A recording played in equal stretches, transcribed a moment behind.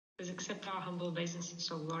Please accept our humble obeisances,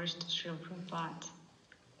 so glories to Srila Prabhupada.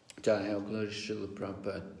 Jai, all glories to Srila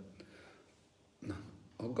Prabhupada.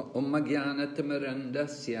 Om Jnana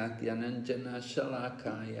Timirandasya Gyananjana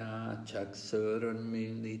Shalakaya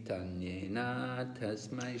Chaksurunmilitanyena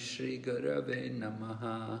Tasmai Shri Gurave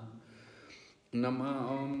Namaha. Nama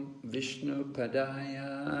Om Vishnu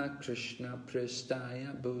Padaya Krishna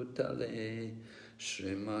Prestaya Bhutale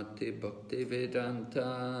Srimati Bhakti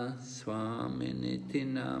Vedanta Swami Niti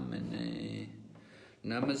Namane.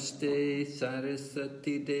 Namaste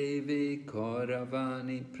Saraswati Devi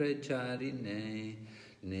Kauravani Pracharine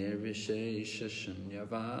Nirvishesha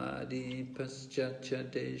Shunyavadi Paschacha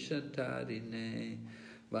Deshatarine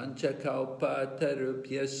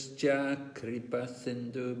Vanchakalpatarubhyascha Kripa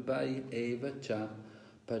Sindhu Bhai Evacha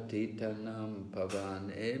Patitanam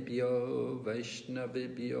Pavanebhyo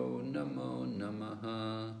Vaishnavibhyo Namo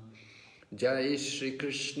Namaha. Jai Shri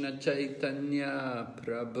Krishna Chaitanya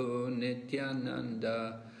Prabhu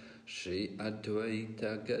Nityananda Shri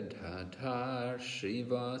Advaita Gadadhar Shri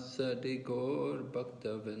Vasadi Gaur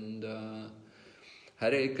Bhaktavinda.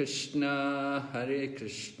 Hare Krishna,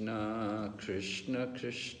 Krishna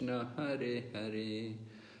Krishna, Hare Hare,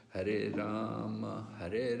 Hare Rama,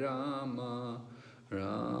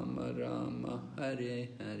 Rama Rama, Hare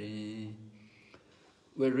Hare.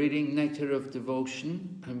 We're reading Nectar of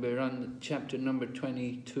Devotion, and we're on chapter number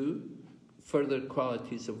 22, Further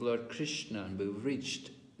Qualities of Lord Krishna, and we've reached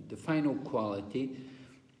the final quality,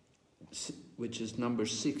 which is number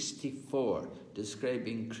 64,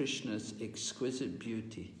 describing Krishna's exquisite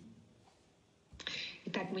beauty.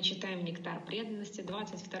 Итак, мы читаем «Нектар преданности»,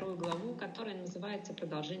 22 главу, которая называется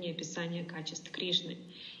 «Продолжение описания качеств Кришны».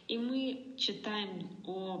 И мы читаем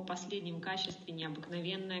о последнем качестве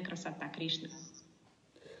 «Необыкновенная красота Кришны».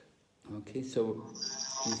 Okay, so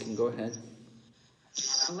you can go ahead.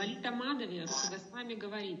 В Лалита Мадаве Рупа Госвами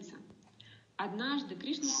говорится: «Однажды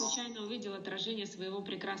Кришна случайно увидел отражение своего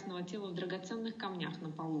прекрасного тела в драгоценных камнях на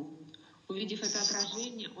полу. Увидев это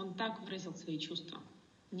отражение, он так выразил свои чувства: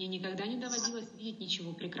 «Мне никогда не доводилось видеть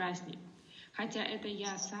ничего прекраснее. Хотя это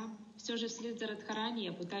я сам, все же вслед за Радхарани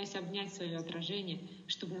я пытаюсь обнять свое отражение,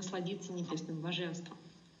 чтобы насладиться небесным блаженством».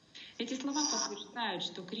 Эти слова подтверждают,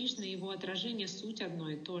 что Кришна и его отражение — суть одно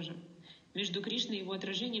и то же. Между Кришной и его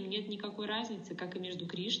отражением нет никакой разницы, как и между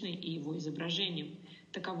Кришной и его изображением.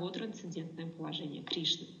 Таково трансцендентное положение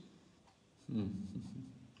Кришны.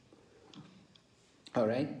 All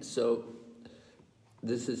right, so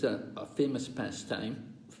this is a famous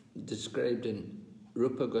pastime described in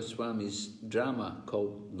Rupa Goswami's drama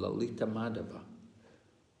called Lalita Madhava.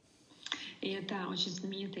 И это очень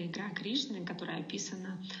знаменитая игра Кришны, которая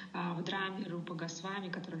описана в драме Рупа Госвами,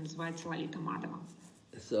 которая называется «Лалита Мадхава».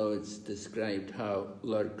 So it's described how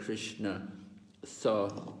Lord Krishna saw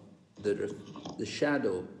the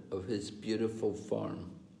shadow of his beautiful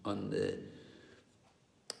form on the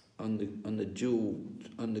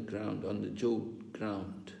jeweled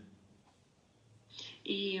ground.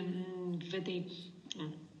 И в этой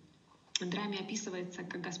драме описывается,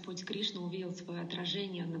 как Господь Кришна увидел свое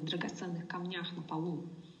отражение на драгоценных камнях на полу.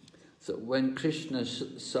 So when Krishna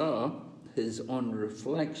saw his own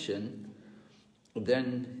reflection,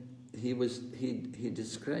 then he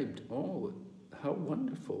described, oh, how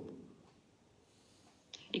wonderful.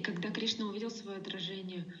 И когда Кришна увидел свое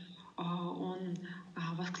отражение, он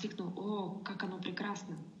воскликнул: «О, как оно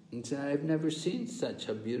прекрасно!» He said, I've never seen such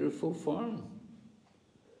a beautiful form.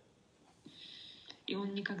 И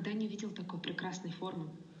он никогда не видел такой прекрасной формы.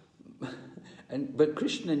 But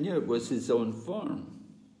Krishna knew it was his own form.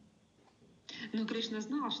 Но Кришна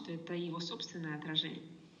знал, что это его собственное отражение.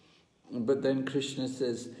 But then Krishna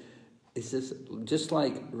says, just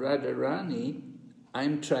like Radharani,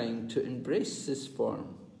 I'm trying to embrace this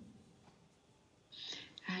form.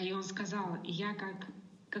 И он сказал: я как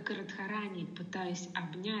и Радхарани пытаюсь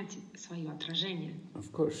обнять свое отражение.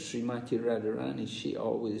 Of course, Srimati Radharani, she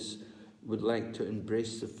always would like to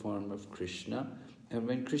embrace the form of Krishna. And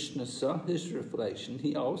when Krishna saw his reflection,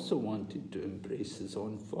 he also wanted to embrace his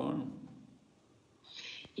own form.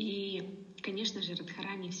 И, конечно же,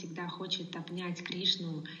 Радхарани всегда хочет обнять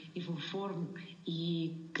Кришну, его форму,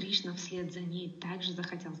 и Кришна вслед за ней также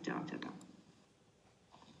захотел сделать это.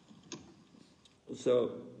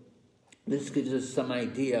 So, this gives us some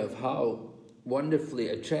idea of how wonderfully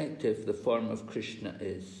attractive the form of Krishna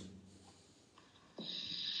is.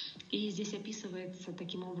 И здесь описывается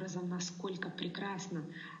таким образом, насколько прекрасна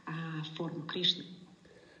форма Кришны.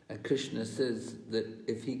 And Krishna says that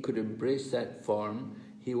if he could embrace that form,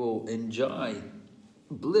 he will enjoy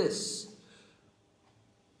bliss.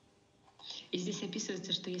 И здесь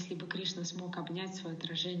описывается, что если бы Кришна смог обнять свое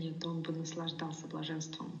отражение, то он бы наслаждался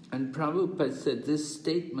блаженством. And Prabhupada said this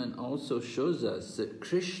statement also shows us that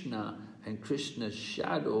Krishna and Krishna's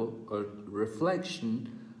shadow or reflection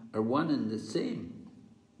are one and the same.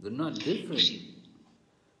 They're not different.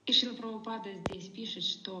 И Шрила Прабхупада здесь пишет,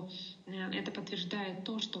 что это подтверждает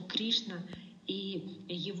то, что Кришна и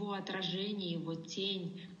его отражение, его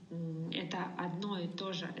тень — это одно и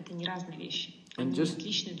то же, это не разные вещи. Они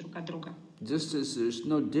отличны друг от друга. Just as there's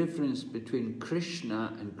no difference between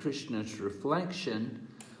Krishna and Krishna's reflection,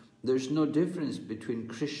 there's no difference between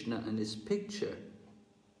Krishna and his picture.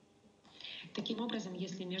 Таким образом,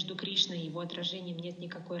 если между Кришной и его отражением нет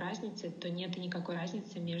никакой разницы, то нет и никакой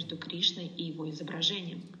разницы между Кришной и его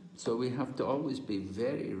изображением. So we have to always be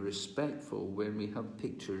very respectful when we have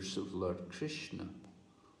pictures of Lord Krishna.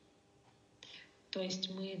 То есть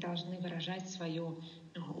мы должны выражать свое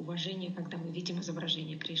уважение, когда мы видим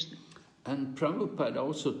изображение Кришны. And Prabhupada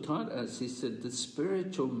also taught us, he said, the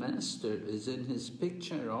spiritual master is in his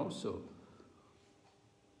picture also.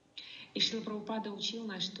 И Шрила Прабхупада учил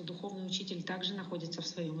нас, что духовный учитель также находится в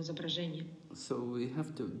своем изображении. So we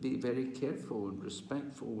have to be very careful and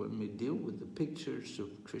respectful when we deal with the pictures of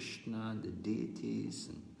Krishna, the deities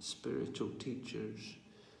and spiritual teachers.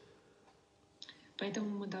 Поэтому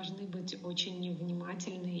мы должны быть очень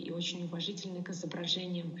внимательны и очень уважительны к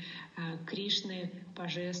изображениям Кришны,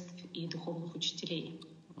 божеств и духовных учителей.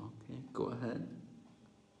 Okay, go ahead.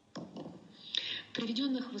 В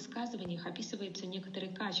приведенных высказываниях описываются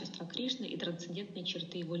некоторые качества Кришны и трансцендентные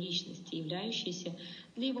черты его личности, являющиеся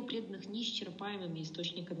для его преданных неисчерпаемыми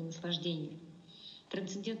источниками наслаждения.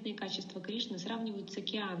 Трансцендентные качества Кришны сравнивают с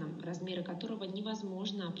океаном, размеры которого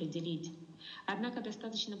невозможно определить. Однако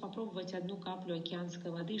достаточно попробовать одну каплю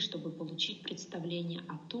океанской воды, чтобы получить представление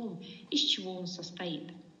о том, из чего он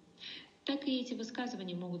состоит. Так и эти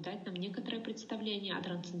высказывания могут дать нам некоторое представление о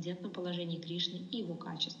трансцендентном положении Кришны и его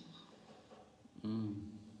качествах.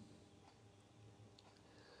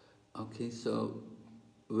 Okay, so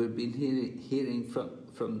we've been hearing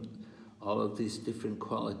from all of these different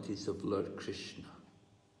qualities of Lord Krishna.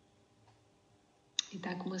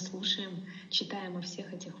 Итак, мы слушаем, читаем о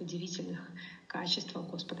всех этих удивительных качествах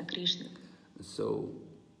Господа Кришны. So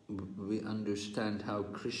we understand how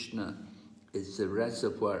Krishna is the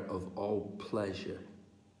reservoir of all pleasure.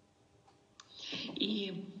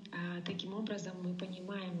 И таким образом мы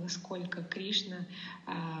понимаем, насколько Кришна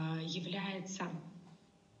является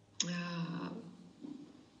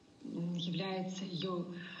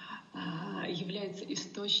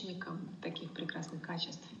источником таких прекрасных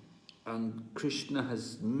качеств. And Krishna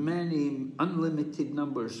has many unlimited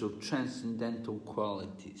numbers of transcendental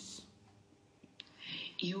qualities.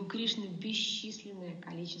 И у Кришны бесчисленное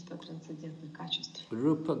количество трансцендентных качеств.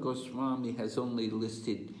 Rupa Goswami has only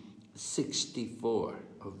listed 64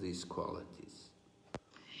 of these qualities.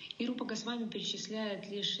 И Рупа Госвами перечисляет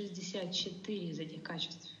лишь 64 из этих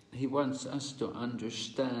качеств. He wants us to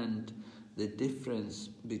understand the difference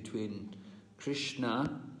between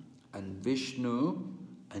Krishna and Vishnu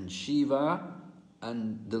and Shiva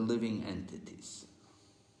and the living entities.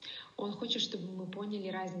 Он хочет, чтобы мы поняли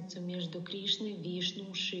разницу между Кришной,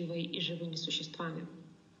 Вишну, Шивой и живыми существами.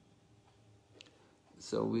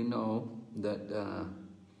 So we know that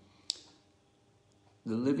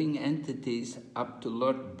the living entities up to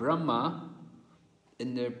Lord Brahma,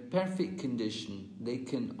 in their perfect condition, they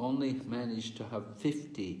can only manage to have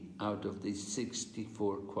 50 out of these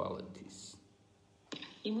 64 qualities.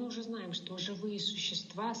 И мы уже знаем, что живые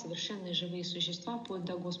существа, совершенные живые существа, вплоть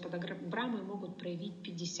до Господа Брамы, могут проявить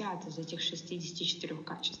 50 из этих 64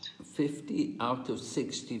 качеств. 50 out of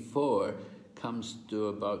 64 comes to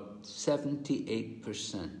about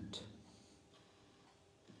 78%.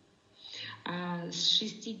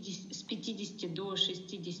 С 50 до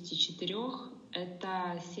 64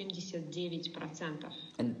 это 79%.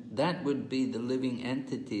 And that would be the living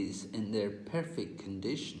entities in their perfect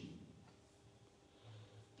condition.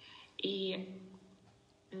 И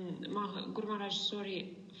Guru Maharaj,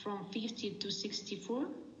 sorry, from 50 to 64,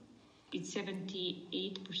 it's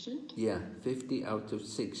 78%? Yeah, 50 out of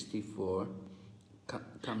 64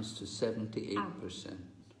 comes to 78%.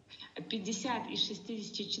 50 из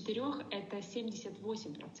 64 это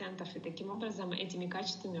 78%, и таким образом этими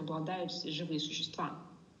качествами обладают живые существа.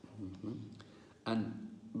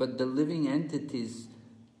 But the living entities,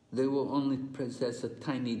 they will only possess a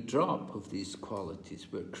tiny drop of these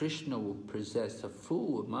qualities, where Krishna will possess a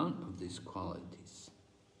full amount of these qualities.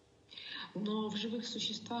 Но в живых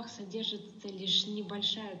существах содержится лишь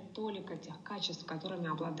небольшая толика тех качеств, которыми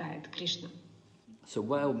обладает Кришна. So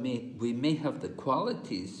while we may have the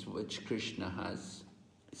qualities which Krishna has,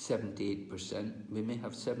 78%, we may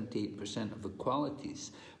have 78% of the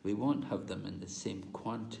qualities, we won't have them in the same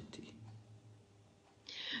quantity.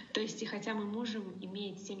 То есть, и хотя мы можем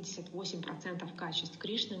иметь 78% качеств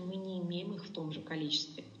Кришны, мы не имеем их в том же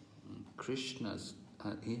количестве. Krishna's,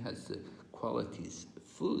 he has the qualities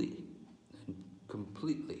fully and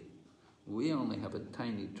completely. We only have a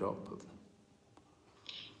tiny drop of them.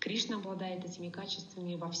 Кришна обладает этими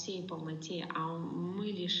качествами во всей полноте, а мы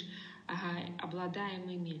лишь обладаем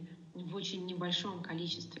ими в очень небольшом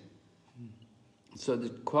количестве. So the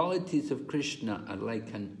qualities of Krishna are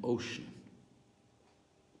like an ocean.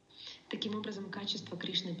 Таким образом, качество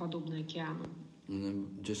Кришны подобно океану.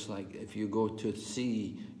 Just like if you go to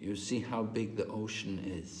sea, you see how big the ocean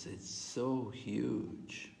is. It's so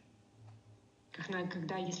huge.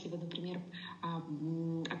 Когда, если вы, например,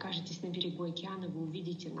 окажетесь на берегу океана, вы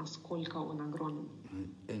увидите, насколько он огромен.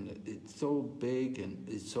 And it's so big and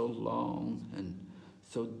it's so long and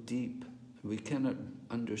so deep. We cannot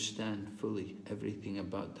understand fully everything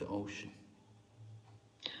about the ocean.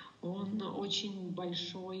 Он очень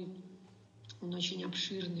большой, он очень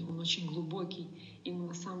обширный, он очень глубокий, и мы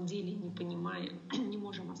на самом деле не понимаем, не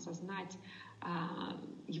можем осознать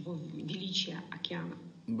его величие океана.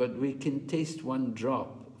 But we can taste one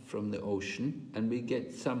drop from the ocean and we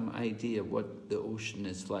get some idea what the ocean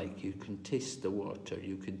is like. You can taste the water,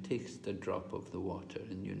 you can taste a drop of the water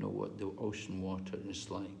and you know what the ocean water is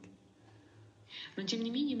like. Но тем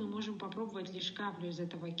не менее мы можем попробовать лишь каплю из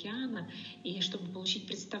этого океана, и чтобы получить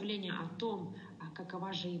представление о том,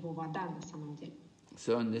 какова же его вода на самом деле.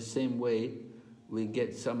 So in the same way, we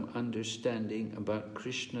get some understanding about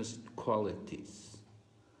Krishna's qualities.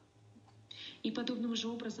 И подобным же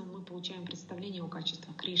образом мы получаем представление о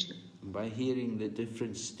качествах Кришны. By hearing the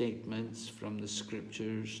different statements from the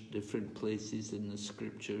scriptures, different places in the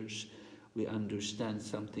scriptures, we understand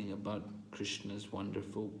something about Krishna's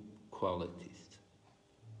wonderful qualities.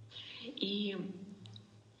 И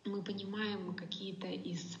мы понимаем какие-то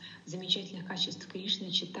из замечательных качеств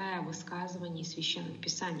Кришны, читая высказывания священных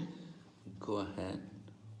писаний. Go ahead.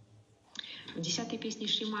 В 10-й песне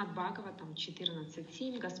Шримад Бхагаватам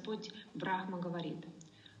 14.7 Господь Брахма говорит: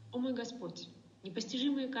 «О мой Господь,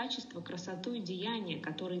 непостижимые качества, красоту и деяния,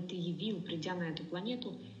 которые Ты явил, придя на эту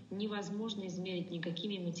планету, невозможно измерить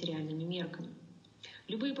никакими материальными мерками.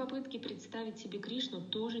 Любые попытки представить себе Кришну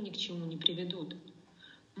тоже ни к чему не приведут.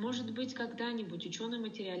 Может быть, когда-нибудь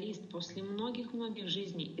ученый-материалист после многих-многих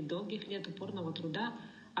жизней и долгих лет упорного труда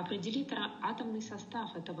определит атомный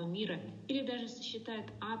состав этого мира или даже сосчитает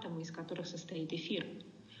атомы, из которых состоит эфир.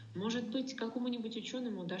 Может быть, какому-нибудь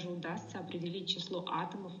ученому даже удастся определить число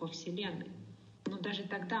атомов во Вселенной. Но даже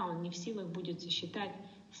тогда он не в силах будет сосчитать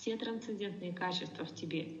все трансцендентные качества в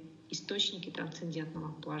тебе, источники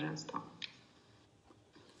трансцендентного блаженства».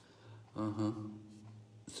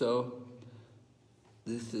 So,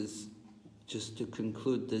 this is just to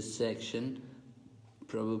conclude this section.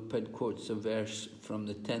 Prabhupada quotes a verse from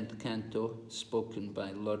the 10th canto spoken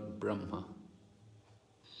by Lord Brahma.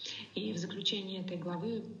 И в заключение этой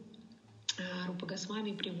главы Рупа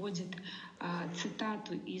Госвами приводит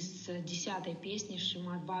цитату из 10-й песни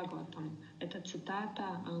Шримад Бхагаватам. Это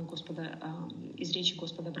цитата из речи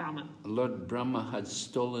Господа Брамы. Lord Brahma had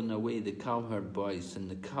stolen away the cowherd boys and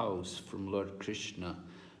the cows from Lord Krishna,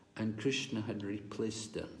 and Krishna had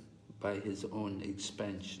replaced them by his own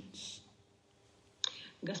expansions.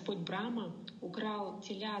 Господь Брахма украл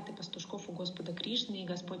телят и пастушков у Господа Кришны, и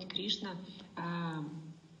Господь Кришна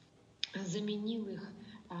заменил их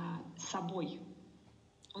собой.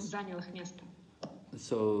 Он занял их место.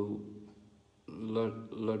 So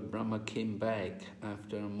Lord Brahma came back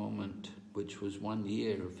after a moment, which was 1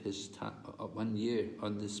 year of his time, 1 year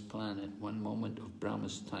on this planet. 1 moment of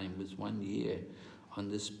Brahma's time was 1 year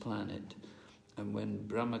on this planet. And when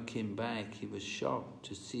Brahma came back, he was shocked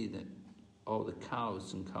to see that all the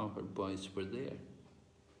cows and cowherd boys were there.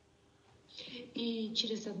 И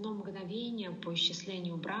через одно мгновение по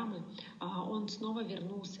исчислению Брамы он снова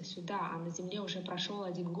вернулся сюда, а на земле уже прошел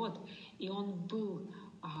 1 год, и он был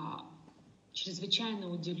чрезвычайно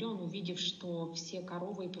удивлен, увидев, что все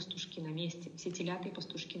коровы и пастушки на месте, все телята и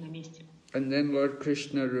пастушки на месте. And then Lord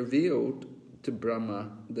Krishna revealed to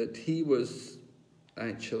Brahma that he was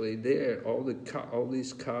actually there. All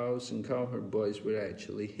these cows and cowherd boys were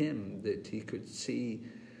actually him, that he could see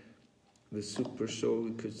the super soul,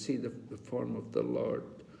 he could see the form of the Lord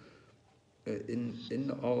in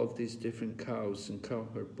all of these different cows and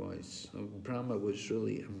cowherd boys. So Brahma was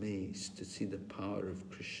really amazed to see the power of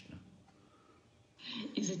Krishna.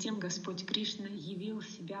 И затем Господь Кришна явил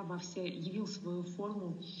свою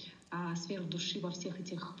форму сфер души во всех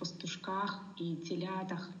этих пастушках и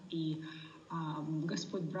телятах и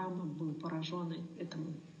Господь Брахма был поражен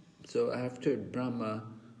этому. So after Brahma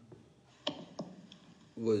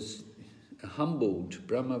was humbled,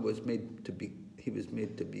 Brahma was made to be, he was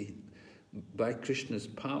made to be, by Krishna's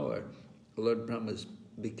power, Lord Brahma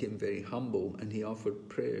became very humble and he offered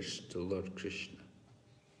prayers to Lord Krishna.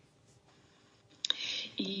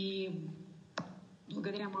 И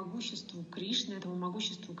благодаря могуществу Кришны, этому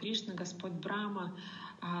могуществу Кришны, Господь Брахма,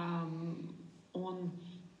 он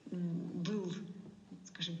был,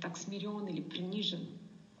 скажем так, смирен или принижен.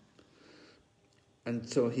 And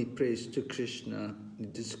so he prays to Krishna,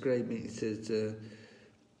 describing, he says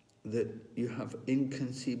that you have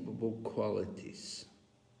inconceivable qualities.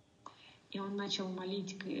 И он начал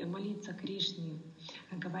молиться Кришне,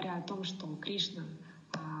 говоря о том, что Кришна,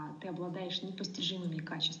 ты обладаешь непостижимыми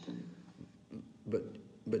качествами.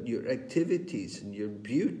 But your activities and your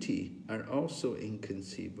beauty are also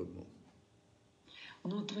inconceivable.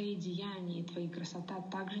 Но твои деяния и твоя красота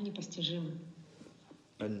также непостижимы.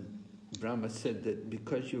 And Brahma said that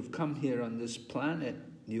because you've come here on this planet,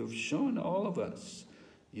 you've shown all of us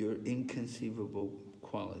your inconceivable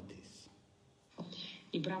qualities.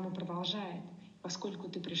 И Брахма продолжает: поскольку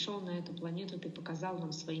ты пришел на эту планету, ты показал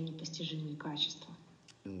нам свои непостижимые качества.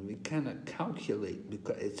 And we cannot calculate,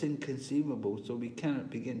 because it's inconceivable, so we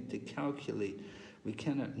cannot begin to calculate, we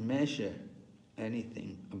cannot measure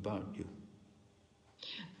anything about you.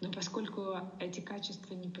 Но поскольку эти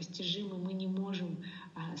качества непостижимы, мы не можем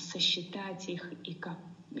сосчитать их и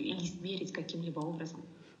измерить каким-либо образом.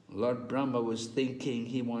 Lord Brahma was thinking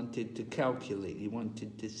he wanted to calculate, he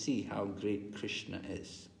wanted to see how great Krishna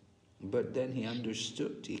is. But then he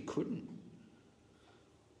understood he couldn't.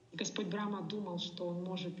 Господь Брахма думал, что он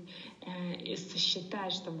может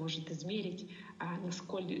сосчитать, что может измерить,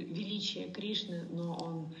 насколько величие Кришны, но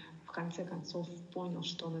он в конце концов понял,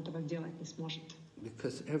 что он этого делать не сможет.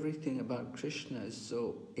 Because everything about Krishna is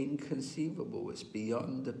so inconceivable, it's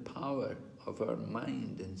beyond the power of our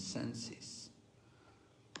mind and senses.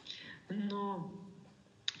 Но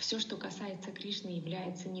все, что касается Кришны,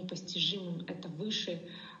 является непостижимым. Это выше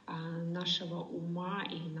нашего ума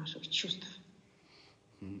и наших чувств.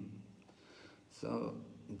 So,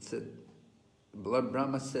 Lord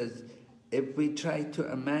Brahma says, if we try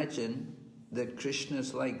to imagine that Krishna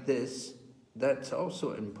is like this, that's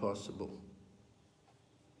also impossible.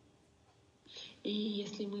 И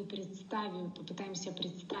если мы попытаемся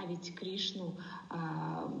представить Кришну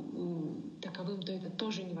таковым, то это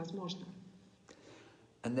тоже невозможно.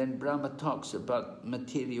 And then Brahma talks about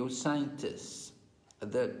material scientists,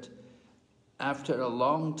 that after a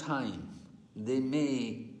long time, they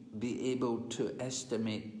may be able to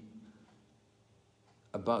estimate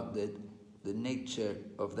about the nature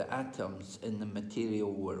of the atoms in the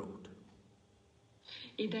material world.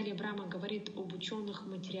 И далее Брахма говорит об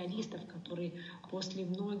ученых-материалистов, которые после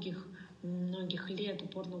многих лет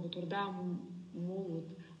упорного труда могут,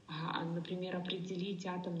 например, определить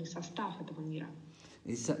атомный состав этого мира.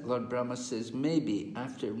 Lord Brahma says, maybe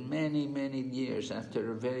after many, many years,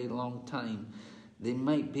 after a very long time, they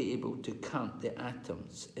might be able to count the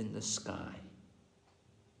atoms in the sky.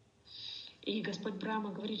 И Господь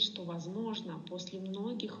Брахма говорит, что, возможно, после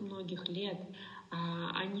многих лет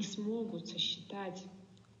они смогут сосчитать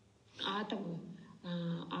атомы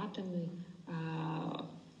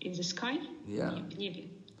in the sky, в небе.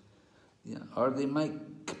 Yeah, or they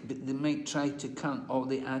might try to count all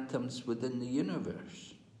the atoms within the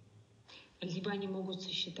universe. Либо они могут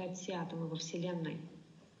сосчитать все атомы во Вселенной.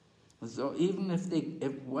 So even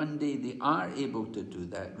if one day they are able to do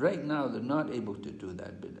that, right now they're not able to do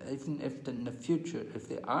that, but even if in the future, if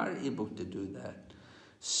they are able to do that,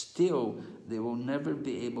 still they will never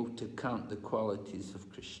be able to count the qualities of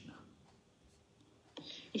Krishna.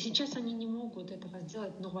 И сейчас они не могут этого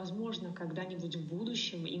сделать, но, возможно, когда-нибудь в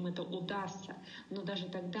будущем им это удастся. Но даже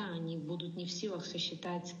тогда они будут не в силах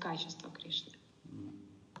сосчитать качество Кришны.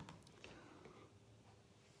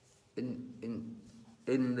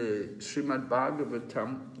 In the Srimad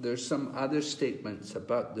Bhagavatam, there's some other statements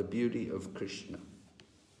about the beauty of Krishna.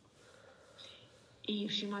 И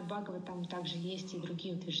в Шримад Бхагаватам также есть и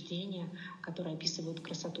другие утверждения, которые описывают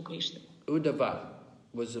красоту Кришны. Uddhava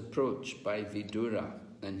was approached by Vidura,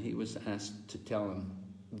 and he was asked to tell him.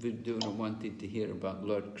 Vidura wanted to hear about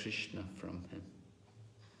Lord Krishna from him.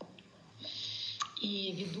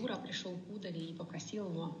 И Видура пришел к Удаве и попросил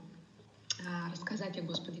его рассказать о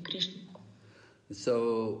Господе Кришне.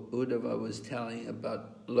 So Uddhava was telling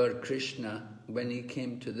about Lord Krishna when he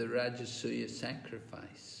came to the Rajasuya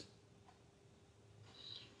sacrifice.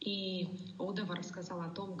 И Удава рассказал о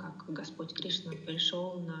том, как Господь Кришна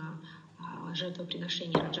пришел на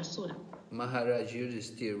жертвоприношения Раджасура. Maharaj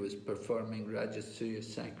Yudhisthira was performing Rajasuya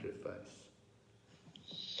sacrifice.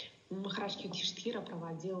 Махарадж Юдхиштхира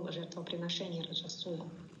проводил жертвоприношение Раджасуя.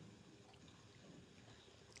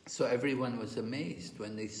 So everyone was amazed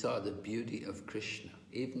when they saw the beauty of Krishna.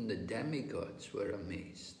 Even the demigods were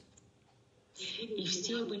amazed. И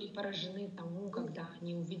все были поражены тому, когда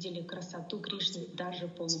они увидели красоту Кришны, даже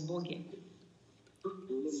полубоги.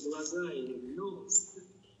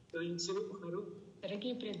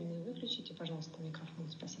 Дорогие преданные, выключите, пожалуйста, микрофон.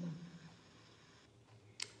 Спасибо.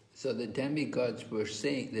 So the demigods were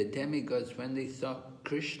saying, when they saw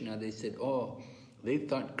Krishna, they said, oh, they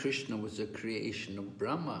thought Krishna was a creation of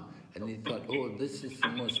Brahma, and they thought, oh, this is the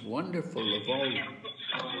most wonderful of all.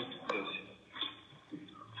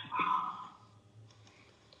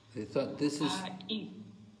 They thought this is...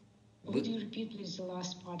 Would you repeat please the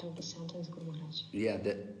last part of the sentence, Guru Maharaj? Yeah,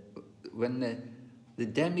 when the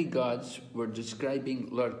demigods were describing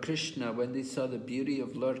Lord Krishna, when they saw the beauty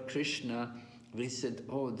of Lord Krishna, they said,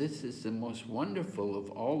 oh, this is the most wonderful of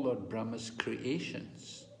all Lord Brahma's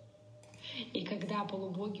creations. И когда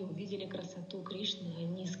полубоги увидели красоту Кришны,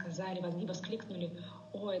 они сказали, они воскликнули,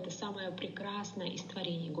 о, это самое прекрасное из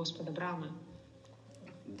творений Господа Брамы.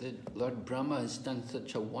 That Lord Brahma has done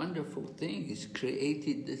such a wonderful thing. He's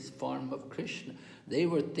created this form of Krishna. They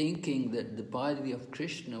were thinking that the body of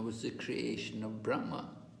Krishna was the creation of Brahma.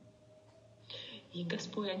 И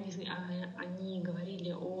Господь, они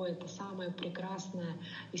говорили, о, это самое прекрасное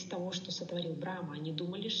из того, что сотворил Брахма. Они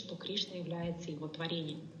думали, что Кришна является его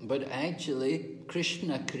творением. But actually,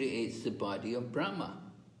 Krishna creates the body of Brahma.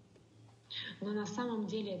 Но на самом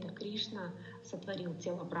деле это Кришна сотворил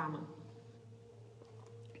тело Брамы.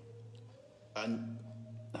 And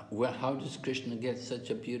how does Krishna get such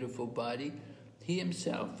a beautiful body? He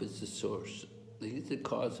himself is the source. He's the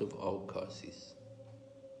cause of all causes.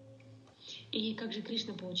 И как же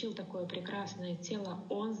Кришна получил такое прекрасное тело?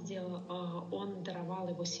 Он даровал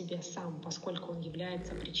его себе сам, поскольку он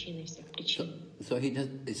является причиной всех причин. So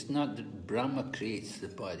it's not that Brahma creates the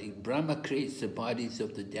body. Brahma creates the bodies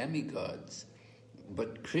of the demigods,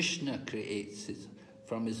 but Krishna creates it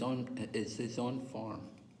from his own form.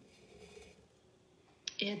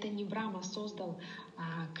 И это не Брахма создал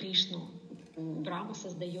Кришну. Брахма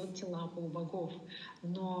создает тела полубогов,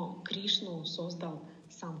 но Кришну создал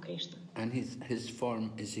сам Кришна. And his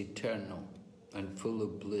form is eternal and full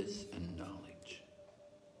of bliss and knowledge.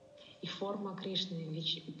 И форма Кришны,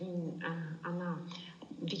 она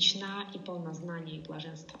вечна и полна знания и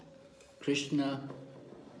блаженства. Krishna,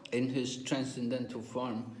 in his transcendental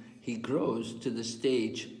form, he grows to the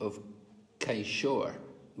stage of Kaishore,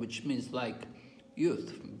 which means like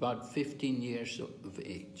youth, about 15 years of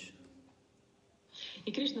age.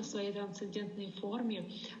 И Кришна в своей трансцендентной форме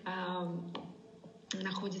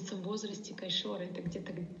находится в возрасте Кайшора, это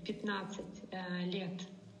где-то 15 лет.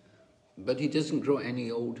 But he doesn't grow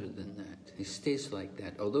any older than that. He stays like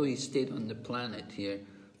that. Although he stayed on the planet here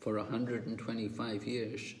for 125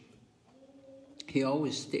 years, he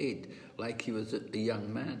always stayed like he was a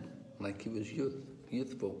young man, like he was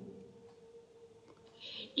youthful.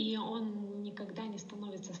 И он никогда не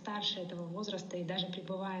становится старше этого возраста, и даже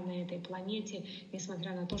пребывая на этой планете,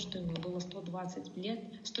 несмотря на то, что ему было 125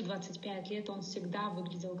 лет, он всегда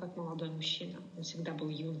выглядел как молодой мужчина. Он всегда был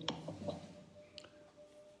юн.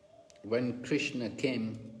 When Krishna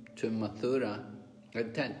came to Mathura,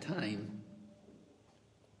 at that time,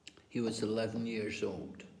 he was 11 years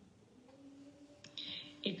old.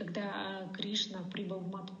 И когда Кришна прибыл в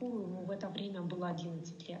Мадхуру, ему в это время было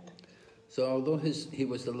 11 лет. So although he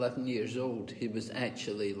was 11 years old, he was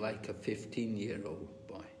actually like a 15-year-old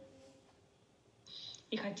boy.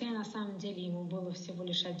 И хотя на самом деле ему было всего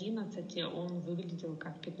лишь 11, он выглядел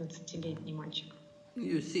как 15-летний мальчик.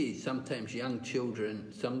 You see, sometimes young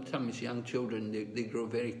children, they grow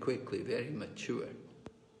very quickly, very mature.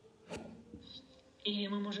 И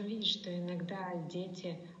мы можем видеть, что иногда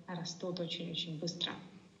дети растут очень-очень быстро.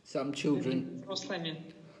 Some children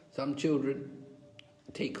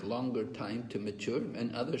take longer time to mature,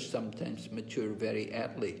 and others sometimes mature very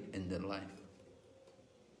early in their life.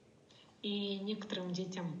 И некоторым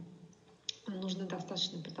детям нужно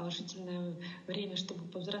достаточно продолжительное время, чтобы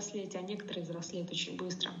повзрослеть, а некоторые взрослеют очень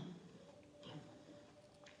быстро.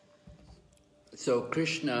 So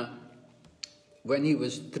Krishna, when he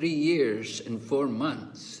was 3 years and 4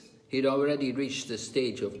 months, he'd already reached the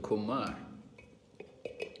stage of Kumar,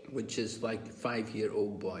 which is like a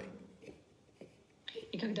 5-year-old boy.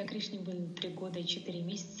 И когда Кришне было 3 года и 4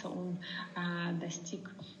 месяца, он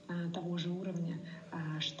достиг того же уровня,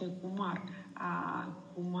 что и Кумар. А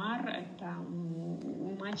Кумар — это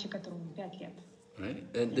мальчик, которому 5 лет. Right?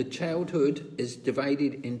 And the childhood is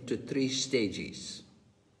divided into 3 stages.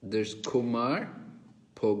 There's Kumar,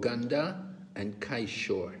 Poganda, and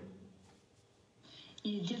Kaishor.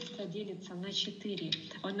 И детство делится на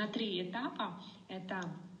 3 этапа. Это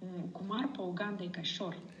Кумар, Пауганда и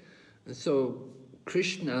Кайшор. So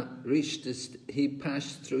Krishna reached this, he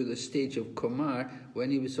passed through the stage of Kumar when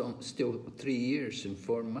he was still 3 years and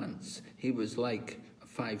 4 months. He was like a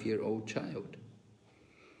 5-year-old child.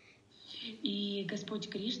 И Господь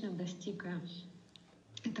Кришна достиг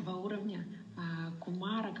этого уровня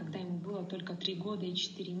Кумара, когда ему было только 3 года и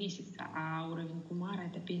 4 месяца, а уровень Кумара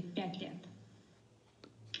 — это 5 лет.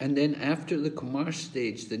 And then after the Kumar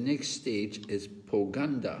stage, the next stage is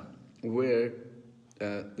Poganda, where,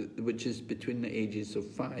 which is between the ages of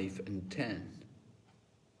 5 and 10.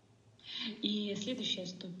 И следующая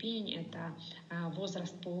ступень — это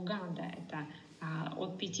возраст Пауганда, это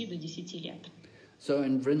от 5 до 10 лет. So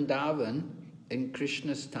in Vrindavan, in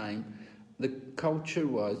Krishna's time, the culture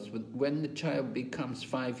was when the child becomes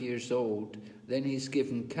 5 years old, then he's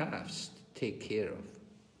given calves to take care of.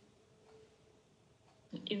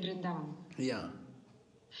 In Вриндаван. Yeah.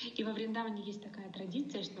 И во Вриндаване есть такая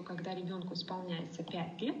традиция, что когда ребенку исполняется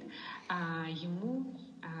 5 лет, ему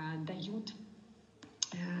дают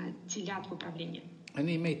телят в управление. And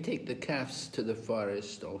he may take the calves to the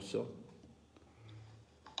forest also.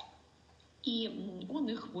 И он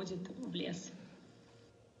их водит в лес.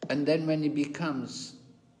 And then when he becomes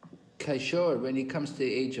Kaishor, when he comes to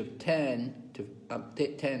the age of 10 up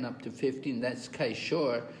to 15, that's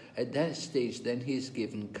Kaishor. At that stage, then he's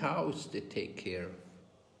given cows to take care of.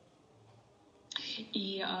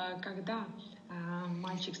 И когда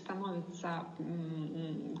мальчик становится,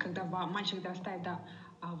 когда мальчик дорастает до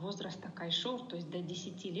возраста Кайшор, то есть до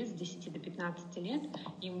 10 лет, с 10 до 15 лет,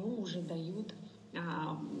 ему уже дают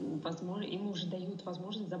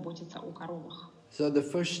возможность заботиться о коровах. So the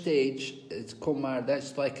first stage is Kumar,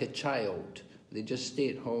 that's like a child. They just stay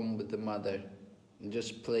at home with the mother and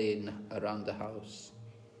just playing around the house.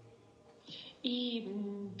 И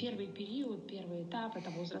первый период, первый этап —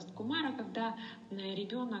 это возраст Кумара, когда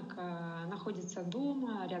ребенок находится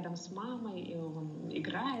дома, рядом с мамой, и он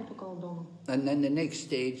играет около дома. And then the next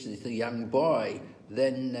stage is the young boy.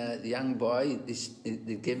 Then the young boy,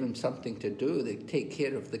 they give him something to do. They take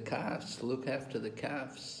care of the calves, look after the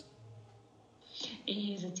calves.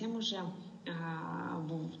 И затем уже,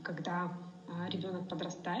 когда ребенок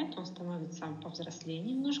подрастает, он становится повзрослее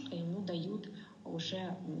немножко, ему дают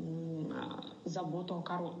уже заботу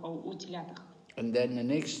о телятах. And then the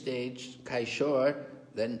next stage, Kaishor,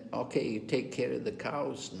 then okay, you take care of the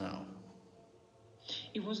cows now.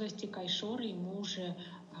 И в возрасте Кайшора ему уже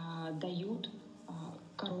дают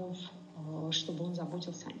коров, чтобы он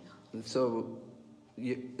заботился о них. So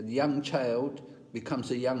the young child becomes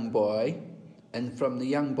a young boy, and from the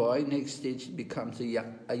young boy, next stage he becomes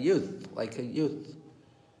a youth, like a youth.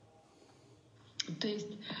 То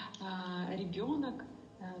есть ребенок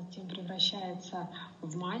затем превращается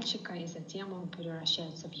в мальчика, и затем он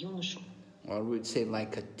превращается в юношу. Or we'd say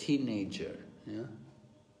like a teenager, yeah?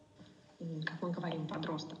 Как мы говорим,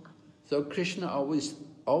 подросток. So Krishna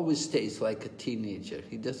always stays like a teenager.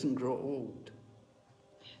 He doesn't grow old.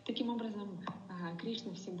 Таким образом,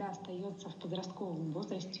 Кришна всегда остается в подростковом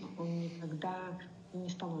возрасте, он никогда не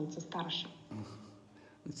становится старше.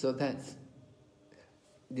 So that's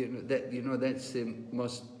that's the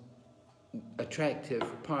most attractive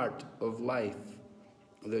part of life.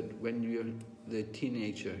 That when you're the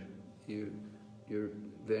teenager, you're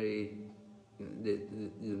very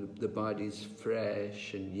the body's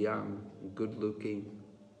fresh and young, good looking.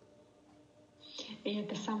 И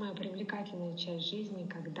это самая привлекательная часть жизни,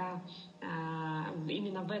 когда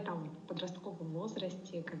именно в этом подростковом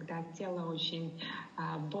возрасте, когда тело очень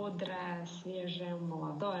бодрое, свежее,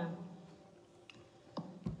 молодое.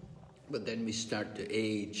 But then we start to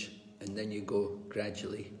age, and then you go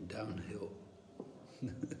gradually downhill.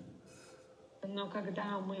 Но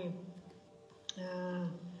когда мы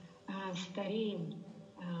стареем,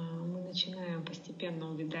 мы начинаем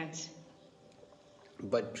постепенно увядать.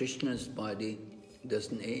 But Krishna's body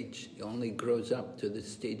doesn't age. He only grows up to the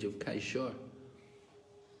stage of Kaishor.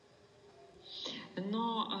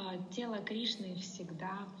 Но тело Кришны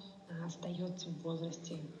всегда остается в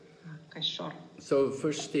возрасте Кайшор. So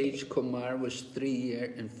first stage Kumar was 3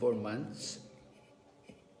 years and 4 months.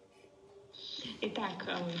 Итак,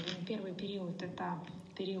 первый период — это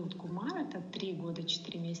период Кумара, это 3 года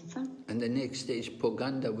 4 месяца. And the next stage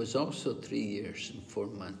Poganda was also 3 years and 4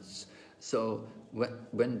 months. So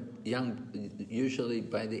when usually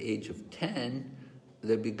by the age of 10,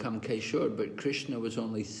 they become Kaishor, but Krishna was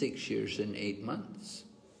only 6 years and 8 months.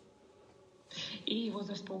 И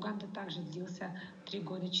возраст Уганды также длился 3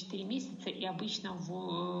 года 4 месяца. И обычно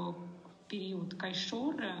в период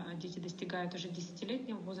Кайшора дети достигают уже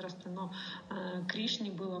 10-летнего возраста, но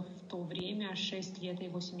Кришне было в то время 6 лет и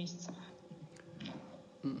 8 месяцев.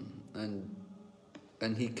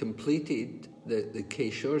 And he completed the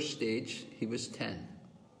Keshor stage, he was 10.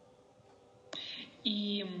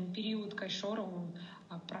 И период Кайшора он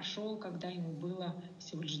прошел, когда ему было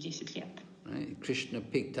всего лишь 10 лет. Right? Krishna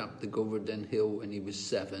picked up the Govardhan hill when he was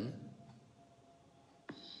 7.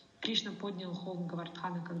 Кришна поднял холм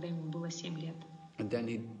Говардхана, когда ему было 7 лет. And then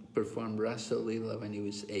he performed Rasa Leela when he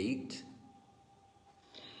was 8.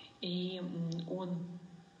 И он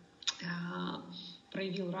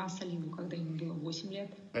проявил Раса Лилу, когда ему было 8 лет.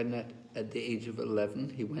 And at the age of 11,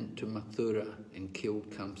 he went to Mathura and killed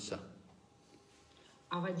Kamsa.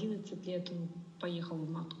 А в 11 лет он поехал в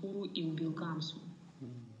Мадхуру и убил Камсу.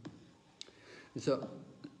 So,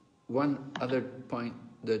 one other point,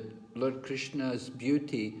 that Lord Krishna's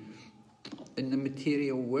beauty in the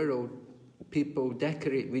material world, we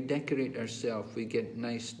decorate ourselves, we get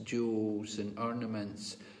nice jewels and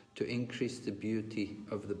ornaments to increase the beauty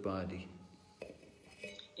of the body.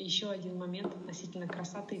 Еще один момент относительно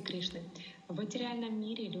красоты Кришны. В материальном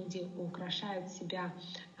мире люди украшают себя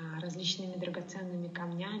различными драгоценными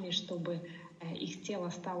камнями, чтобы их тело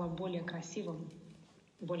стало более красивым,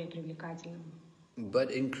 более привлекательным.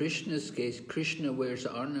 But in Krishna's case, Krishna wears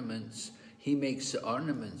ornaments. He makes the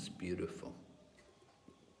ornaments beautiful.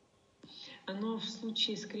 Но в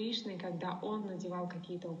случае с Кришной, когда он надевал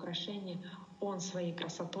какие-то украшения, он своей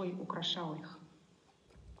красотой украшал их.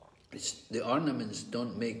 The ornaments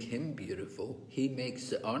don't make him beautiful. He makes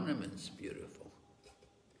the ornaments beautiful.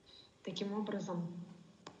 Таким образом,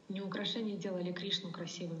 не украшения делали Кришну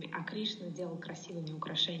красивыми, а Кришна делал красивыми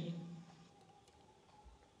украшения.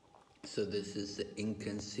 So this is the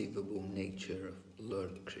inconceivable nature of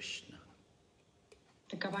Lord Krishna.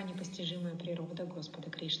 Такова непостижимая природа Господа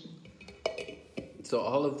Кришны. So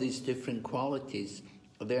all of these different qualities,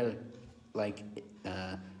 they're like,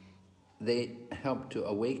 they help to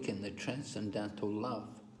awaken the transcendental love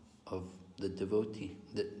of the devotee.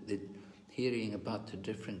 The hearing about the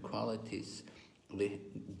different qualities, they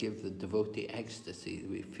give the devotee ecstasy.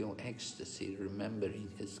 We feel ecstasy remembering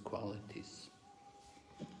his qualities.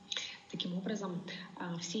 Таким образом,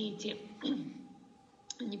 все эти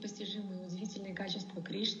непостижимые, удивительные качества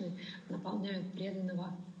Кришны наполняют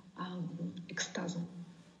преданного экстазом.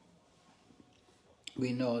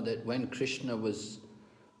 We know that when Krishna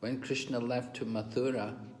left to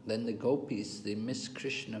Mathura, then the gopis, they missed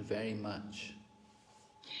Krishna very much.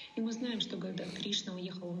 И мы знаем, что когда Кришна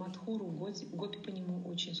уехал в Мадхуру, гопи по нему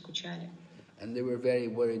очень скучали. And they were very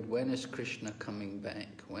worried, when is Krishna coming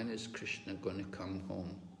back? When is Krishna going to come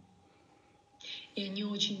home? И они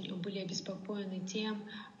очень были обеспокоены тем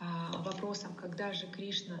вопросом, когда же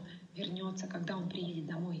Кришна вернется, когда он приедет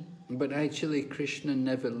домой. But actually Krishna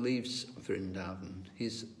never leaves Vrindavan.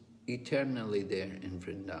 He's eternally there in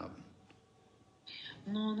Vrindavan.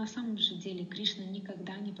 Но на самом же деле Кришна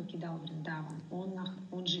никогда не покидал Вриндаван.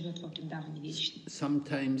 Он живет во Вриндаване вечно.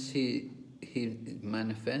 Sometimes he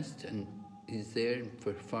manifests and he's there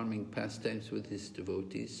performing pastimes with his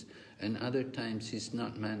devotees, and other times he's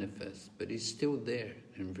not manifest, but he's still there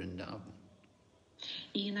in Vrindavan.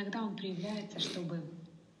 И иногда он проявляется, чтобы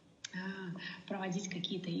проводить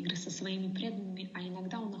какие-то игры со своими преданными, а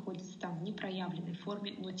иногда он находится там в непроявленной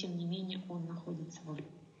форме, но тем не менее он находится во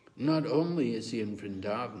Вриндаване. Not only is he in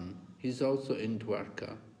Vrindavan, he's also in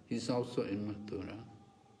Dwarka, he's also in Mathura.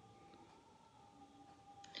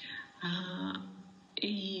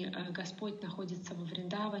 И Господь находится во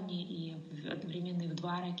Вриндаване и одновременно и в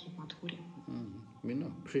Двараке, и в Мадхуре. We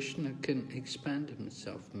know Krishna can expand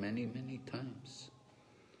himself many, many times.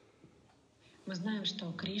 Мы знаем,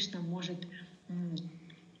 что Кришна может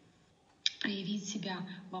проявить себя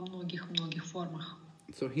во многих-многих формах.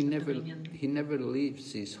 So he never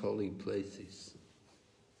leaves these holy places.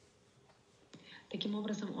 Таким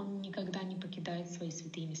образом, он никогда не покидает свои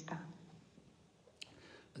святые места.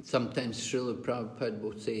 Sometimes Srila Prabhupada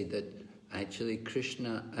will say that actually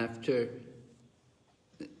Krishna, after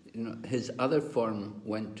his other form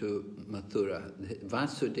went to Mathura,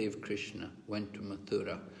 Vasudeva Krishna went to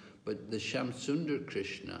Mathura, but the Shamsundar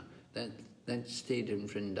Krishna, that stayed in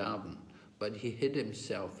Vrindavan, but he hid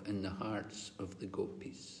himself in the hearts of the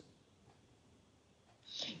gopis.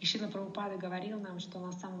 И Шрила Прабхупада говорил нам, что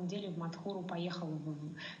на самом деле в Мадхуру поехал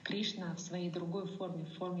Кришна в своей другой форме,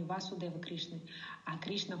 в форме Васудева Кришны, а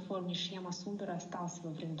Кришна в форме Шьяма Сундара остался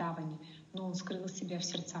во Вриндаване, но он скрыл себя в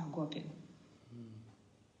сердцах гопи.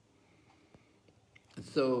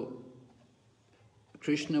 So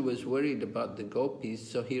Krishna was worried about the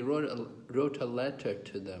gopis, so he wrote a letter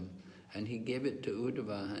to them, and he gave it to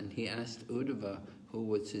Uddhava, and he asked Uddhava, who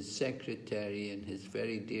was his secretary and his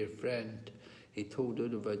very dear friend, he told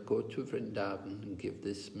Uddhava, go to Vrindavan and give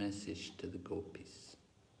this message to the gopis.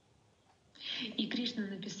 И Кришна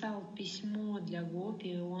написал письмо для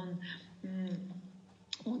гопи, и он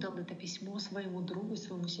отдал это письмо своему другу,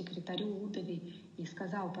 своему секретарю Удаве, и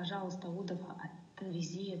сказал, пожалуйста, Удава,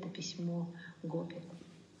 отвези это письмо гопи.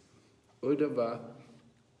 Uddhava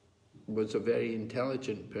was a very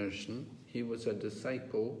intelligent person. He was a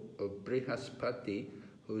disciple of Brihaspati,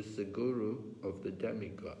 who's the guru of the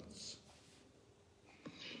demigods.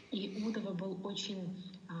 И Удава был очень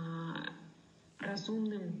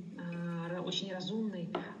очень разумной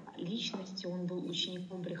личностью. Он был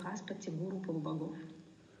учеником Брихаспати, гуру полубогов.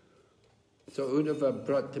 So Uddhava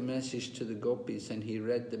brought the message to the gopis, and he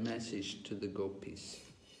read the message to the gopis.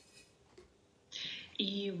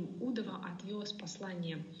 И Удава отвез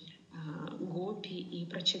послание гопи и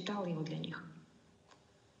прочитал его для них.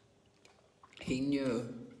 He knew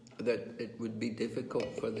that it would be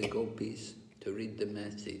difficult for the gopis to read the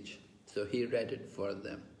message, so he read it for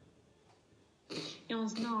them. И он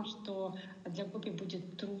знал, что для гопи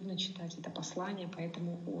будет трудно читать это послание,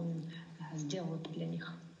 поэтому он сделал это для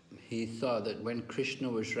них. He saw that when Krishna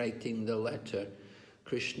was writing the letter,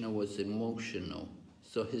 Krishna was emotional,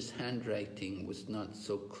 so his handwriting was not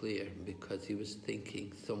so clear because he was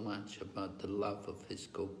thinking so much about the love of his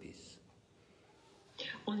gopis.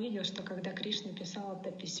 Он видел, что когда Кришна писал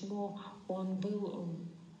это письмо, он был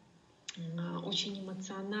очень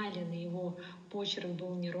эмоционален, и его почерк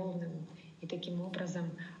был неровным, и таким образом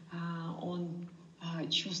он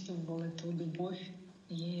чувствовал эту любовь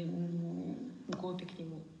и гопи к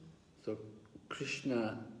нему. So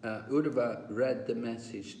Krishna, Uddhava read the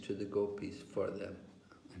message to the gopis for them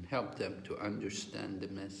and helped them to understand the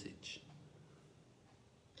message.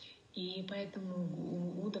 И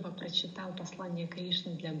поэтому Удава прочитал послание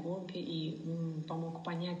Кришны для гопи и помог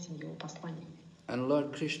понять им его послание. And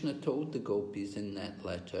Lord Krishna told the gopis in that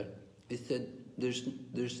letter, he said,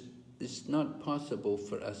 it's not possible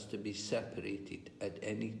for us to be separated at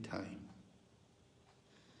any time.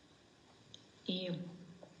 И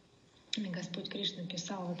Господь Кришна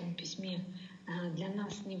писал в этом письме, для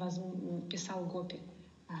нас писал гопи,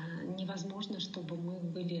 невозможно, чтобы мы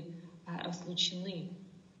были разлучены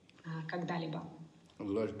когда-либо.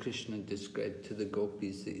 Lord Krishna described to the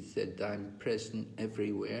gopis that he said, I'm present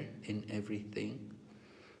everywhere, in everything,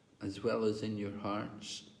 as well as in your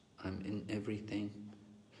hearts. I'm in everything,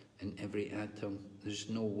 in every atom. There's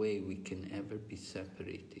no way we can ever be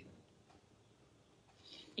separated.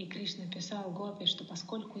 И Кришна писал гопи, что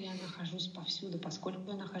поскольку я нахожусь повсюду,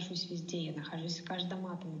 поскольку я нахожусь везде, я нахожусь в каждом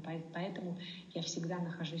атоме, поэтому я всегда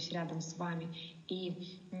нахожусь рядом с вами, и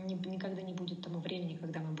никогда не будет тому времени,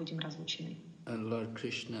 когда мы будем разлучены. And Lord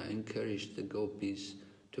Krishna encouraged the gopis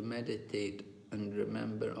to meditate and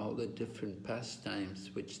remember all the different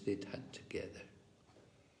pastimes which they'd had together.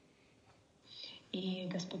 И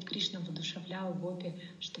Господь Кришна воодушевлял гопи,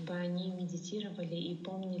 чтобы они медитировали и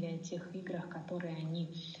помнили о тех играх, которые они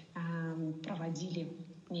проводили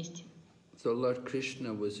вместе. So Lord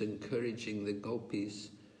Krishna was encouraging the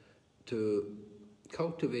gopis to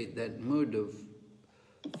cultivate that mood of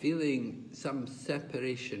feeling some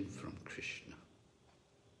separation from Krishna.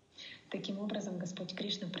 Таким образом, Господь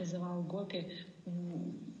Кришна призывал гопи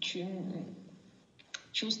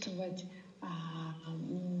чувствовать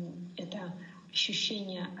это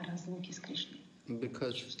ощущение разлуки с Кришной.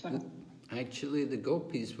 Because actually the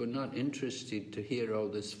gopis were not interested to hear all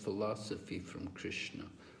this philosophy from Krishna,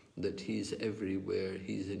 that he's everywhere,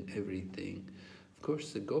 he's in everything. Of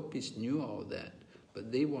course, the gopis knew all that,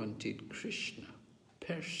 but they wanted Krishna,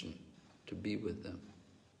 person, to be with them.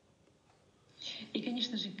 И,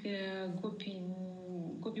 конечно же,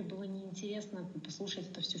 гопи было неинтересно послушать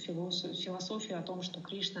эту всю философию о том, что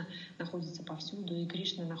Кришна находится повсюду, и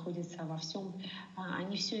Кришна находится во всем.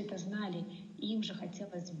 Они все это знали, и им же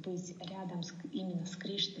хотелось быть рядом именно с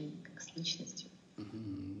Кришной, как с личностью.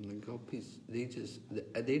 The gopis,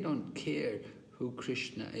 they don't care who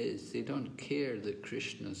Krishna is. They don't care that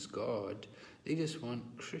Krishna's God. They just want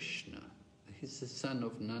Krishna. He's the son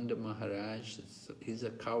of Nanda Maharaj. He's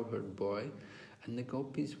a cowherd boy, and the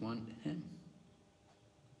gopis want him.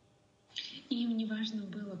 Им не важно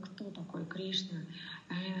было, кто такой Кришна,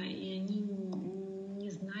 и они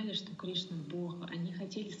не знали, что Кришна Бог. Они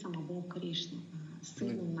хотели самого Кришну,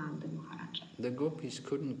 сына Нанды Махараджа. The gopis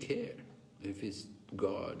couldn't care if he's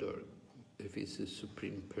God or if he's the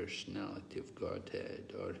supreme personality of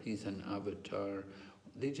Godhead or he's an avatar.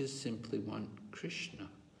 They just simply want Krishna.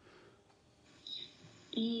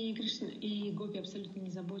 И гопи абсолютно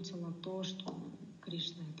не заботила о том, что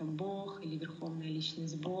Кришна — это Бог, или верховная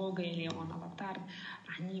личность Бога, или он аватар.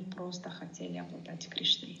 Они просто хотели обладать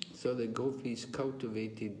Кришной. So the gopis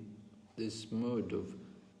cultivated this mood of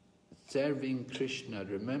serving Krishna,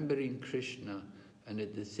 remembering Krishna, and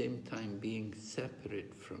at the same time being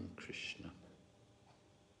separate from Krishna.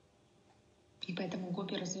 И поэтому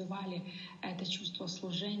гопи развивали это чувство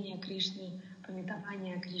служения Кришне,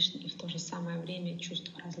 памятования Кришне, и в то же самое время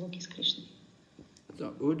чувство разлуки с Кришной.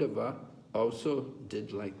 So Uddhava also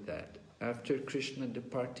did like that. After Krishna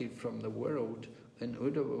departed from the world, then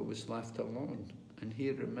Uddhava was left alone, and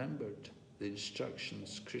he remembered the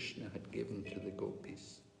instructions Krishna had given to the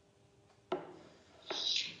gopis.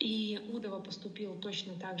 И Удава поступил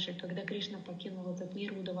точно так же. Когда Кришна покинул этот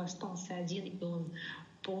мир, Удава остался один, и он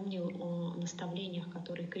помнил о наставлениях,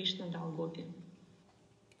 которые Кришна дал гопи.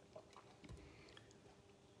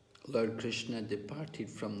 Lord Krishna departed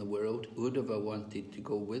from the world. Uddhava wanted to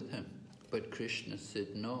go with him, but Krishna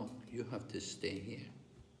said, no, you have to stay here.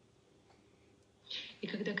 И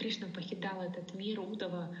когда Кришна покидал этот мир,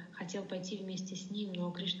 Удава хотел пойти вместе с ним, но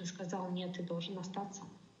Кришна сказал, нет, ты должен остаться.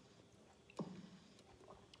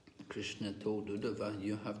 Krishna told Uddhava,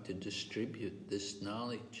 you have to distribute this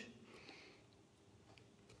knowledge.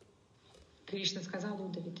 Кришна сказал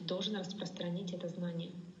Удаве, ты должен распространить это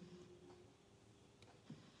знание.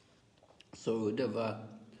 So Uddhava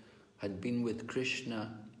had been with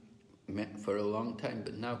Krishna for a long time,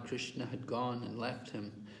 but now Krishna had gone and left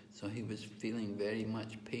him, so he was feeling very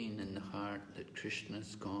much pain in the heart that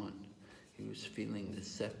Krishna's gone. He was feeling the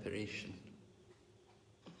separation.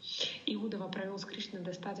 И Удава провел с Кришной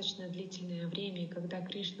достаточно длительное время, и когда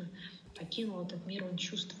Кришна покинул этот мир, он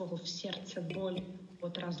чувствовал в сердце боль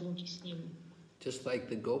от разлуки с ним. Just like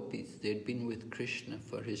the gopis, they'd been with Krishna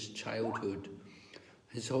for his childhood.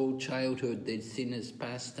 His whole childhood they'd seen his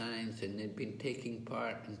pastimes and they'd been taking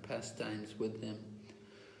part in pastimes with him.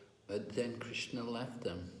 But then Krishna left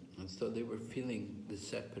them, and so they were feeling the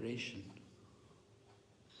separation.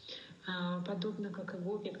 Подобно как и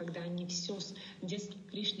гопи, когда они все детство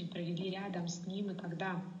Кришны провели рядом с ним, и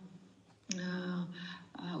когда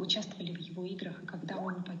участвовали в его играх, и когда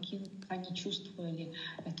он покинул, они чувствовали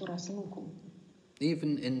эту разлуку.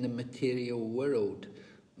 Even in the material world,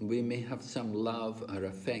 we may have some love or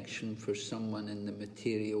affection for someone in the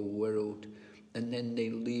material world, and then they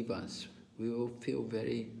leave us. We will feel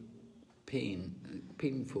very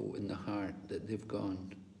painful in the heart that they've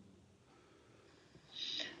gone.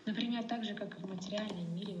 Например, так же, как и в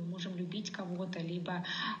материальном мире, мы можем любить кого-то, либо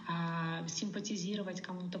симпатизировать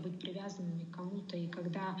кому-то, быть привязанными к кому-то, и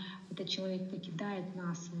когда этот человек покидает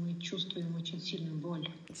нас, мы чувствуем очень сильную боль.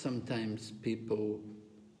 Sometimes people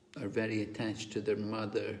are very attached to their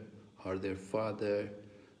mother or their father,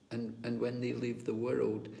 and when they leave the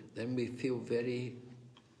world, then we feel very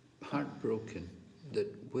heartbroken that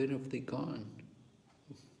where have they gone?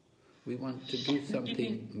 We want to do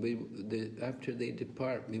something. After they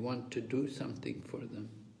depart, we want to do something for them.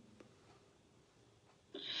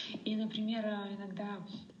 И, например, иногда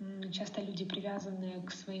часто люди привязаны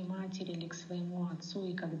к своей матери или к своему отцу,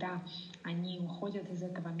 и когда они уходят из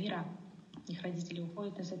этого мира, их родители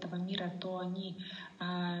уходят из этого мира, то они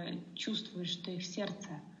чувствуют, что их сердце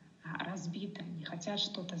разбито, не хотят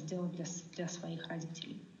что-то сделать для своих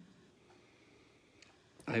родителей.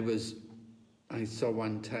 I saw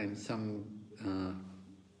one time some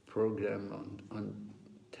program on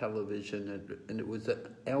television, and it was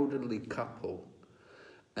an elderly couple,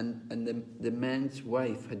 and the man's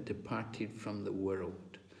wife had departed from the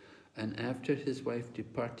world, and after his wife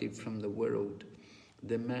departed from the world,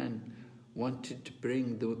 the man wanted to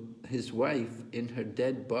bring his wife in her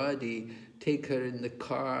dead body, take her in the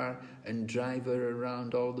car and drive her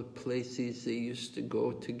around all the places they used to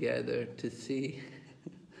go together to see.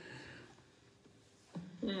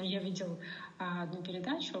 Я видел одну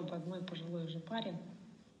передачу об одной пожилой уже паре,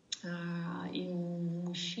 и у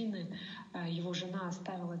мужчины, его жена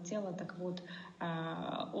оставила тело, так вот,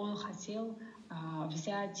 он хотел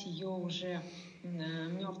взять ее уже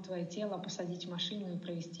мертвое тело, посадить в машину и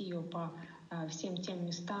провести ее по всем тем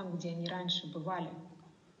местам, где они раньше бывали.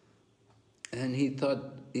 And he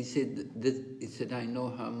said, I know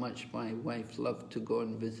how much my wife loved to go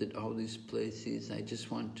and visit all these places. I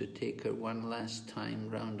just want to take her one last time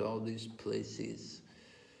round all these places.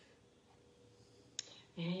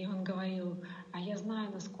 И он говорил, я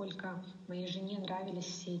знаю, насколько моей жене нравились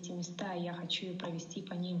все эти места, и я хочу ее провести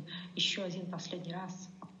по ним еще один последний раз.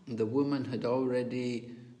 The woman had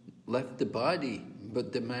already left the body,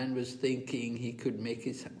 but the man was thinking he could make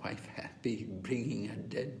his wife happy bringing a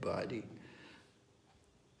dead body.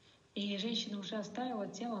 И женщина уже оставила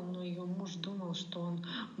тело, но ее муж думал, что он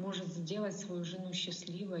может сделать свою жену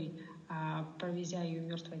счастливой, провезя ее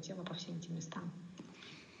мертвое тело по всем этим местам.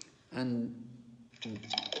 And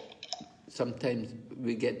sometimes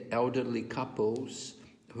we get elderly couples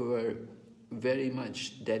who are very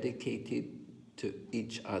much dedicated to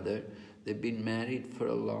each other. They've been married for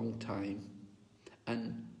a long time,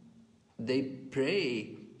 and they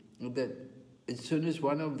pray that as soon as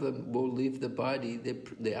one of them will leave the body,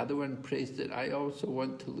 the other one prays that I also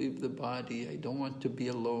want to leave the body, I don't want to be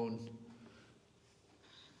alone.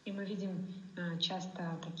 И мы видим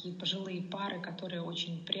часто такие пожилые пары, которые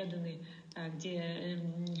очень преданы, где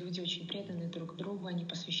люди очень преданы друг другу, они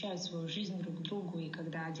посвящают свою жизнь друг другу, и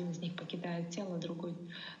когда один из них покидает тело, другой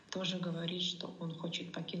тоже говорит, что он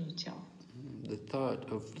хочет покинуть тело. The thought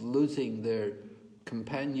of losing their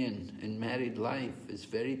companion in married life is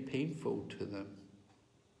very painful to them.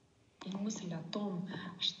 И мысль о том,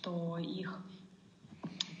 что их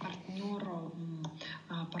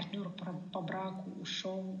партнер по браку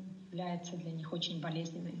ушел, является для них очень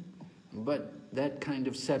болезненной. But that kind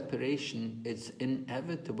of separation is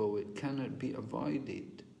inevitable, it cannot be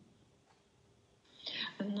avoided.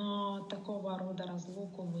 Но такого рода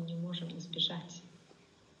разлуку мы не можем избежать.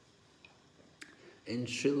 In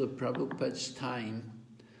Srila Prabhupada's time,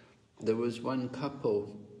 there was one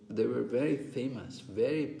couple, they were very famous,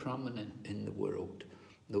 very prominent in the world.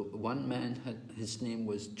 The one man, his name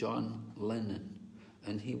was John Lennon,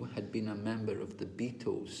 and he had been a member of the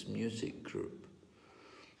Beatles music group.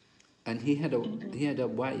 And he had a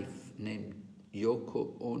wife named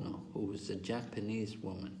Yoko Ono, who was a Japanese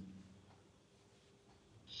woman.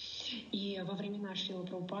 И во времена Шрилы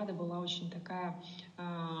Прабхупады была очень такая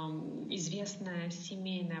известная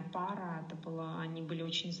семейная пара. Они были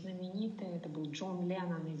очень знамениты. Это был Джон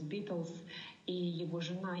Леннон из Beatles и его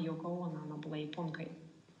жена Йоко Оно, она была японкой.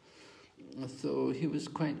 So he was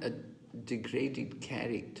quite a degraded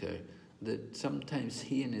character, that sometimes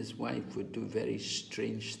he and his wife would do very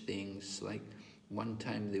strange things. Like one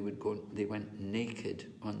time they went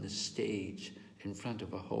naked on the stage in front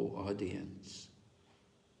of a whole audience.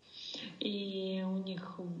 И у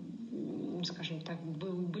них, скажем так,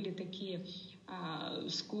 были такие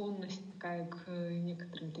склонности к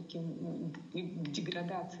некоторым таким к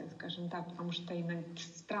деградации, скажем так, потому что иногда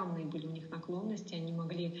странные были у них наклонности. Они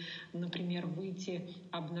могли, например, выйти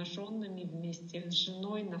обнаженными вместе с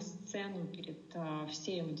женой на сцену перед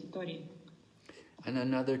всей аудиторией. And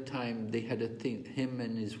another time they had a thing, him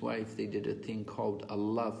and his wife, they did a thing called a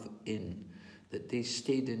love-in, that they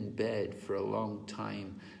stayed in bed for a long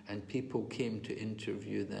time and people came to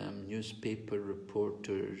interview them, newspaper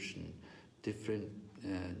reporters and different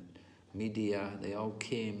media, they all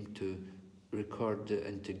came to record it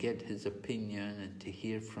and to get his opinion and to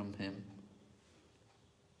hear from him.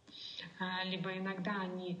 Либо иногда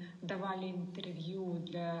они давали интервью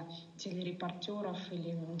для телерепортеров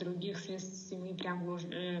или других средств СМИ прям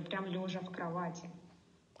лежа в кровати.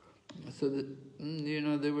 So that,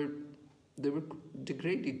 they were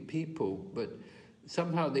degraded people, but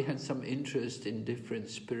somehow they had some interest in different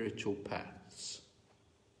spiritual paths.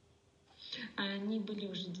 Они были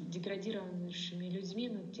уже деградированными людьми,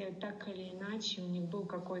 но так или иначе у них был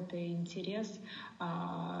какой-то интерес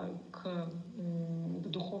к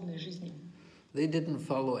духовной жизни. They didn't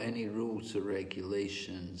follow any rules or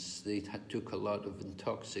regulations. They took a lot of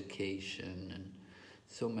intoxication and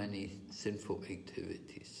so many sinful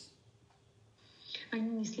activities.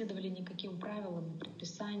 Они не следовали никаким правилам,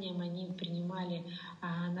 предписаниям, они принимали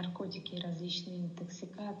наркотики и различные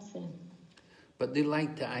интоксикации. But they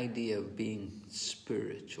liked the idea of being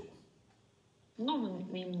spiritual. Но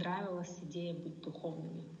им нравилась идея быть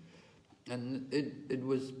духовными. And it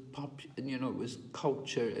was it was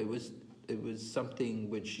culture. It was something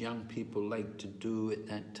which young people liked to do at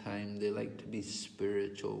that time. They liked to be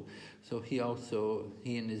spiritual. So he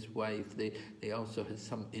and his wife, they also had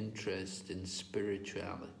some interest in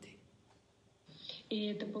spirituality. И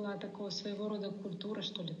это была такого своего рода культура,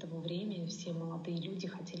 что ли, того времени. Все молодые люди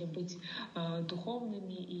хотели быть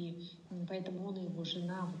духовными, и поэтому он и его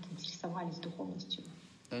жена интересовались духовностью.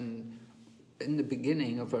 And in the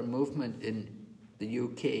beginning of our movement in the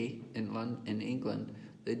UK, in England,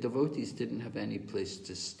 the devotees didn't have any place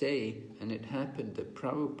to stay, and it happened that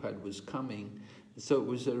Prabhupada was coming, so it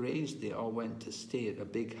was arranged they all went to stay at a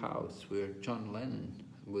big house where John Lennon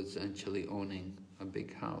was actually owning a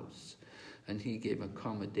big house. And he gave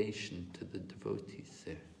accommodation to the devotees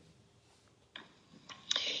there.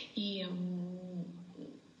 И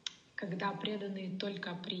когда когда преданные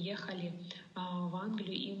только приехали в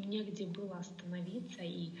Англию, им негде было остановиться,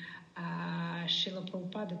 и Шрила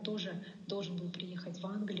Прабхупада тоже должен был приехать в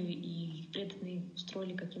Англию, и преданные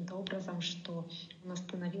устроили каким-то образом, что он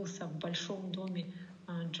остановился в большом доме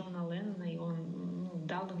Джона Леннона, и он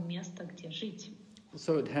дал им место, где жить.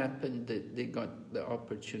 So it happened that they got the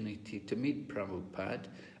opportunity to meet Prabhupada,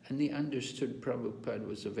 and they understood Prabhupada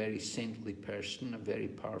was a very saintly person, a very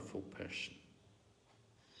powerful person.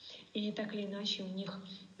 И так или иначе у них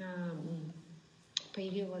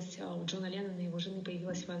появилась, у Джона Леннона и его жены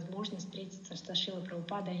появилась возможность встретиться с Шрилой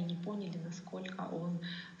Прабхупадой, и они поняли, насколько он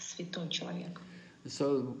святой человек.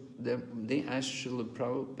 So they asked Srila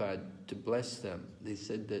Prabhupada to bless them. They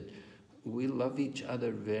said that we love each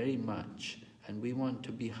other very much, and we want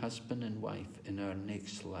to be husband and wife in our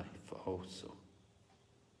next life also.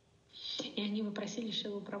 И они попросили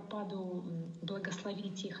Шрилу Прабхупаду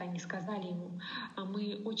благословить их. Они сказали ему: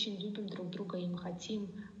 мы очень любим друг друга, и мы хотим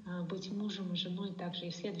быть мужем и женой также и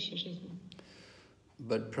в следующей жизни.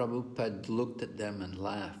 But Prabhupada looked at them and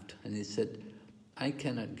laughed, and he said, I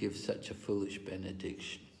cannot give such a foolish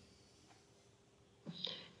benediction.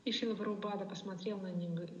 И Шрила Прабхупада посмотрел на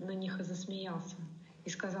них и засмеялся, и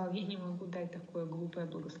сказал: я не могу дать такое глупое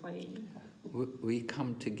благословение. We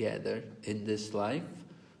come together in this life,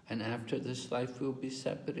 and after this life we'll be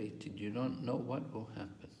separated. You don't know what will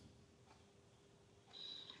happen.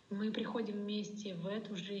 Мы приходим вместе в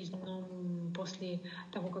эту жизнь, но после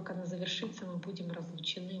того, как она завершится, мы будем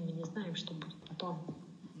разлучены. Мы не знаем, что будет потом.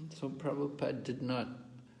 So Prabhupada did not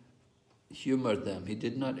humor them. He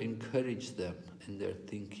did not encourage them in their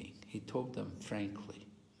thinking. He told them frankly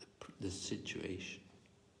the situation.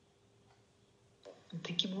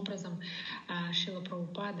 Таким образом, Шрила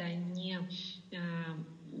Прабхупада не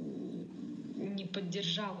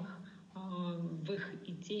поддержал их в их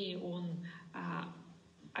идее, он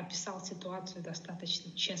описал ситуацию достаточно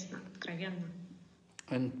честно, откровенно.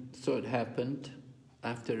 And so it happened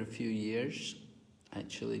after a few years.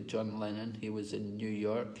 Actually, John Lennon, he was in New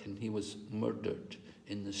York and he was murdered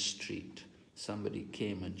in the street. Somebody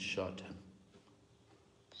came and shot him.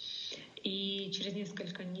 И через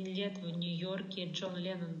несколько лет в Нью-Йорке Джон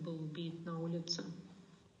Леннон был убит на улице.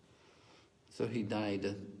 So he died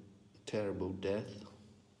a terrible death.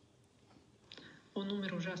 Он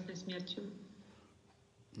умер ужасной смертью.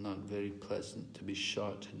 Not very pleasant to be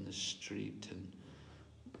shot in the street and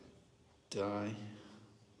die,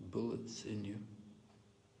 bullets in you.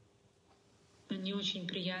 Не очень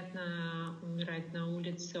приятно умирать на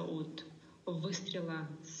улице от выстрела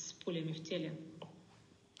с пулями в теле.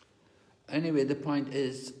 Anyway, the point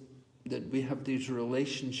is that we have these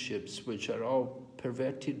relationships which are all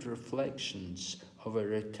perverted reflections of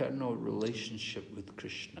our eternal relationship with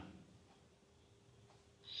Krishna.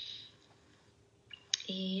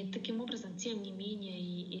 И таким образом, тем не менее,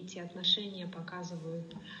 и эти отношения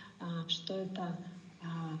показывают, что это,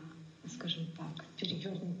 скажем так,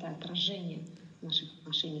 перевернутое отражение наших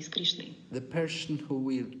отношений с Кришной. The person who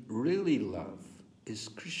we really love is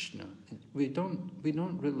Krishna. We don't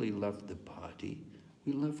really love the body,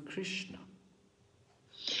 we love Krishna.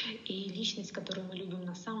 И личность, которую мы любим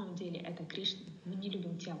на самом деле, это Кришна. Мы не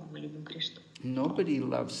любим тело, мы любим Кришну. Nobody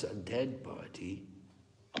loves a dead body.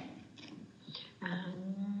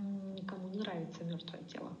 Никому не нравится мертвое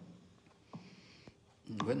тело.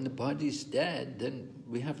 When the body's dead, then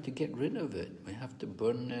we have to get rid of it. We have to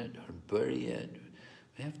burn it or bury it.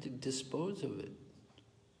 We have to dispose of it.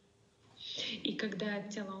 И когда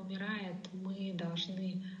тело умирает, мы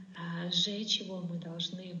должны сжечь его, мы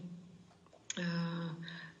должны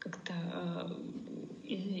как-то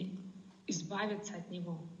избавиться от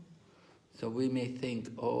него. So we may think,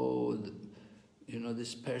 oh, you know,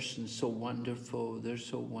 this person's so wonderful, they're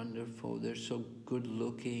so good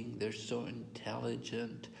looking, they're so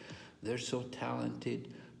intelligent, they're so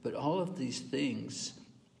talented. But all of these things,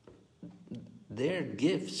 they're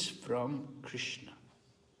gifts from Krishna.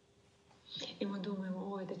 И мы думаем: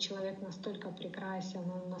 о, этот человек настолько прекрасен,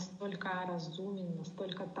 он настолько разумен,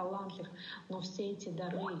 настолько талантлив, но все эти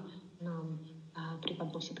дары нам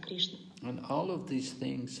преподносит Кришна. And all of these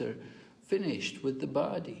things are finished with the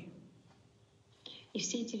body. И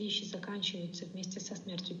все эти вещи заканчиваются вместе со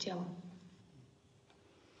смертью тела.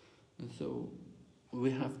 And so we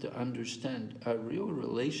have to understand our real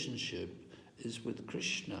relationship is with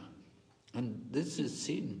Krishna. And this is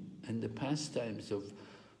seen in the pastimes of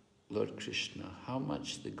Lord Krishna, how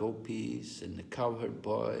much the gopis and the cowherd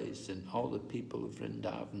boys and all the people of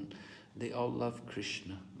Vrindavan, they all love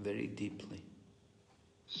Krishna very deeply.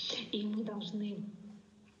 И мы должны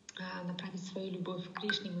направить свою любовь к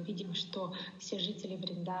Кришне, мы видим, что все жители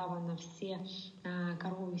Вриндавана, все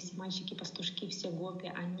коровы, все мальчики, пастушки, все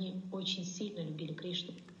гопи, они очень сильно любили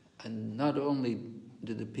Кришну. And not only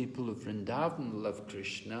do the people of Vrindavan love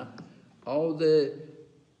Krishna, all the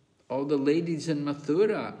ladies in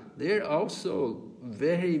Mathura, they're also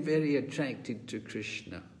very, very attracted to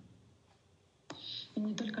Krishna. И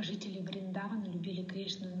не только жители Вриндавана любили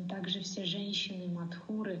Кришну, но также все женщины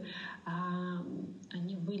Мадхуры,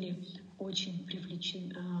 они были очень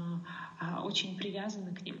привлечены, очень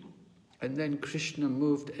привязаны к нему. And then Krishna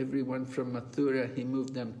moved everyone from Mathura, he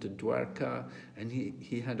moved them to Dwarka, and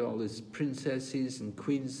he had all his princesses and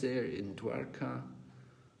queens there in Dwarka.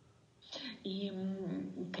 И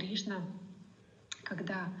Кришна,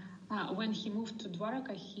 когда when he moved to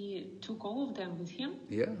Dwarka, he took all of them with him.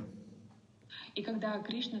 Yeah. И когда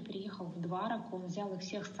Кришна переехал в Двараку, он взял их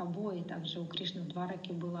всех с собой. И также у Кришны в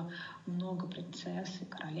Двараке было много принцесс и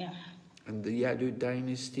королев. And the Yadu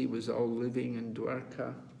dynasty was all living in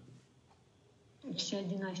Dwarka. Вся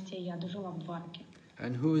династия Яду жила в Двараке.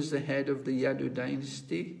 And who is the head of the Yadu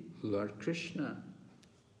dynasty? Lord Krishna.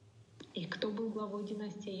 И кто был главой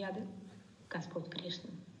династии Яды? Господь Кришна.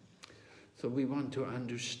 So we want to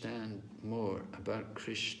understand more about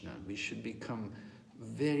Krishna. We should become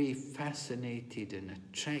very fascinated and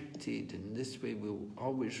attracted, and this way we'll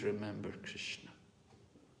always remember Krishna.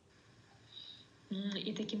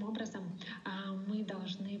 И таким образом мы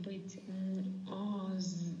должны быть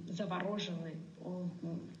заворожены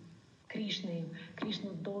Кришной.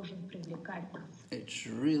 Кришна должен привлекать нас. It's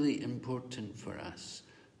really important for us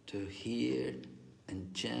to hear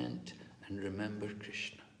and chant and remember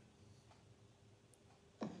Krishna.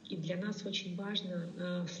 И для нас очень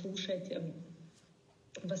важно слушать,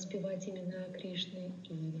 воспевать имена Кришны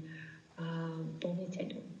и помнить о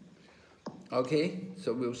нем. Okay,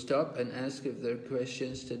 so we'll stop and ask if there are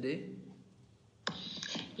questions today.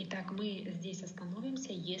 Итак, мы здесь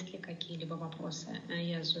остановимся. Есть ли какие-либо вопросы?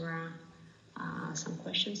 Yes, there are some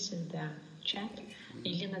questions in the chat.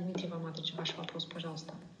 Елена Дмитриева Матович, ваш вопрос,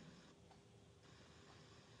 пожалуйста.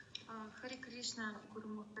 Харе Кришна, Гуру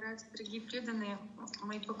Махарадж, дорогие преданные,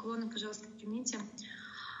 мои поклоны, пожалуйста, примите.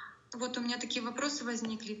 Вот у меня такие вопросы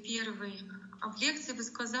возникли. Первый. В лекции вы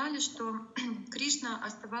сказали, что Кришна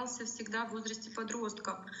оставался всегда в возрасте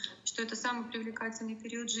подростков, что это самый привлекательный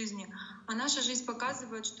период жизни. А наша жизнь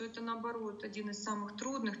показывает, что это наоборот, один из самых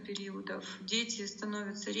трудных периодов. Дети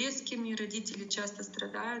становятся резкими, родители часто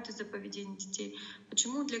страдают из-за поведения детей.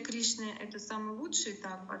 Почему для Кришны это самый лучший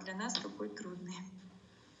этап, а для нас такой трудный?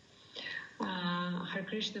 Hare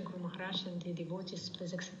Krishna, Guru Maharaj, and the devotees,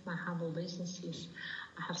 please accept my humble obeisances.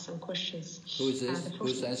 I have some questions. Who is this?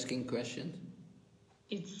 Who's asking questions?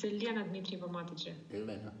 It's Elena Dmitrieva Mataji.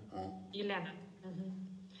 Elena. Oh. Elena.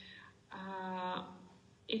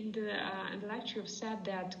 In the lecture, you've said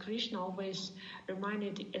that Krishna always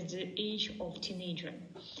reminded at the age of teenager,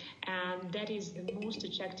 and that is the most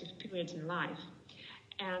attractive period in life.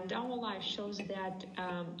 And our life shows that,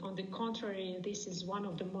 on the contrary, this is one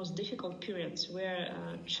of the most difficult periods where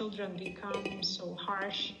children become so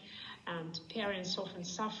harsh and parents often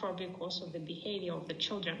suffer because of the behavior of the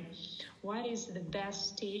children. What is the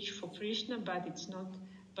best stage for Krishna, but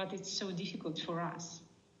it's so difficult for us?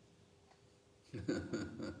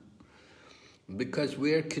 Because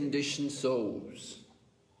we are conditioned souls.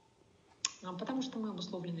 Потому что мы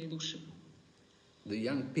обусловленные души. The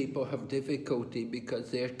young people have difficulty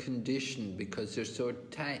because they're conditioned, because they're so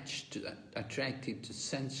attracted to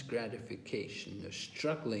sense gratification. They're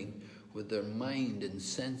struggling with their mind and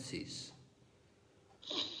senses.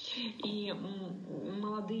 И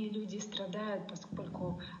молодые люди страдают,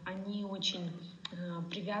 поскольку они очень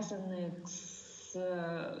привязаны к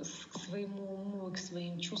своему уму и к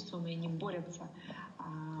своим чувствам, и они борются.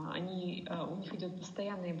 У них идет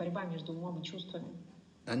постоянная борьба между умом и чувствами.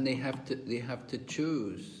 And they have to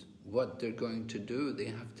choose what they're going to do. They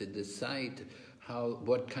have to decide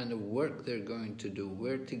what kind of work they're going to do,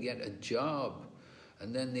 where to get a job.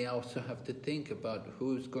 And then they also have to think about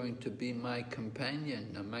who's going to be my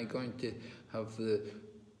companion. Am I going to have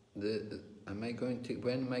when am I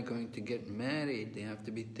going to get married? They have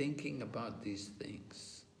to be thinking about these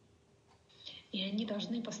things. И они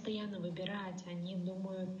должны постоянно выбирать. Они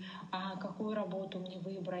думают, какую работу мне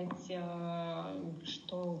выбрать,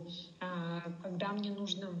 когда мне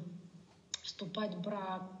нужно вступать в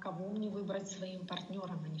брак, кого мне выбрать своим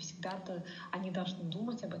партнером. Они должны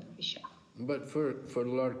думать об этих вещах. But for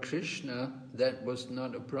Lord Krishna, that was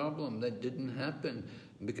not a problem. That didn't happen.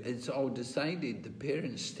 It's all decided. The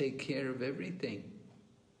parents take care of everything.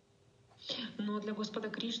 Но для Господа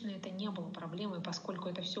Кришны это не было проблемой, поскольку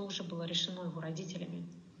это все уже было решено его родителями.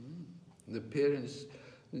 The parents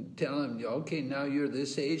tell him, okay, now you're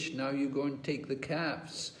this age, now you go and take the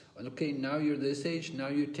calves. Okay, now you're this age, now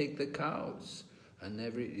you take the cows. And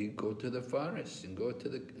you go to the forest and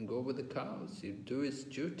go with the cows. You do his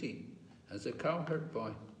duty as a cowherd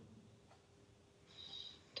boy.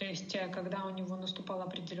 То есть, когда у него наступал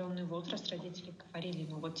определенный возраст, родители говорили,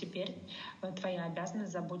 ну вот теперь твоя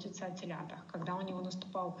обязанность заботиться о телятах. Когда у него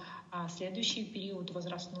наступал следующий период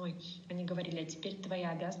возрастной, они говорили, а теперь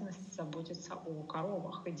твоя обязанность заботиться о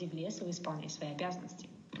коровах. Иди в лес и исполняй свои обязанности.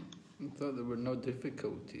 So there were no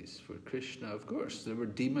difficulties for Krishna. Of course, there were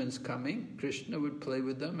demons coming. Krishna would play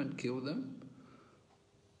with them and kill them.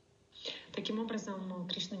 Таким образом,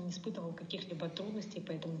 Кришна не испытывал каких-либо трудностей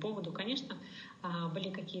по этому поводу. Конечно, были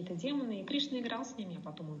какие-то демоны, и Кришна играл с ними, а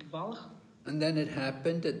потом убивал их. And then it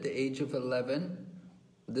happened at the age of 11,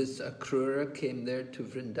 this Akrura came there to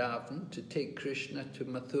Vrindavan to take Krishna to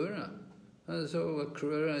Mathura. And so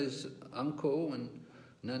Akrura's uncle and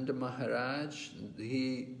Nanda Maharaj,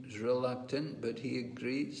 he is reluctant, but he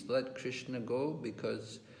agrees, let Krishna go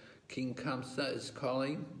because King Kamsa is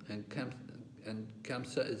calling and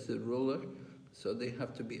Kamsa is the ruler, so they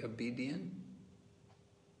have to be obedient.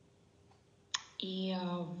 И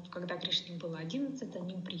когда Кришне было 11, за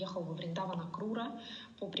ним приехал во Вриндаван Акрура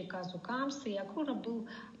по приказу Камсы. И Акрура был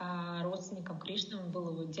родственником Кришны, он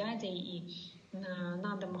был его дядей. И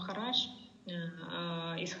Нанда Махарадж,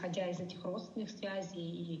 исходя из этих родственных связей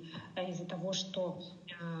и из-за того, что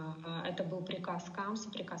это был приказ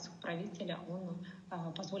Камсы, приказ их правителя, он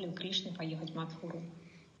позволил Кришне поехать в Мадхуру.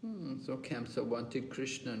 So Kamsa wanted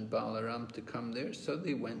Krishna and Balaram to come there, so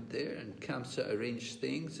they went there, and Kamsa arranged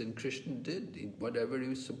things, and Krishna did whatever he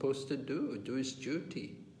was supposed to do his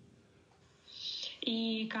duty.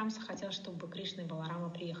 И Камса хотел, чтобы Кришна и Баларама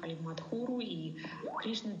приехали в Мадхуру, и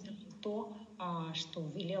Кришна делал то, что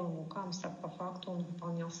велел ему Камса. По факту он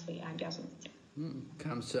выполнял свои обязанности.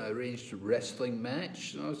 Kamsa arranged a wrestling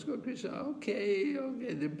match. So Krishna, okay,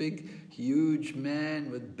 the big, huge man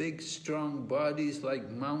with big, strong bodies like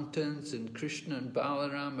mountains, and Krishna and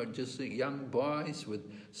Balaram are just like young boys with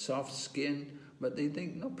soft skin, but they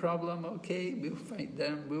think, no problem, okay, we'll fight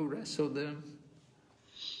them, we'll wrestle them.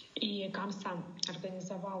 И Камса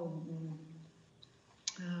организовал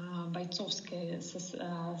бойцовское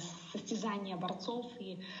состязание борцов,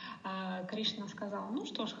 и Кришна сказал, ну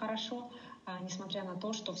что ж, хорошо, несмотря на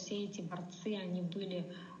то, что все эти борцы, они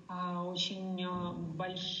были очень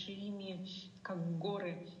большими, как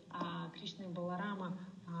горы, Кришна и Баларама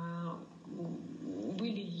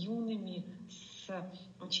были юными, с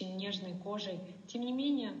очень нежной кожей. Тем не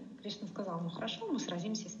менее, Кришна сказал, ну хорошо, мы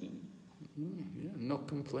сразимся с ними. No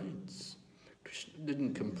complaints. Krishna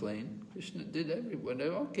didn't complain. Krishna did everyone.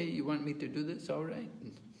 Okay, you want me to do this? All right.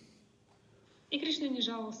 И Кришна не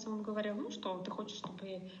жаловался, он говорил, ну что, ты хочешь,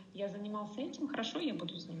 чтобы я занимался этим? Хорошо, я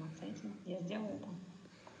буду заниматься этим, я сделаю это.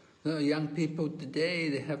 So young people today,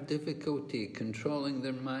 they have difficulty controlling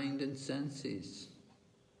their mind and senses.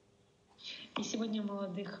 И сегодня у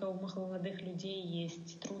молодых людей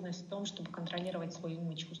есть трудность в том, чтобы контролировать свой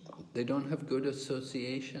ум и чувства. They don't have good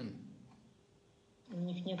association. У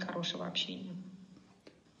них нет хорошего общения.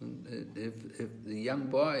 If the young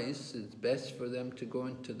boys, it's best for them to go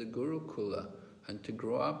into the Gurukula and to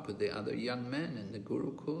grow up with the other young men in the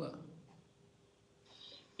Gurukula.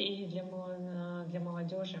 И для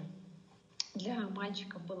молодежи, для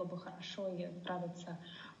мальчиков было бы хорошо отправиться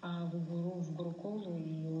в Гурукулу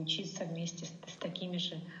и учиться вместе с такими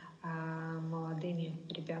же молодыми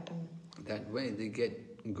ребятами. That way they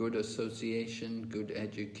get good association, good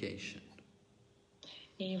education.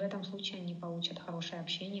 И в этом случае они получат хорошее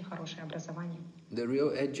общение, хорошее образование. The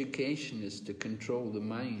real education is to control the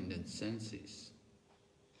mind and senses.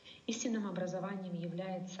 Истинным образованием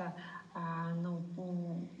является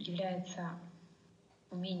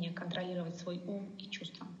умение контролировать свой ум и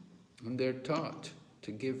чувства. And they're taught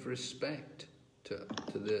to give respect to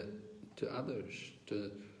others,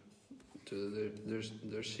 to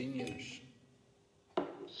their seniors.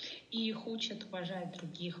 И их учат уважать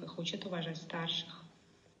других, их учат уважать старших.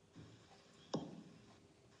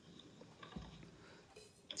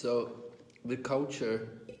 So that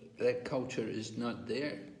culture is not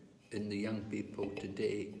there in the young people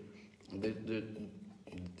today.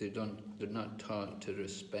 They're not taught to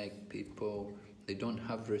respect people. They don't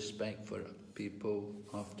have respect for people.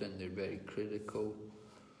 Often they're very critical.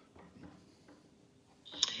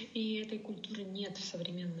 И этой культуры нет в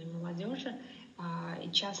современной молодежи, и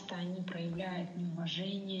часто они проявляют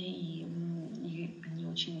неуважение, и они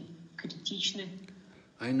очень критичны.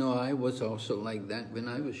 I know I was also like that when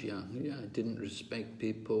I was young. Yeah, I didn't respect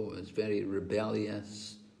people. I was very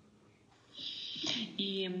rebellious.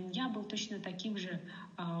 И я был точно таким же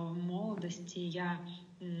в молодости. Я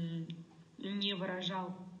не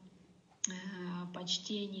выражал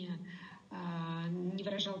почтения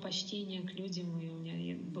к людям, и у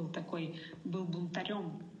меня был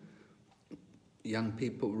бунтарем. Young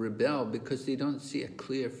people rebel because they don't see a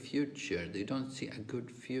clear future. They don't see a good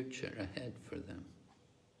future ahead for them.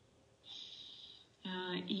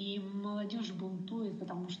 И молодежь бунтует,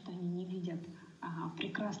 потому что они не видят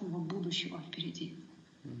прекрасного будущего впереди.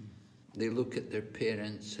 They look at their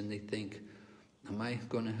parents and they think, am I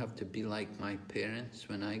going to have to be like my parents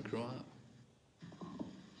when I grow up?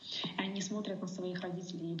 Они смотрят на своих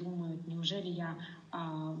родителей и думают, неужели я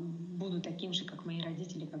буду таким же, как мои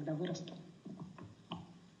родители, когда вырасту?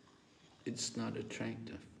 It's not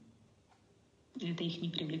attractive. Это их не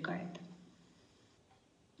привлекает.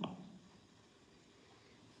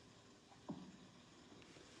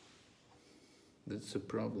 That's the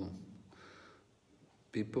problem.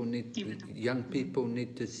 Young people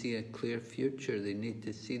need to see a clear future. They need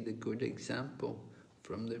to see the good example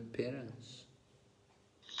from their parents.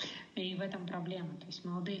 И в этом проблема. То есть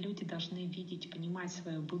молодые люди должны видеть, понимать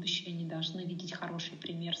свое будущее, они должны видеть хороший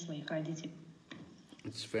пример своих родителей.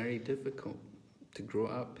 It's very difficult to grow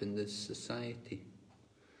up in this society.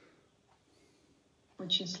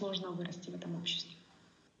 Очень сложно вырасти в этом обществе.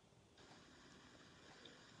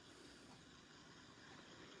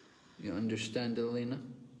 You understand, Elena?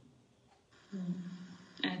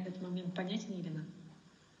 Этот момент понятен, Елена?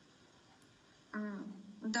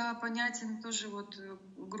 Да, понятен. Тоже вот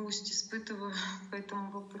грусть испытываю по этому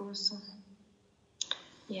вопросу.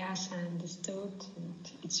 Yes, I understood.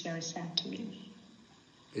 And it's very sad to me.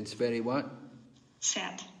 It's very what?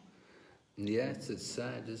 Sad. Yes, it's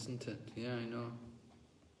sad, isn't it? Yeah, I know.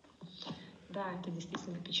 Да, это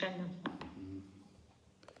действительно печально.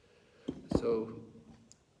 So,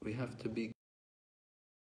 we have to be.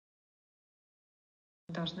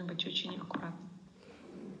 Должны быть очень аккуратны.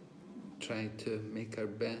 Try to make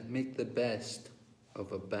the best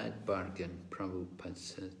of a bad bargain, Prabhupada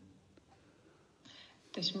said.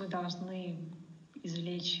 То есть мы должны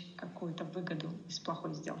извлечь какую-то выгоду из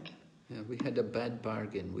плохой сделки. Yeah, we had a bad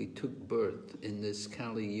bargain. We took birth in this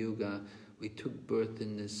Kali Yuga. We took birth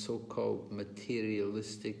in this so-called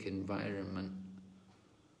materialistic environment.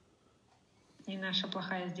 И наша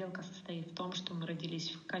плохая сделка состоит в том, что мы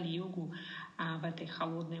родились в Кали-югу, в этой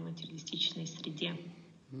холодной материалистичной среде.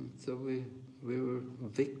 So we were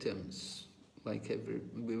victims,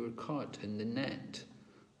 we were caught in the net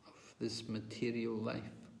of this material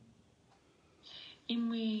life. И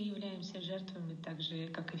мы являемся жертвами так же,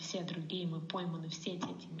 как и все другие. Мы пойманы в сети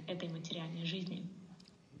этой материальной жизни.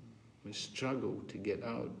 We struggle to get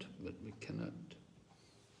out, but we cannot.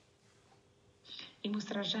 И мы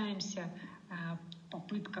сражаемся в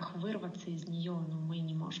попытках вырваться из нее, но мы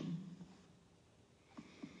не можем.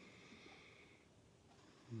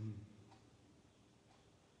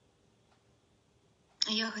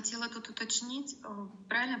 Я хотела тут уточнить,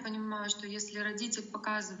 правильно я понимаю, что если родитель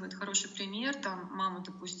показывает хороший пример, там мама,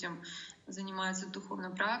 допустим, занимается духовной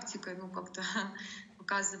практикой, как-то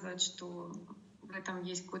показывает, что в этом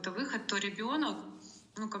есть какой-то выход, то ребенок,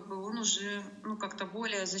 он уже, как-то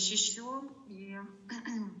более защищен и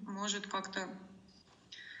может как-то,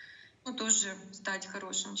 тоже стать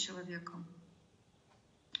хорошим человеком.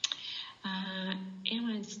 Am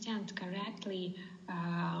I understand correctly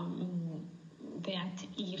that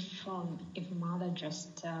if mother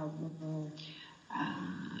just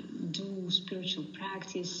do spiritual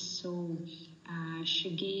practice, so she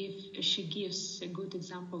gives a good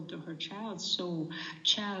example to her child, so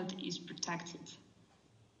child is protected,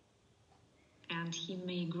 and he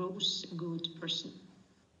may grow a good person.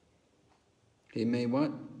 He may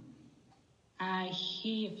what?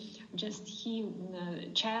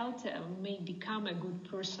 Child may become a good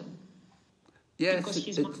person. Yes, because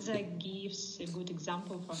his mother gives a good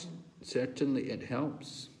example for him. Certainly it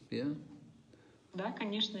helps, yeah. Да,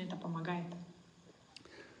 конечно, это помогает.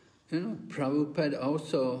 Prabhupada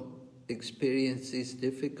also experienced these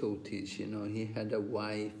difficulties. He had a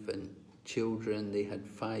wife and children. They had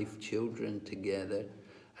 5 children together.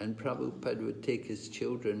 And Prabhupada would take his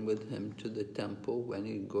children with him to the temple. When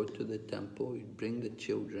he'd go to the temple, he'd bring the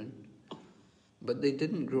children. But they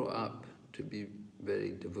didn't grow up to be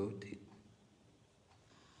very devoted.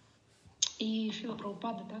 И Шрила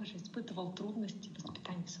Прабхупада также испытывал трудности в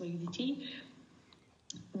воспитании своих детей.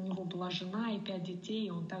 У него была жена и 5 детей, и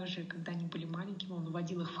он также, когда они были маленькими, он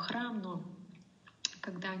водил их в храм, но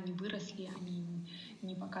когда они выросли, они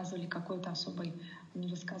не показывали какой-то особой, не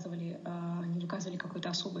выказывали какой-то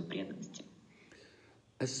особой преданности.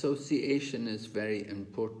 Association is very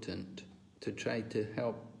important to try to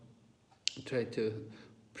help, try to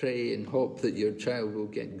pray and hope that your child will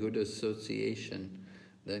get good association.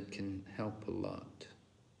 That can help a lot.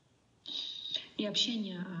 И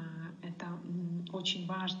общение — это очень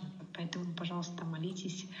важно, поэтому, пожалуйста,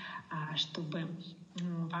 молитесь, чтобы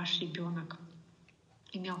ваш ребенок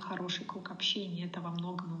имел хороший круг общения. Это во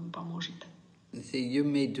многом ему поможет. See, you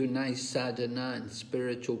may do nice sadhana and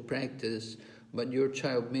spiritual practice, but your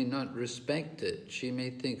child may not respect it. She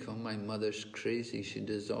may think, oh, my mother's crazy, she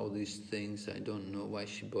does all these things, I don't know why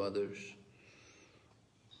she bothers.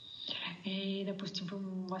 И, допустим,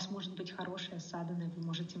 у вас может быть хорошая садхана, вы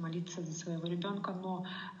можете молиться за своего ребенка, но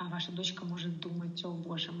ваша дочка может думать: о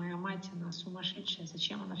Боже, моя мать, она сумасшедшая,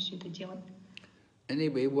 зачем она все это делает?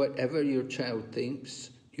 Anyway, whatever your child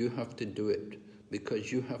thinks, you have to do it,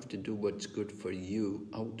 because you have to do what's good for you.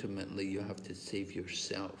 Ultimately, you have to save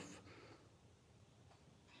yourself.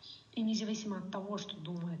 И независимо от того, что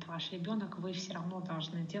думает ваш ребенок, вы все равно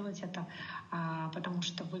должны делать это, потому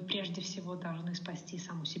что вы прежде всего должны спасти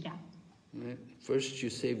саму себя. Right? First you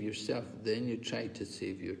save yourself, then you try to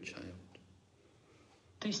save your child.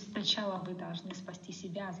 То есть сначала вы должны спасти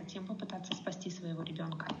себя, а затем попытаться спасти своего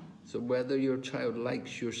ребенка. So whether your child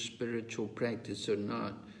likes your spiritual practice or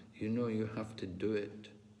not, you know you have to do it.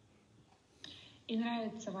 И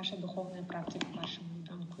нравится ваша духовная практика вашему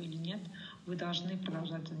ребенку или нет, вы должны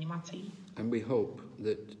продолжать заниматься ей. And we hope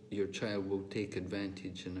that your child will take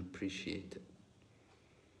advantage and appreciate it.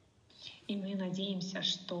 И мы надеемся,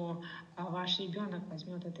 что ваш ребенок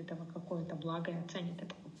возьмет от этого какое-то благо и оценит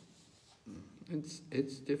это.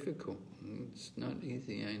 It's difficult. It's not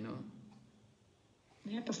easy, I know.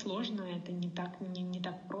 Это сложно, это не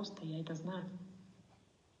так просто, я это знаю.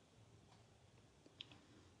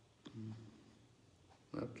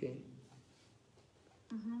 Okay.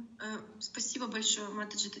 Спасибо большое,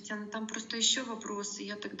 Матаджи Татьяна. Там просто еще вопросы,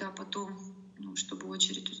 я тогда потом, чтобы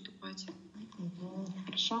очередь уступать.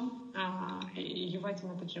 Хорошо. Ювати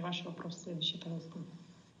Матаджи, ваш вопрос следующий, пожалуйста.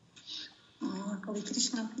 Халай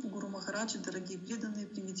Кришна, Гуру Махараджи, дорогие преданные,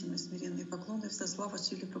 примите мои смиренные поклоны, вся слава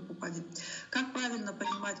Шриле Прабхупаде. Как правильно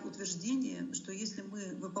понимать утверждение, что если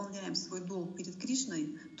мы выполняем свой долг перед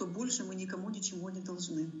Кришной, то больше мы никому ничего не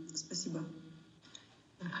должны? Спасибо.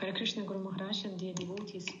 Hare Krishna, Guru Maharaj, and dear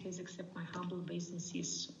devotees, please accept my humble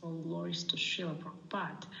obeisances, all glories to Srila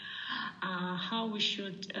Prabhupada. How we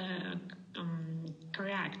should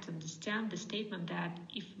correct, understand the statement that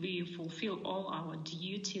if we fulfill all our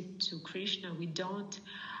duty to Krishna, we don't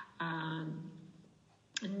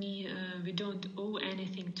owe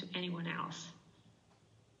anything to anyone else.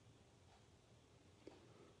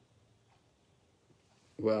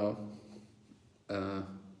 Well,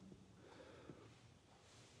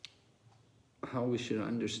 how we should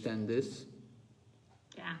understand this?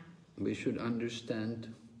 Yeah. We should understand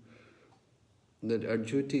that our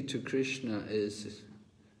duty to Krishna is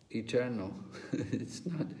eternal.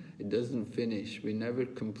 It doesn't finish. We never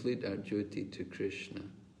complete our duty to Krishna.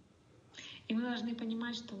 И мы должны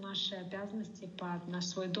понимать, что наши обязанности, наш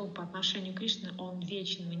свой долг по отношению к Кришне, он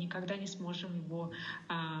вечен. Мы никогда не сможем его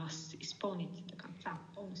исполнить до конца,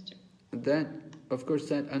 полностью. That, of course,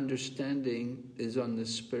 that understanding is on the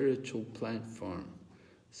spiritual platform.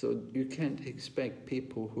 So you can't expect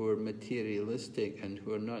people who are materialistic and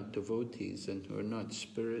who are not devotees and who are not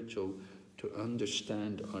spiritual to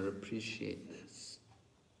understand or appreciate this.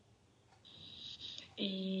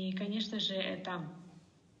 И, конечно же, это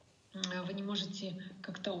вы не можете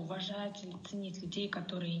как-то уважать или ценить людей,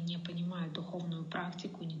 которые не понимают духовную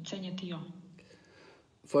практику, не ценят ее.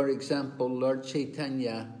 For example, Lord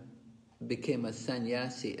Chaitanya became a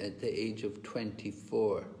sannyasi at the age of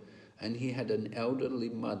 24, and he had an elderly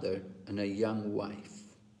mother and a young wife.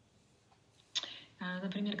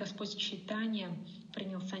 Например, Господь Чайтанья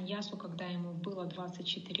принял саньясу, когда ему было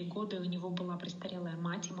 24 года, и у него была престарелая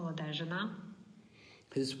мать и молодая жена.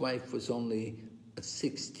 His wife was only a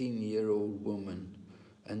 16-year-old woman,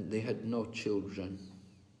 and they had no children.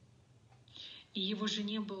 И его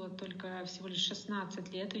жене было только всего лишь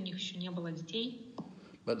 16 лет, и у них еще не было детей.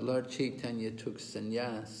 But Lord Chaitanya took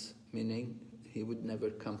sannyas, meaning he would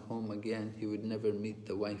never come home again, he would never meet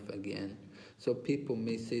the wife again. So people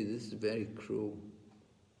may say this is very cruel.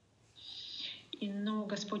 Но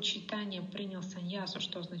Господь Чайтанья принял саньясу,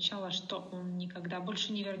 что означало, что он никогда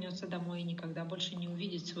больше не вернется домой, никогда больше не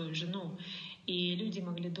увидит свою жену. И люди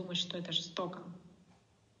могли думать, что это жестоко.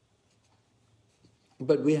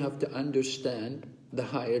 But we have to understand the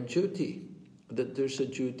higher duty, that there's a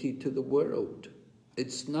duty to the world.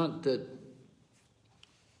 It's not that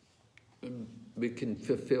we can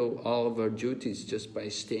fulfill all of our duties just by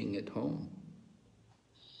staying at home.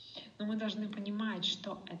 Но мы должны понимать,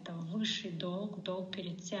 что это высший долг, долг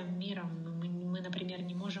перед всем миром. Мы, например,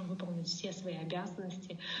 не можем выполнить все свои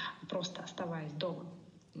обязанности, просто оставаясь дома.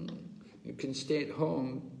 You can stay at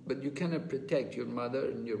home, but you cannot protect your mother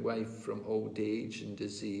and your wife from old age and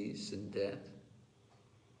disease and death.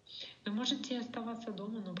 Вы можете оставаться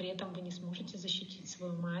дома, но при этом вы не сможете защитить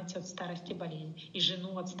свою мать от старости болезни и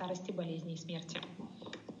жену от старости болезни и смерти.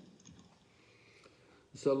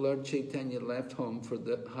 So Lord Chaitanya left home for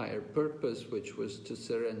the higher purpose, which was to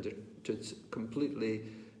surrender, to completely,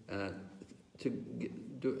 to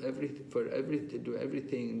do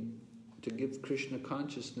everything, to give Krishna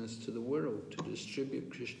consciousness to the world, to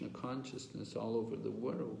distribute Krishna consciousness all over the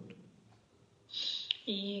world.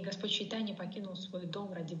 И Господь Чайтанья покинул свой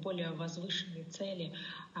дом ради более возвышенной цели,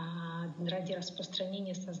 ради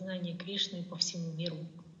распространения сознания Кришны по всему миру.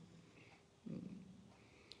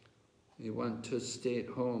 You want to stay at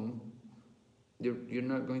home, you're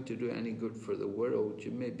not going to do any good for the world.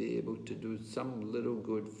 You may be able to do some little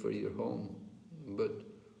good for your home, but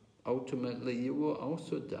ultimately you will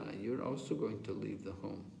also die. You're also going to leave the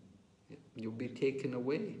home. You'll be taken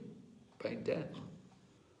away by death.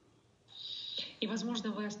 И,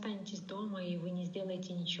 возможно, вы останетесь дома, и вы не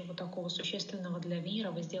сделаете ничего такого существенного для мира,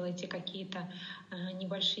 вы сделаете какие-то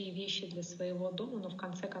небольшие вещи для своего дома, но в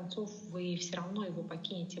конце концов вы все равно его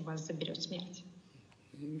покинете, вас заберет смерть.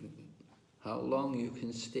 How long you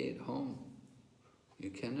can stay at home? You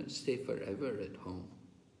cannot stay forever at home.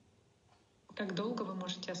 Как долго вы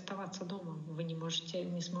можете оставаться дома? Вы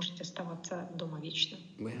не сможете оставаться дома вечно.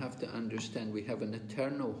 We have to understand we have an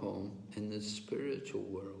eternal home in the spiritual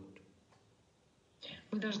world.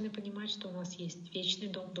 Мы должны понимать, что у нас есть вечный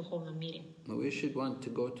дом в духовном мире. We should want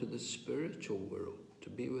to go to the spiritual world to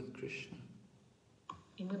be with Krishna.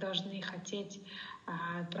 И мы должны хотеть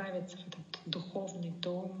отправиться в этот духовный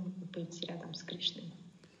дом, быть рядом с Кришной.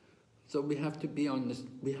 So we have to be on this.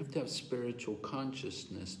 We have to have spiritual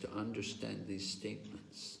consciousness to understand these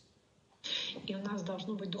statements. И у нас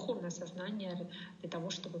должно быть духовное сознание для того,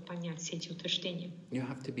 чтобы понять все эти утверждения. You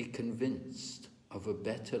have to be convinced of a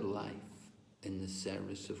better life in the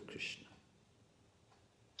service of Krishna.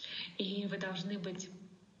 И вы должны быть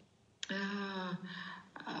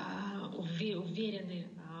уверены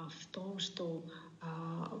в том, что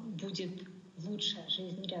будет лучшая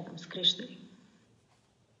жизнь рядом с Кришной.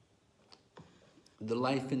 The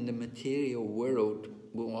life in the material world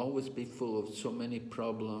will always be full of so many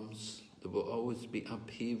problems. There will always be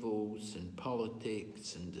upheavals and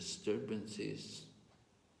politics and disturbances.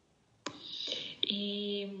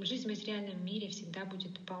 И жизнь в материальном мире всегда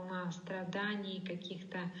будет полна страданий,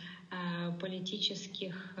 каких-то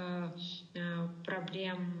политических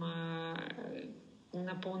проблем,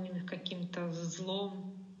 наполненных каким-то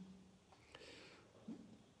злом.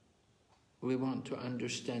 We want to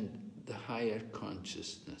understand the higher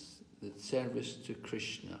consciousness, that service to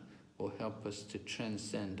Krishna will help us to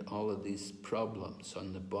transcend all of these problems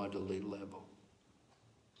on the bodily level.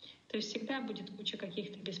 То есть всегда будет куча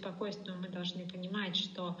каких-то беспокойств, но мы должны понимать,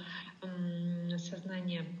 что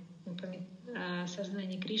сознание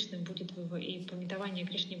Кришны будет и памятование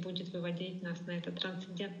Кришны будет выводить нас на этот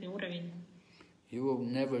трансцендентный уровень. You will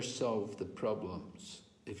never solve the problems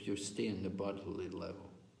if you stay in the bodily level.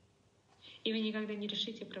 И вы никогда не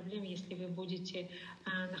решите проблем, если вы будете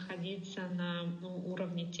находиться на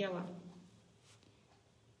уровне тела.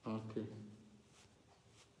 Okay.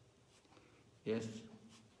 Yes.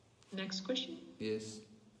 Next question. Yes.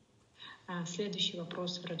 Следующий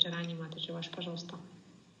вопрос, Раджарани Матаджи, ваш, пожалуйста.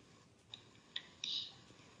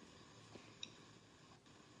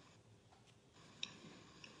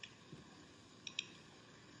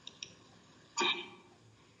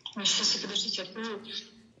 Сейчас, подождите, отправлю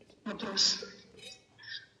вопрос.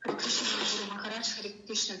 Харе Кришна, Гуру Махарадж, Харе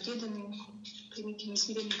Кришна, преданные, примите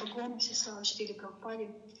несмиренный поклон, все слава Шриле Прабхупаде.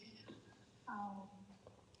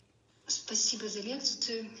 Спасибо за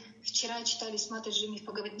лекцию. Вчера читали с Матаджи в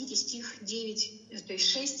Бхагавад-гите стих 9, то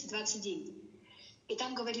есть 6:29. И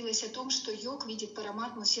там говорилось о том, что йог видит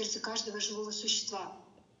параматму в сердце каждого живого существа.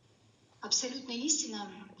 Абсолютная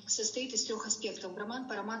истина состоит из 3 аспектов: Браман,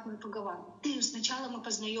 Параматма и Бхагаван. Сначала мы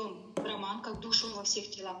познаем Браман как душу во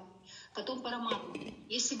всех телах, потом Параматму.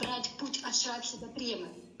 Если брать путь от Шрадхи до Премы,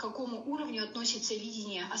 к какому уровню относится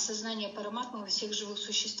видение, осознание Параматмы во всех живых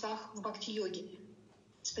существах в Бхакти-йоге?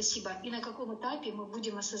 Спасибо. И на каком этапе мы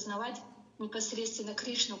будем осознавать непосредственно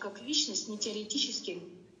Кришну как личность, не теоретически,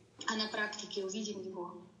 а на практике увидим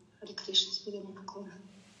его? Харе Кришна, смиренный поклон.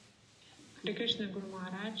 Hare Krishna, Guru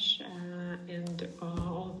Maharaj, and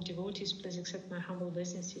all devotees, please accept my humble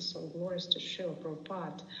obeisances, all glories to Srila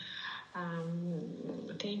Prabhupada.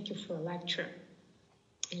 Thank you for a lecture.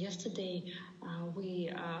 Yesterday we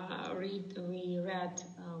read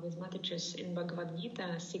with Mataji's in Bhagavad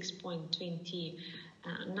Gita 6.29,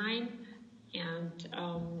 and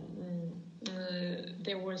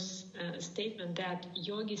there was a statement that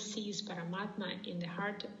yogi sees Paramatma in the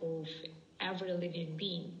heart of every living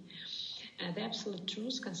being. The absolute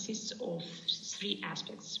truth consists of three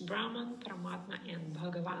aspects: Brahman, Paramatma, and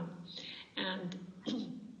Bhagavan. And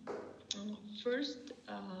first,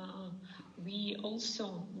 we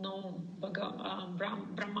also know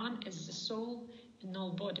Brahman as the soul in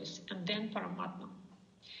all bodies, and then Paramatma.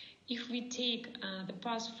 If we take the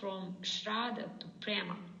path from Shraddha to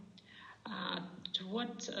Prema, to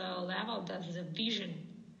what level does the vision,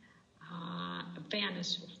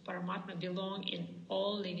 awareness of Paramatma belong in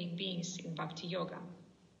all living beings in Bhakti Yoga?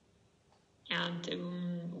 And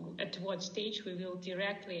at what stage we will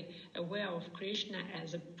directly aware of Krishna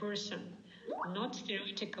as a person, not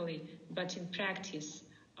theoretically, but in practice,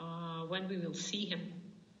 when we will see him.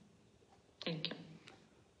 Thank you.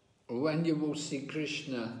 When you will see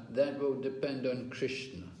Krishna, that will depend on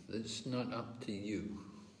Krishna. It's not up to you.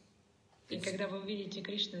 И когда вы увидите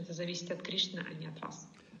Кришну, это зависит от Кришны, а не от вас.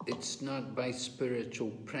 It's not by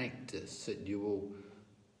spiritual practice that you will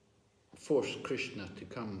force Krishna to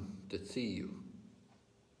come to see you.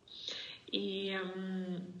 И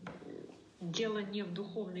дело не в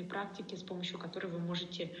духовной практике, с помощью которой вы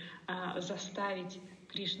можете заставить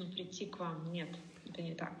Кришну прийти к вам. Нет, это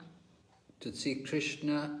не так. To see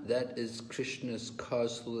Krishna, that is Krishna's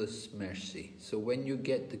causeless mercy. So when you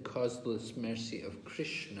get the causeless mercy of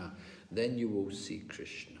Krishna, then you will see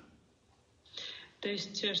Krishna. То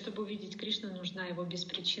есть, чтобы увидеть Кришну, нужна его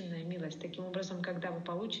беспричинная милость. Таким образом, когда вы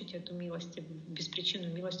получите эту милость,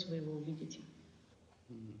 беспричинную милость, вы его увидите.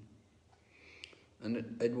 And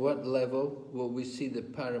at what level will we see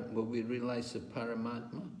will we realize the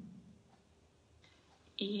Paramatma?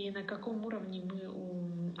 И на каком уровне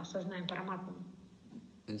мы осознаем Параматму?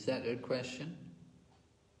 Is that a question?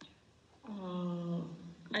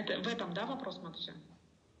 Это в этом, да, вопрос, Матушка?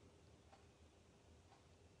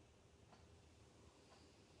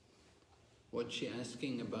 What's she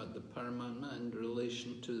asking about the Paramatma in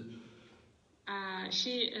relation to?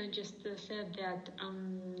 She just said that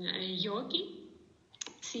yogi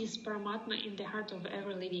sees Paramatma in the heart of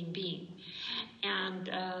every living being. And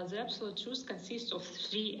the absolute truth consists of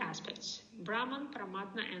three aspects: Brahman,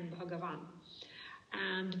 Paramatma, and Bhagavan.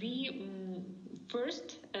 And we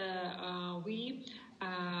first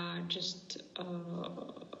just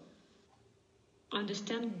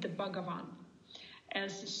understand the Bhagavan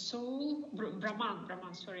as the soul, Brahman,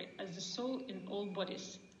 as the soul in all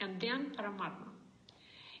bodies, and then Paramatma.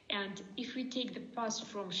 And if we take the path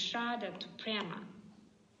from Shraddha to Prema,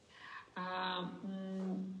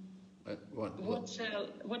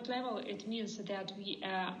 what level it means that we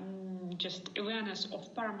just awareness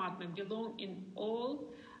of Paramatma belong in all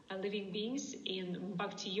living beings in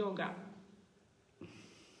Bhakti Yoga.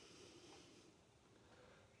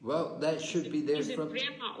 Well, that should be there. Is it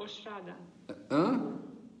Prema or Shraddha?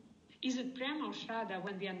 Is it Prema or Shraddha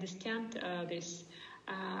when we understand this,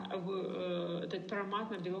 that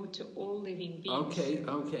Paramatma belongs to all living beings?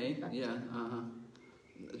 Okay, yeah,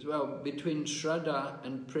 Well, between Shraddha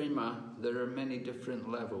and Prema, there are many different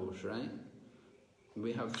levels, right?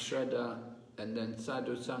 We have Shraddha, and then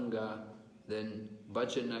Sadhu Sangha, then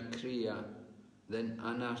Bhajana Kriya, then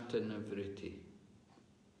Anartha Nivritti.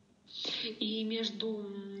 И между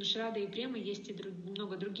Шрадой и Премой есть и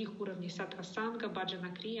много других уровней: Садхасанга,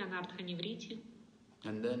 Баджана Крия, Анартха Ниврити.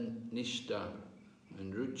 And then Nishta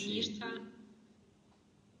and Ruchi. Nishta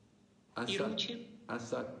и Ручи.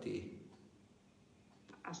 Asakti.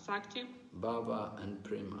 Асакти. Bhava and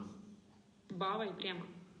Prema. Бхава и Према.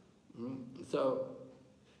 So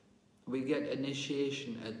we get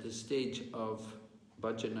initiation at the stage of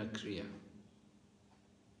Bhajana Kriya.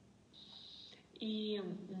 И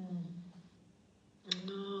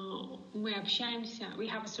мы общаемся, we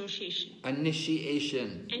have association.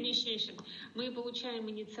 Initiation. Мы получаем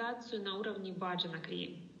инициацию на уровне Баджана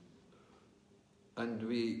Крии. And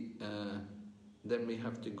then we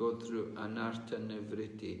have to go through Anartha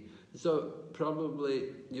Nivritti. So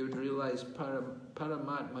probably you'd realize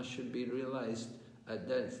Paramatma should be realized at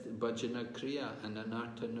that Bhajana Kriya and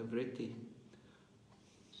Anartha Nivritti.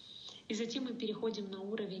 И затем мы переходим на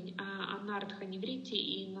уровень Анартха Ниврити,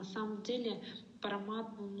 и на самом деле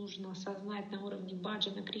Параматму нужно осознать на уровне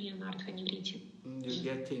Баджана Крия, Анартха Ниврити. You're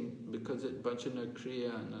getting, because at Bhajana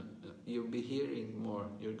Kriya, you'll be hearing more.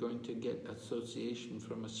 You're going to get association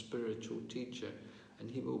from a spiritual teacher,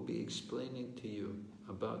 and he will be explaining to you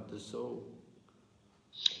about the soul.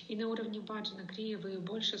 И на уровне баджана крия вы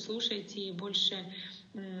больше слушаете и больше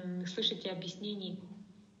слышите объяснений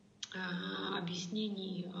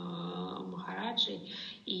Махараджи,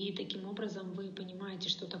 и таким образом вы понимаете,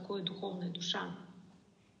 что такое духовная душа.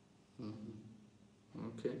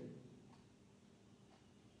 Okay.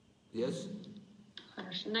 Yes?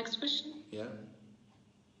 Хорошо. Next question. Yeah.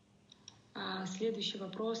 Следующий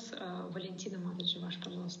вопрос. Валентина Матаджи, ваш,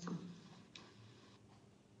 пожалуйста.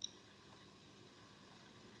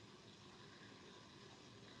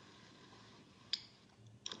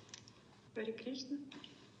 Харе Кришна.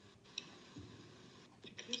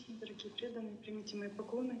 Дорогие преданные, примите мои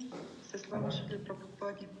поклоны со славой Шри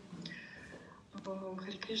Прабхупаде.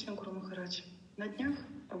 Харе Кришна, Гуру Махарадж. На днях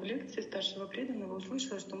в лекции старшего преданного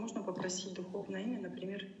услышала, что можно попросить духовное имя.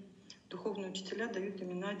 Например, духовные учителя дают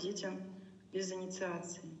имена детям без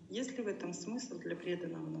инициации. Есть ли в этом смысл для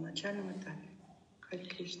преданного на начальном этапе? Харе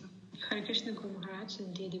Кришна. Hare Krishna, Guru Maharaj,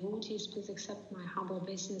 and dear devotees, please accept my humble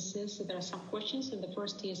obeisances. So there are some questions, and the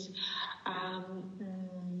first is,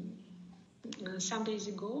 some days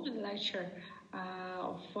ago in the lecture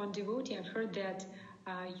of one devotee, I've heard that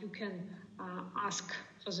you can ask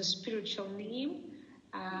for the spiritual name.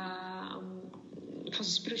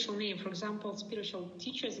 For example, spiritual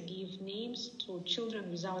teachers give names to children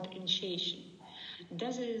without initiation.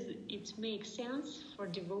 Does it make sense for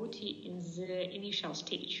devotee in the initial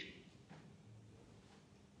stage?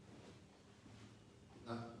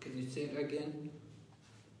 Can you say it again?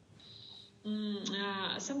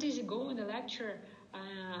 Some days ago in the lecture,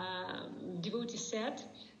 devotee said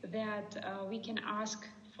that we can ask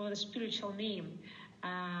for the spiritual name.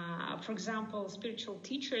 For example, spiritual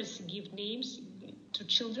teachers give names to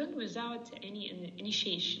children without any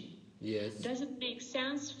initiation. Yes. Does it make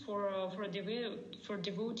sense for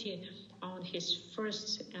devotee on his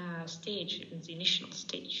first stage, in the initial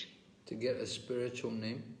stage? To get a spiritual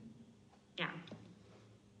name? Yeah.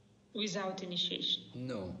 Without initiation.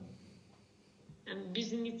 No.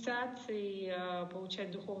 Без инициации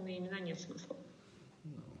получать духовные имена нет смысла.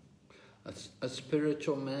 No. A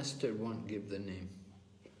spiritual master won't give the name.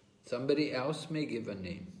 Somebody else may give a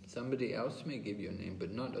name. Somebody else may give you a name,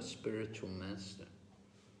 but not a spiritual master.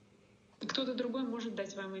 Кто-то другой может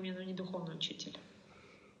дать вам имя, но не духовный учитель.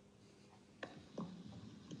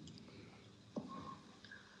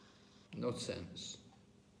 No sense.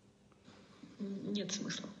 Нет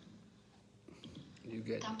смысла.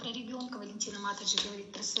 Там про ребенка Валентина Матаджи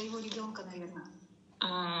говорит, про своего ребенка, наверное.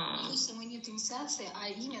 То есть самой нет инициации, а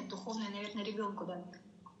имя духовное, наверное, ребенку, да?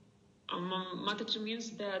 Mataji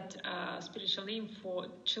means that spiritual name for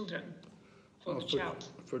children, for the child.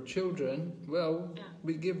 For children, well, yeah.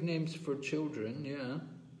 We give names for children, yeah.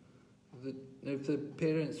 If the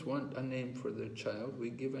parents want a name for their child,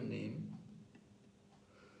 we give a name.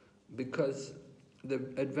 Because the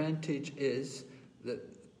advantage is that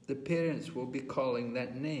the parents will be calling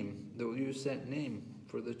that name. They'll use that name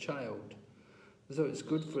for the child. So it's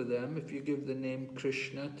good for them if you give the name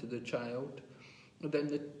Krishna to the child. Then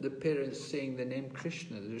the parents saying the name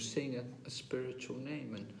Krishna, they're saying a spiritual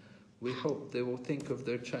name, and we hope they will think of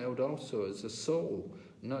their child also as a soul,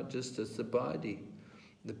 not just as the body.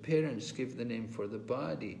 The parents give the name for the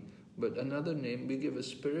body, but another name, we give a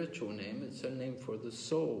spiritual name, it's a name for the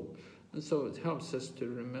soul. And so it helps us to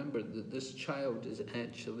remember that this child is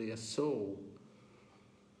actually a soul.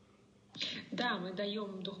 Да, мы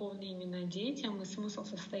даем духовные имена детям, и смысл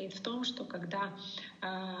состоит в том, что когда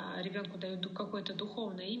ребенку дают какое-то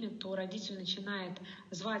духовное имя, то родитель начинает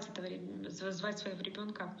звать своего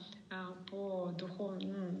ребенка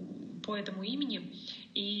по этому имени,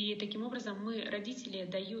 и таким образом родители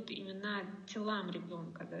дают имена телам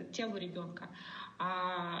ребенка, телу ребенка,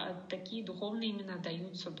 а такие духовные имена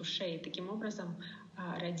даются душе, и таким образом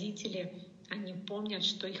родители, они помнят,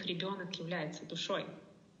 что их ребенок является душой.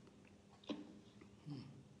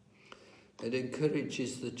 It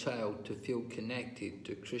encourages the child to feel connected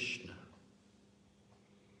to Krishna.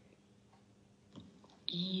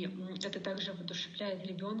 И это также воодушевляет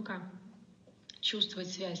ребенка чувствовать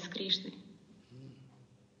связь с Кришной.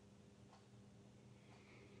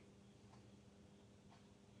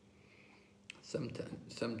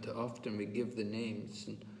 Often we give the names,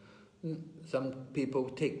 and some people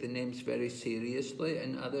take the names very seriously,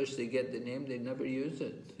 and others, they get the name, they never use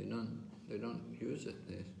it. They don't use it.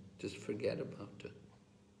 They just forget about it.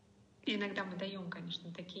 Иногда мы даем,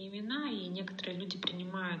 конечно, такие имена, и некоторые люди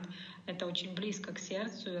принимают это очень близко к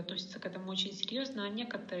сердцу и относятся к этому очень серьезно, а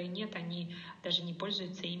некоторые нет, они даже не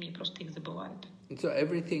пользуются ими и просто их забывают. So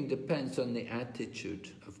everything depends on the attitude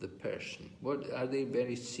of the person. What are they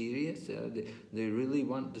very serious? They really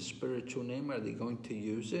want the spiritual name? Are they going to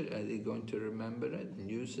use it? Are they going to remember it and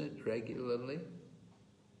use it regularly?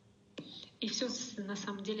 И все на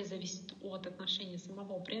самом деле зависит от отношения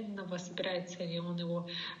самого преданного, собирается ли он его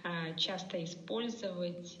часто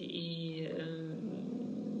использовать и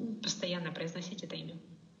постоянно произносить это имя.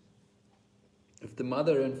 If the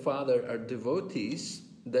mother and father are devotees,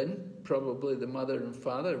 then probably the mother and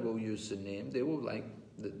father will use the name. They will like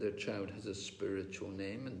that their child has a spiritual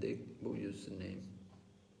name and they will use the name.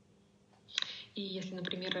 И если,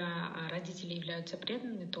 например, родители являются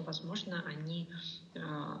преданными, то, возможно, они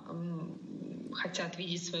хотят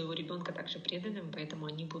видеть своего ребенка также преданным, поэтому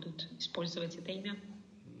они будут использовать это имя.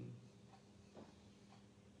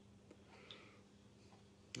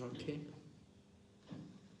 Okay.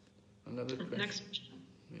 Another question. Next question.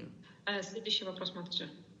 Yeah. Следующий вопрос, Матаджи.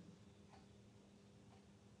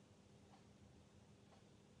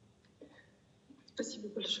 Спасибо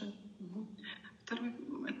большое. Второй,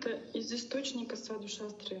 это из источника Саду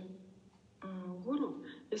Шастры Гуру.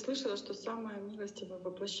 Я слышала, что самое милостивое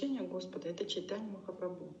воплощение Господа — это Чайтанья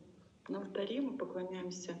Махапрабху. На алтаре мы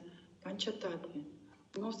поклоняемся Панчататве.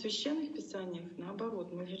 Но в священных писаниях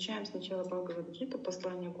наоборот. Мы изучаем сначала Бхагавад-гиту,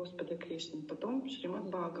 послание Господа Кришны, потом Шримад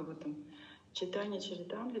Бхагаватам. Читание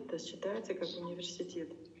Чаритамрита считается как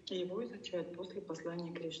университет, и его изучают после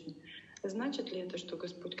послания Кришны. Значит ли это, что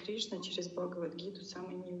Господь Кришна через Бхагавад-гиту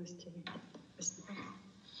самый милостивый?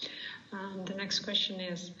 The next question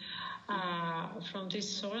is, from this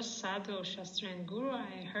source, Sadhu, Shastra and Guru,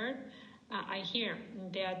 I hear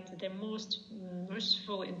that the most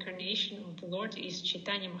merciful incarnation of the Lord is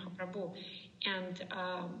Chaitanya Mahaprabhu, and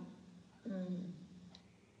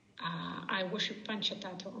I worship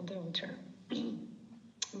Panchatattva on the altar.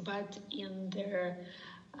 But in the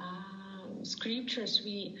scriptures,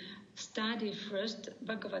 we study first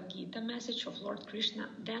Bhagavad Gita message of Lord Krishna,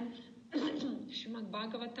 then Srimad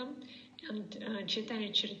Bhagavatam, and Chaitanya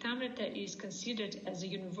Charitamrita is considered as a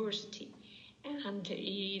university, and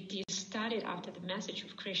it is studied after the message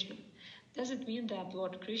of Krishna. Does it mean that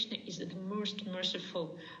Lord Krishna is the most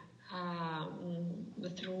merciful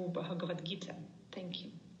through Bhagavad Gita? Thank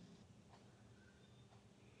you.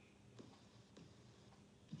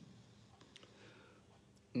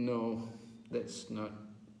 No, that's not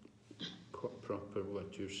proper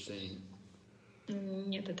what you're saying.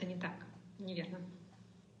 Нет, это не так, неверно.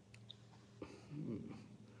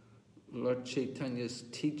 Lord Chaitanya's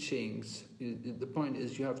teachings, the point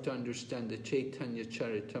is you have to understand the Chaitanya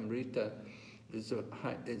Charitamrita is a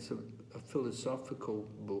philosophical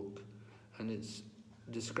book, and it's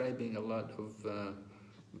describing a lot of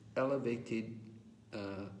elevated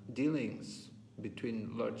dealings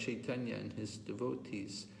between Lord Chaitanya and his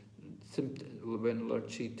devotees. When Lord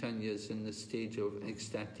Chaitanya is in the stage of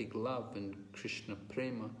ecstatic love and Krishna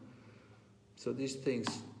prema. So these things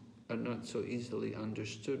are not so easily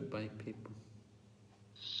understood by people.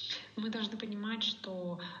 Мы должны понимать,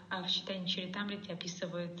 что в Чайтанья Чаритамрите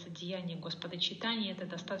описывается деяние Господа Чайтаньи. Это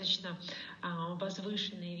достаточно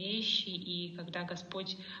возвышенные вещи, и когда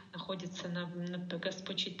Господь находится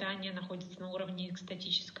Господь Чайтанья находится на уровне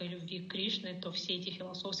экстатической любви к Кришне, то все эти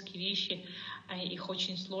философские вещи, их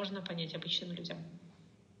очень сложно понять обычным людям.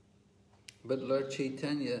 But Lord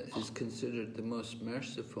Chaitanya is considered the most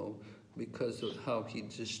merciful because of how he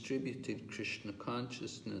distributed Krishna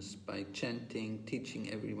consciousness by chanting,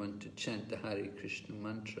 teaching everyone to chant the Hare Krishna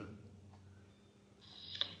mantra.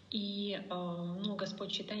 И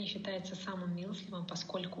Господь Чайтанья считается самым милостливым,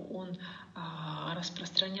 поскольку он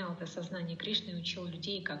распространял это сознание Кришны и учил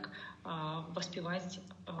людей, как воспевать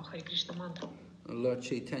Харе Кришна мантру. Lord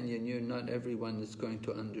Chaitanya knew not everyone is going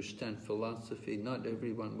to understand philosophy, not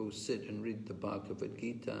everyone will sit and read the Bhagavad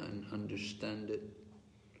Gita and understand it.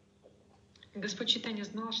 Господь Чайтанья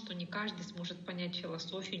знал, что не каждый сможет понять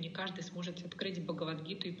философию, не каждый сможет открыть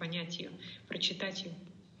Бхагавад-гиту и понять ее, прочитать ее.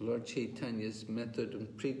 Lord Chaitanya's method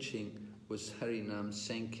of preaching was Harinam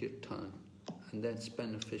Sankirtan, and that's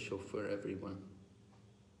beneficial for everyone.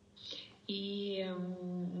 И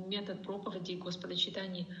метод проповеди Господа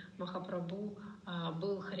Чайтаньи Махапрабху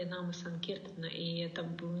был Харинам и Санкиртана, и это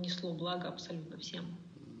внесло благо абсолютно всем.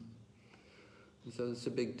 So there's a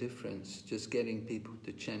big difference, just getting people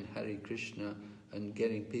to chant Hare Krishna and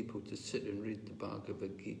getting people to sit and read the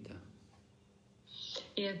Bhagavad Gita.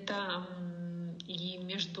 И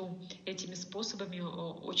между этими способами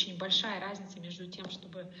очень большая разница между тем,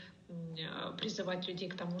 чтобы призывать людей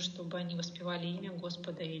к тому, чтобы они воспевали имя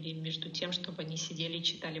Господа, или между тем, чтобы они сидели и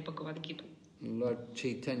читали Бхагавад-гиту. Lord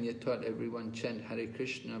Chaitanya taught everyone chant Hare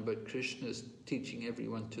Krishna, but Krishna is teaching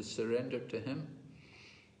everyone to surrender to him.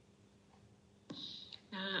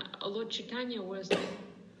 Lord Chaitanya was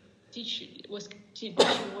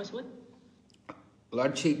what?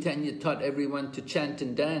 Lord Chaitanya taught everyone to chant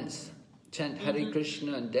and dance. Chant Hare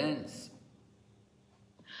Krishna and dance.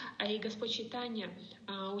 И Господь Чайтанья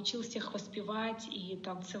учил всех воспевать и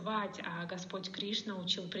танцевать, а Господь Кришна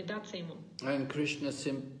учил предаться Ему. And Krishna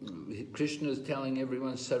is telling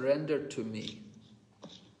everyone, surrender to me.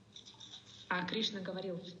 А Кришна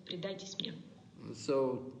говорил, предайтесь мне.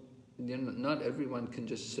 So, you know, not everyone can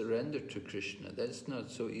just surrender to Krishna. That's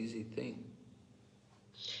not so easy thing.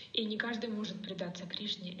 И не каждый может предаться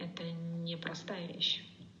Кришне, это непростая вещь.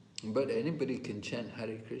 But anybody can chant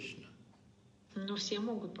Hare Krishna. Но все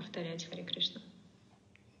могут повторять Харе Кришна.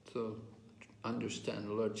 So, understand,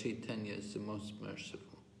 Lord Chaitanya is the most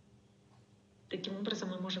merciful. Таким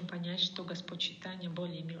образом, мы можем понять, что Господь Чайтанья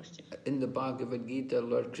более милостив. In the Bhagavad Gita,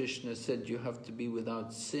 Lord Krishna said you have to be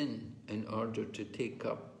without sin in order to take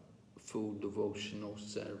up full devotional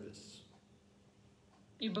service.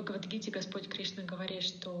 И в Бхагавад-гите Господь Кришна говорит,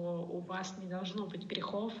 что у вас не должно быть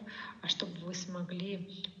грехов, а чтобы вы смогли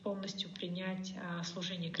полностью принять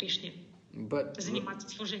служение Кришне, заниматься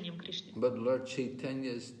служением Кришне. But Lord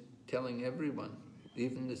Chaitanya is telling everyone,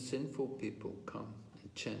 even the sinful people, come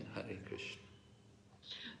and chant Hare Krishna.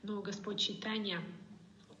 Но Господь Чайтанья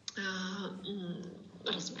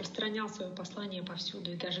распространял свое послание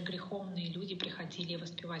повсюду, и даже греховные люди приходили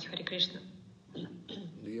воспевать Харе Кришна.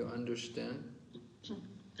 Do you understand?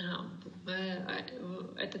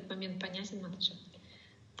 Этот момент понятен, Матаджи?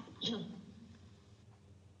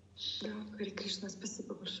 Да, Харе Кришна,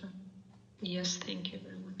 спасибо большое. Yes, thank you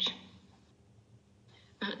very much.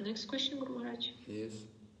 Next question, Guru Maharaj. Yes.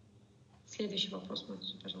 Следующий вопрос,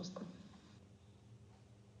 Матаджи, пожалуйста.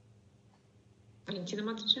 Валентина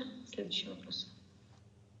Матаджи, следующий вопрос.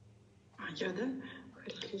 Я, да?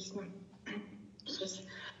 Харе Кришна. Сейчас.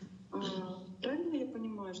 Правильно я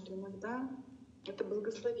понимаю, что иногда это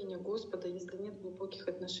благословение Господа, если нет глубоких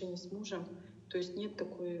отношений с мужем, то есть нет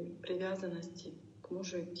такой привязанности к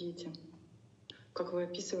мужу и к детям, как вы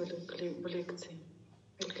описывали в лекции.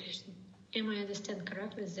 Am I understand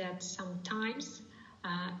correctly that sometimes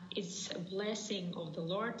it's a blessing of the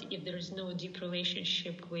Lord if there is no deep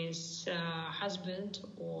relationship with husband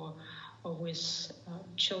or with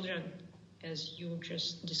children, as you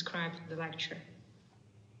just described in the lecture?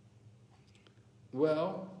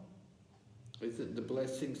 Well, is it the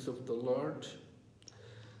blessings of the Lord?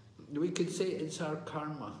 We could say it's our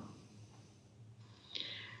karma.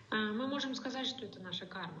 Мы можем сказать, что это наша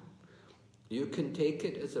карма. You can take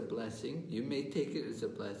it as a blessing. You may take it as a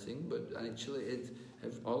blessing, but actually,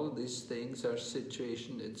 if all of these things are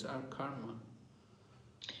situation, it's our karma.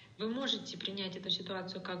 Вы можете принять эту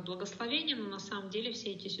ситуацию как благословение, но на самом деле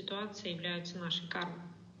все эти ситуации являются нашей кармой.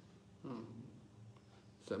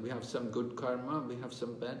 So we have some good karma, we have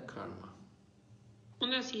some bad karma. У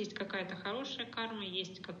нас есть какая-то хорошая карма,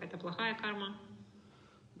 есть какая-то плохая карма.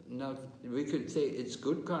 Now, we could say it's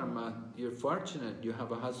good karma, you're fortunate, you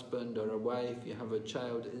have a husband or a wife, you have a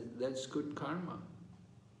child, that's good karma.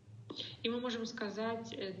 И мы можем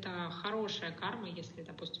сказать, это хорошая карма, если,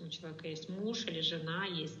 допустим, у человека есть муж или жена,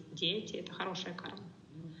 есть дети, это хорошая карма.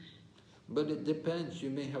 But it depends, you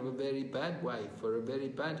may have a very bad wife or a very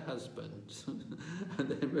bad husband, and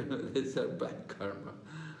then it's a bad karma.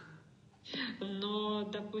 Но,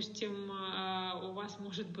 допустим, у вас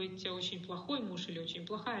может быть очень плохой муж или очень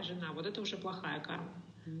плохая жена. Вот это уже плохая карма.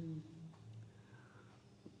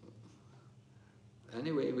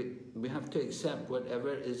 Anyway, we have to accept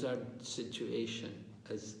whatever is our situation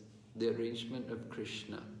as the arrangement of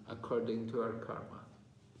Krishna according to our karma.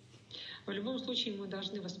 В любом случае мы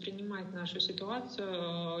должны воспринимать нашу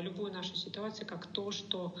ситуацию, любую нашу ситуацию, как то,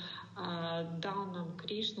 что дал нам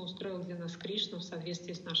Кришна, устроил для нас Кришна в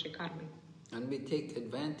соответствии с нашей кармой. And we take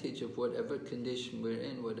advantage of whatever condition we're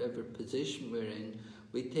in, whatever position we're in,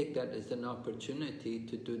 we take that as an opportunity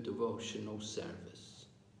to do devotional service.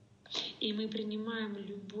 И мы принимаем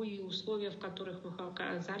любые условия, в которых мы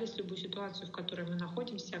оказались, любую ситуацию, в которой мы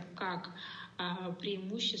находимся, как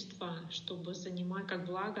преимущество, чтобы занимать, как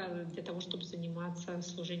благо для того, чтобы заниматься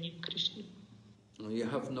служением Кришне. You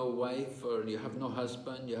have no wife or you have no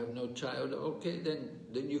husband, you have no child, okay,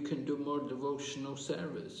 then you can do more devotional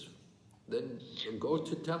service. Then go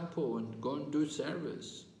to temple and go and do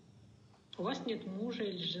service. у вас нет мужа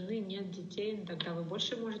или жены, нет детей, тогда вы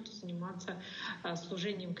больше можете заниматься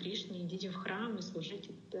служением Кришне, идите в храм и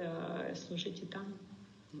служите там.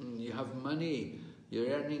 You have money, you're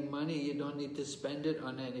earning money, you don't need to spend it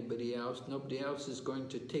on anybody else. Nobody else is going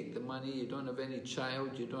to take the money. You don't have any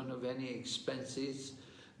child, you don't have any expenses.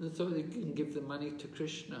 And so you can give the money to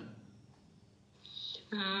Krishna.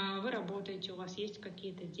 Вы работаете, у вас есть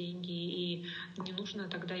какие-то деньги, и не нужно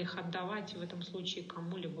тогда их отдавать в этом случае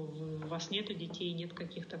кому-либо. У вас нету детей, нет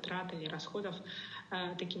каких-то трат или расходов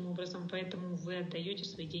таким образом, поэтому вы отдаете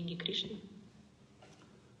свои деньги Кришне.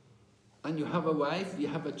 And you have a wife, you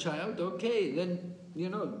have a child, okay, then, you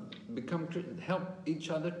know, help each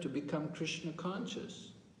other to become Krishna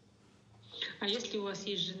conscious. А если у вас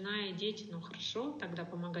есть жена и дети, ну хорошо, тогда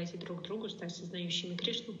помогайте друг другу стать сознающими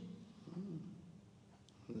Кришну.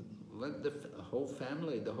 Let the whole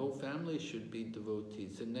family should be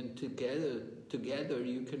devotees, and then together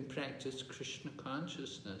you can practice Krishna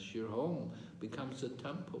consciousness. Your home becomes a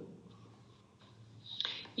temple.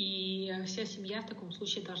 И вся семья в таком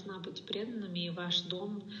случае должна быть преданными, и ваш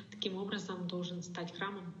дом таким образом должен стать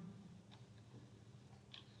храмом.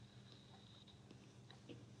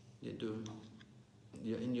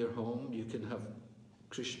 In your home you can have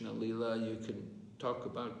Krishna Lila, you can talk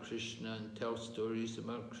about Krishna and tell stories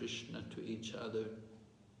about Krishna to each other.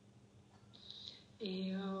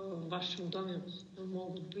 И в вашем доме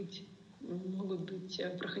могут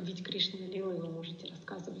проходить Кришна Лилы, вы можете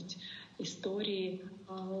рассказывать истории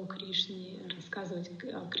о Кришне, рассказывать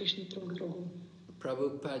о Кришне друг другу.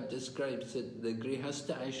 Prabhupada describes that the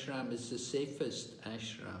Grihastha ashram is the safest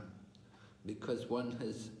ashram because one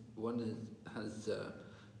has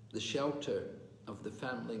the shelter of the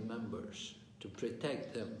family members to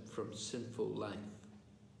protect them from sinful life.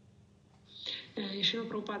 Шрила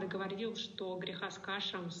Прабхупада говорил, что Грихастха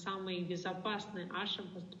ашрам самый безопасный ашрам,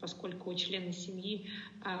 поскольку члены семьи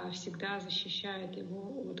всегда защищают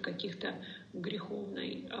его от каких-то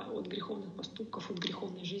греховных поступков, от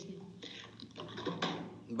греховной жизни.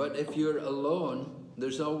 But if you're alone,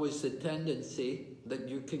 there's always a tendency that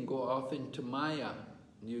you can go off into Maya.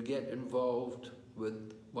 You get involved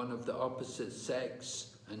with one of the opposite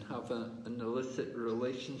sex and have an illicit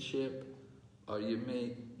relationship, or you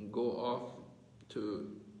may go off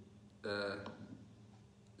to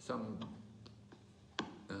some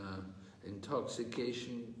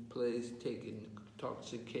intoxication place, taking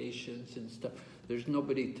intoxications and stuff. There's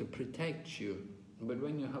nobody to protect you. But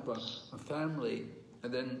when you have a family,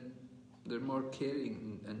 and then they're more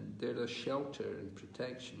caring and they're a shelter and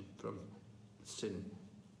protection from sin.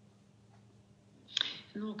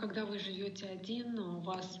 Но когда вы живете один, у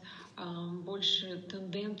вас больше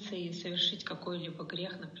тенденций совершить какой-либо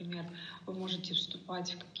грех. Например, вы можете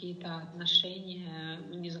вступать в какие-то отношения,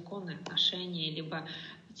 незаконные отношения, либо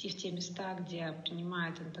идти в те места, где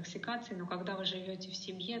принимают интоксикации. Но когда вы живете в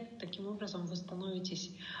семье, таким образом вы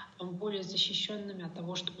становитесь более защищенными от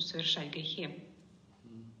того, чтобы совершать грехи.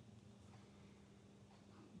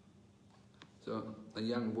 So a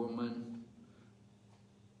young woman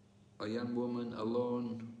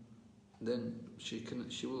alone, then she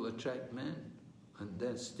will attract men, and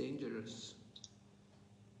that's dangerous.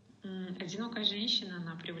 Одинокая женщина,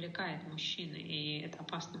 она привлекает мужчин, и это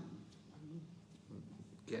опасно.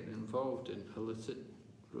 Get involved in illicit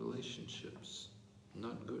relationships,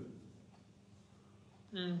 not good.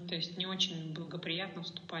 То есть не очень благоприятно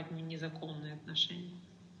вступать в незаконные отношения.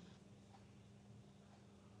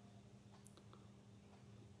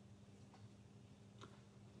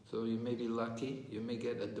 So you may be lucky, you may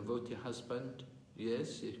get a devotee husband.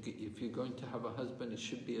 Yes, if you're going to have a husband, it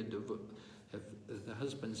should be a devotee. If the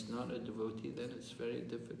husband's not a devotee, then it's very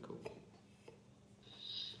difficult.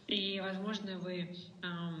 И, возможно, вы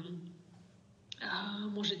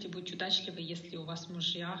можете быть удачливы, если у вас в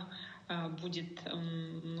мужьях будет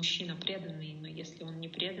мужчина преданный, но если он не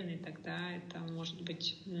преданный, тогда это может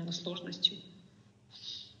быть сложностью.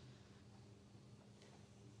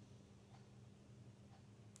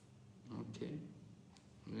 Okay.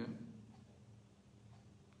 Yeah.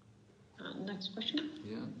 Next question.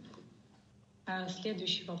 Yeah.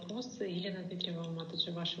 Следующий вопрос. Елена Дмитриева,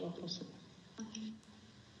 Матаджи, ваши вопросы.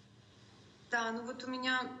 Да, ну вот у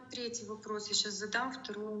меня третий вопрос, я сейчас задам,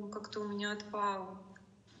 второй как-то у меня отпал.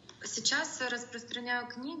 Сейчас распространяю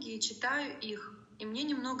книги и читаю их, и мне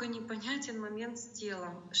немного непонятен момент с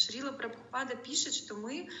телом. Шрила Прабхупада пишет, что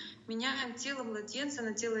мы меняем тело младенца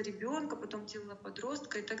на тело ребенка, потом тело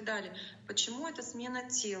подростка и так далее. Почему это смена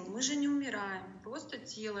тел? Мы же не умираем, просто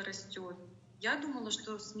тело растет. Я думала,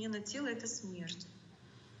 что смена тела — это смерть.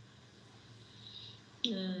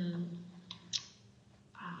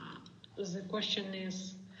 The question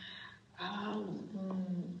is,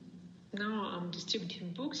 Now I'm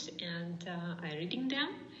distributing books and I'm reading them,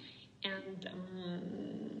 and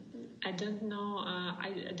I don't know,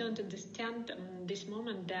 I don't understand this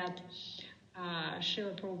moment that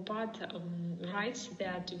Srila Prabhupada writes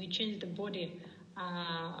that we change the body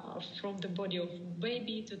from the body of a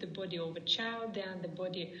baby to the body of a child, then the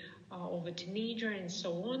body of a teenager, and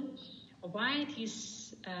so on. Why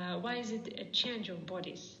is it a change of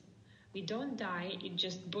bodies? We don't die; it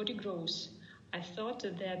just body grows. I thought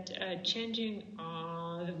that changing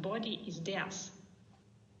the body is death.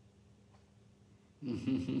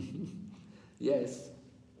 Yes.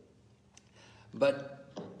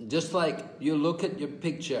 But just like you look at your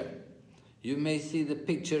picture, you may see the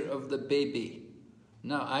picture of the baby.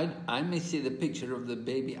 Now, I may see the picture of the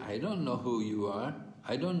baby. I don't know who you are.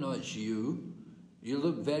 I don't know it's you. You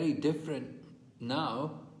look very different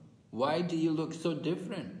now. Why do you look so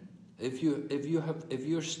different? If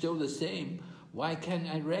you're still the same, why can't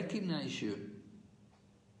I recognize you?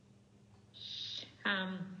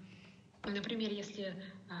 Например, если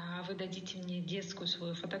вы дадите мне детскую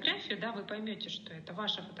свою фотографию, да, вы поймете, что это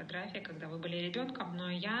ваша фотография, когда вы были ребенком, но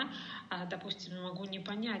я, допустим, могу не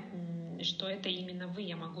понять, что это именно вы,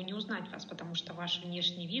 я могу не узнать вас, потому что ваш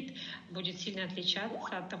внешний вид будет сильно отличаться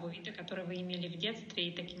от того вида, который вы имели в детстве,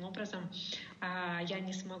 и таким образом я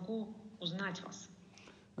не смогу узнать вас.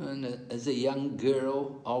 And as a young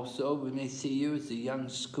girl also, we may see you as a young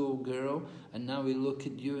school girl, and now we look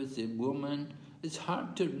at you as a woman. It's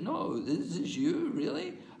hard to know, this is you,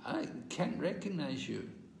 really? I can't recognize you.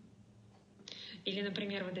 Или,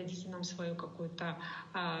 например, вы дадите нам свою какую-то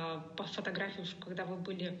фотографию, когда вы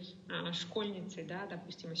были школьницей, да,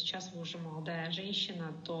 допустим, а сейчас вы уже молодая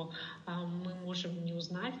женщина, то мы можем не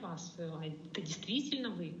узнать вас, это действительно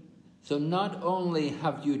вы. So not only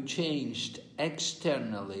have you changed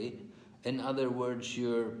externally, in other words,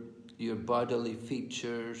 your bodily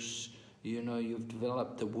features, you know, you've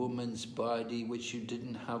developed a woman's body which you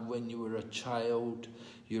didn't have when you were a child,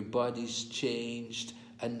 your body's changed,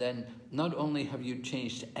 and then not only have you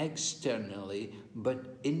changed externally,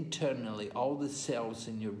 but internally, all the cells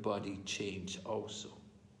in your body change also.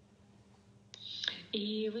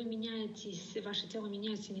 И вы меняетесь, ваше тело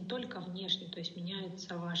меняется не только внешне, то есть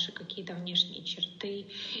меняются ваши какие-то внешние черты.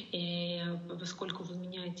 И поскольку вы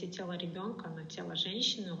меняете тело ребенка на тело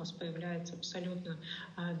женщины, у вас появляется абсолютно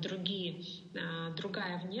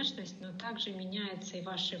другая внешность, но также меняются и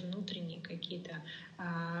ваши внутренние какие-то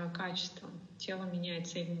качества. Тело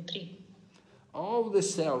меняется и внутри. All the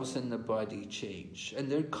cells in the body change, and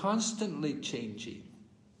they're constantly changing.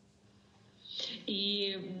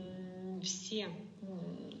 И все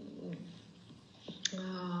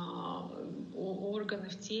органы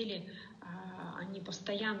в теле, они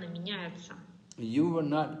постоянно меняются.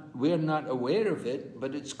 We're not aware of it,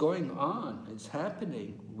 but it's going on. It's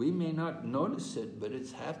happening. We may not notice it, but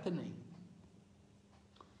it's happening.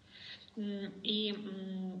 И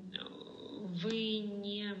вы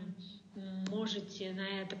не можете на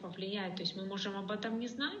это повлиять. То есть мы можем об этом не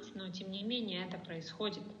знать, но тем не менее это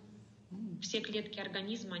происходит. Все клетки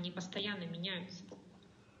организма, они постоянно меняются.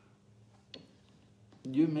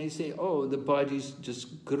 You may say, oh, the body's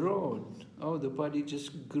just grown. Oh, the body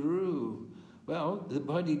just grew. Well, the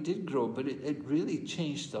body did grow, but it really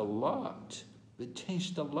changed a lot. It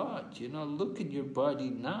changed a lot. You know, look at your body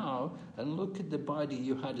now and look at the body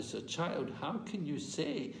you had as a child. How can you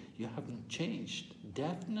say you haven't changed?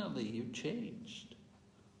 Definitely you changed.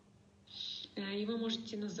 И вы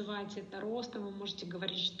можете называть это ростом, вы можете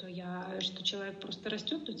говорить, что человек просто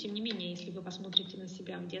растет, но тем не менее, если вы посмотрите на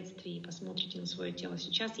себя в детстве и посмотрите на свое тело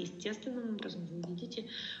сейчас, естественным образом вы увидите,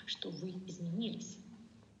 что вы изменились.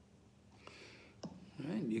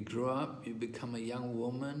 Right? You grow up, you become a young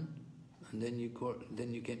woman, and then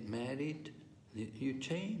you get married. You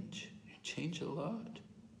change a lot.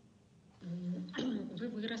 Вы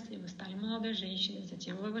выросли, вы стали молодой женщиной,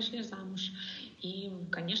 затем вы вышли замуж, и,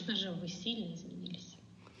 конечно же, вы сильно изменились.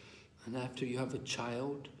 And after you have a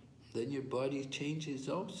child, then your body changes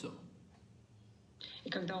also.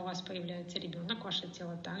 И когда у вас появляется ребенок, ваше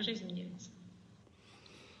тело также изменяется.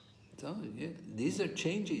 So, yeah, these are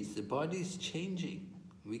changes. The body is changing.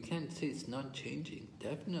 We can't say it's not changing.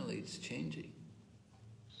 Definitely it's changing.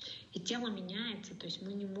 И тело меняется, то есть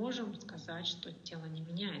мы не можем сказать, что тело не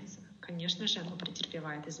меняется. Конечно же, оно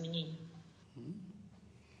претерпевает изменения.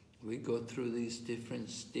 We go through these different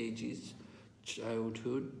stages,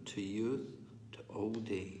 childhood to youth to old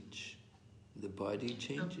age. The body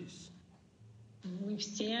changes. Мы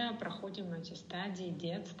все проходим эти стадии: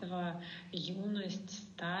 детство, юность,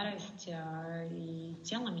 старость, и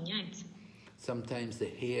тело меняется. Sometimes the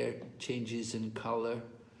hair changes in color.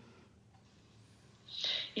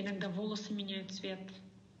 Иногда волосы меняют цвет.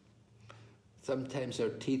 Sometimes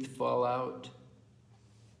our teeth fall out.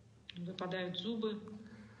 Выпадают зубы.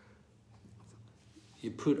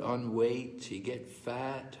 You put on weight, you get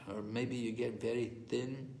fat, or maybe you get very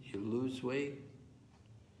thin, you lose weight.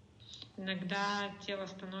 Иногда тело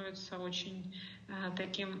становится очень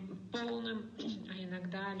таким полным, а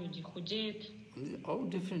иногда люди худеют. All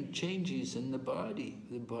different changes in the body.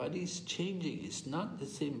 The body's changing. It's not the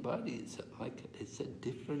same body. It's a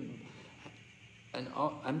different. And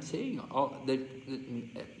I'm saying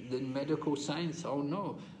the medical science all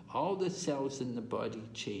know all the cells in the body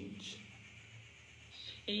change.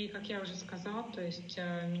 И, как я уже сказала, то есть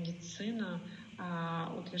медицина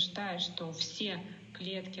утверждает, что все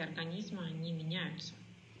клетки организма, они меняются.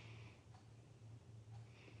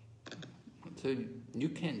 So you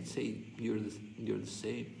can't say you're the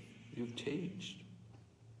same. You've changed.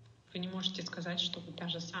 Вы не можете сказать, что вы та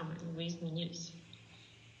же самая, вы изменились.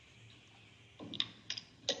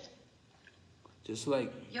 Just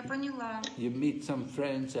like Я поняла. you meet some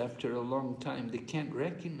friends after a long time, they can't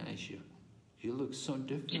recognize you. You look so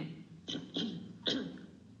different.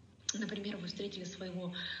 Например, вы встретили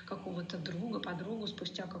своего какого-то друга, подругу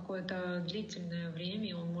спустя какое-то длительное время,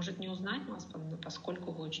 и он может не узнать вас,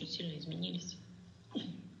 поскольку вы очень сильно изменились.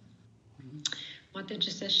 Mataji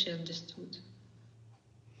says she understood.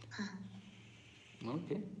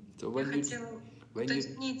 Okay. So Я хотела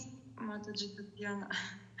уточнить, Матаджи Татьяна,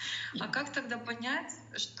 а как тогда понять,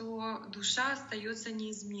 что душа остается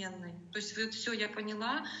неизменной? То есть вот все, я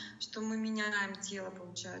поняла, что мы меняем тело,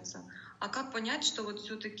 получается. А как понять, что вот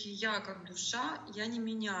все-таки я как душа, я не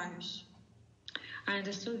меняюсь? I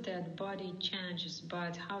understood that body changes,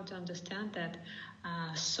 but how to understand that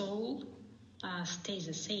soul stays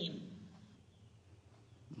the same?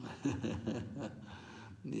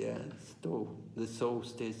 Yeah, the soul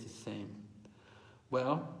stays the same.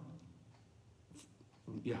 Well,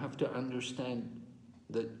 you have to understand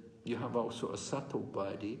that you have also a subtle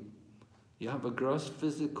body, you have a gross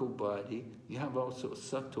physical body, you have also a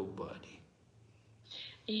subtle body.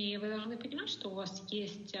 И вы должны понимать, что у вас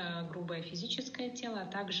есть грубое физическое тело, а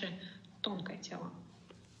также тонкое тело.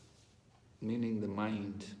 Meaning the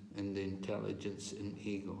mind and the intelligence and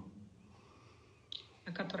ego.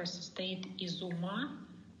 Которое состоит из ума,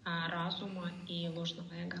 разума и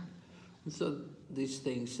ложного эго. So these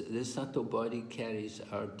things, the subtle body carries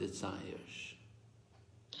our desires.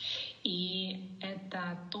 И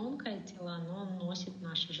это тонкое тело, оно носит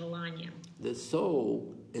наши желания. The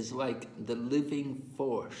soul is like the living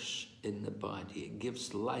force in the body. It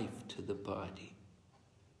gives life to the body.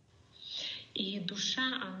 И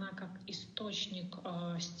душа, она как источник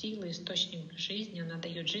силы, источник жизни, она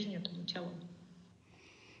дает жизнь этому телу.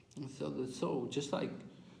 So the soul, just like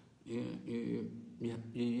you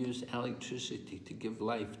use electricity to give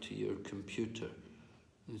life to your computer.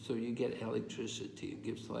 And so you get electricity, it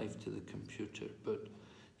gives life to the computer. But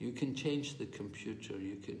you can change the computer,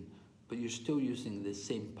 but you're still using the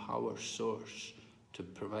same power source to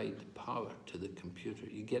provide power to the computer.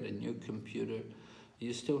 You get a new computer,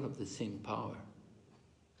 you still have the same power.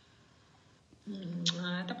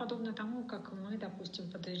 Это подобно тому, как мы, допустим,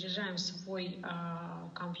 подзаряжаем свой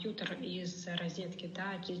компьютер из розетки,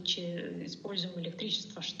 да, используем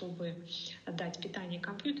электричество, чтобы дать питание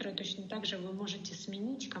компьютеру. Точно так же вы можете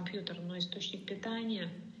сменить компьютер, но источник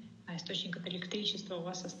питания, источник от электричества у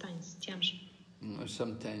вас останется тем же.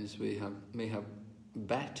 Sometimes we may have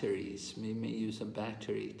batteries. We may use a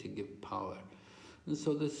battery to give power. And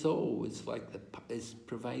so the soul is like is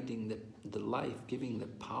providing the life, giving the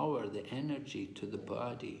power, the energy to the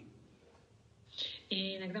body.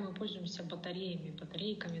 И иногда мы пользуемся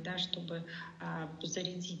батарейками, да, чтобы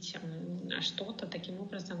зарядить что-то. Таким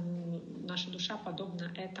образом, наша душа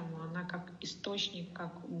подобна этому. Она как источник,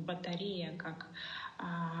 как батарея, как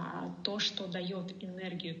то, что дает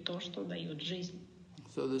энергию, то, что дает жизнь.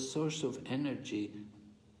 So the source of energy,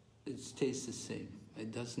 it stays the same.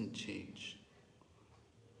 It doesn't change.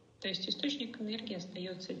 То есть источник энергии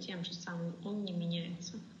остается тем же самым, он не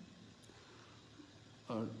меняется.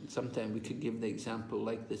 Or sometimes we could give the example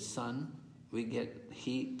like the sun. We get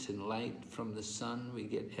heat and light from the sun. We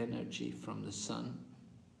get energy from the sun.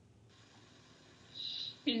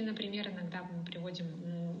 Или, например, иногда мы приводим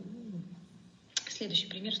следующий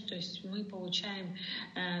пример, то есть мы получаем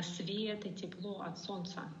свет и тепло от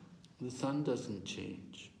солнца. The sun doesn't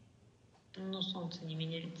change. Но солнце не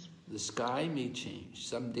меняется. The sky may change.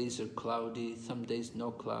 Some days are cloudy, some days no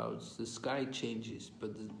clouds. The sky changes,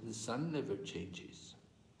 but the sun never changes.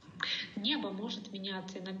 Небо может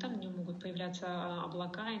меняться, иногда на нем могут появляться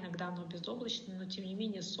облака, иногда оно безоблачно, но тем не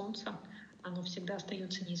менее солнце, оно всегда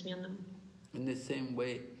остается неизменным. In the same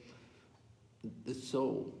way, the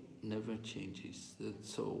soul never changes. The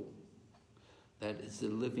soul, that is the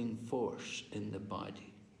living force in the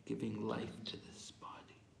body, giving life to this body.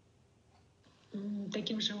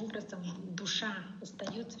 Таким же образом, душа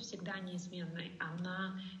остается всегда неизменной.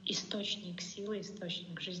 Она источник силы,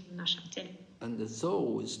 источник жизни в нашем теле. And the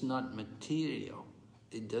soul is not material.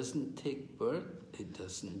 It doesn't take birth, it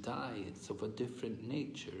doesn't die. It's of a different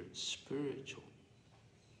nature, it's spiritual.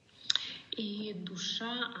 И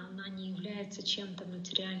душа, она не является чем-то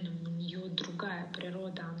материальным, у нее другая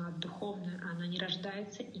природа, она духовная, она не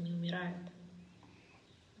рождается и не умирает.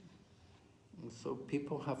 So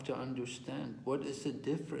people have to understand what is the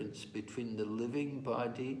difference between the living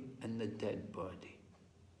body and the dead body.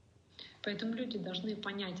 Поэтому люди должны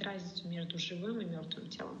понять разницу между живым и мертвым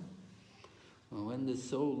телом. When the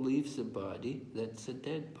soul leaves the body, that's a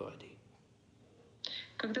dead body.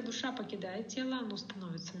 Когда душа покидает тело, оно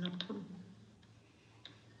становится мертвым.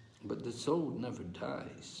 But the soul never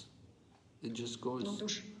dies. It just goes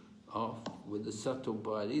off with the subtle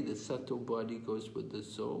body goes with the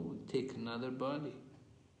soul, take another body.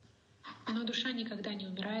 Но душа никогда не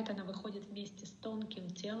умирает, она выходит вместе с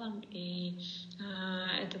тонким телом, и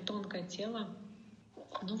это тонкое тело,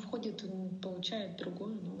 оно входит, получает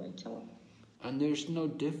другое, новое тело. And there's no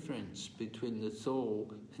difference between the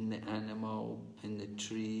soul and the animal, and the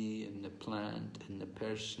tree, and the plant, and the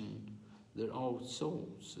person. They're all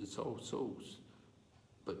souls, it's all souls,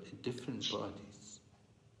 but in different bodies.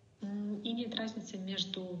 И нет разницы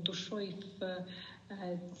между душой в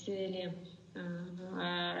теле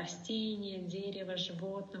растения, дерева,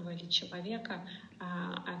 животного или человека,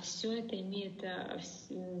 а все это имеет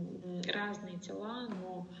разные тела,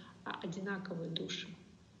 но одинаковые души.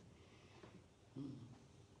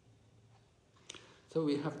 So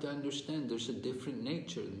we have to understand there's a different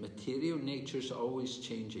nature. The material nature is always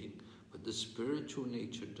changing, but the spiritual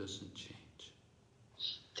nature doesn't change.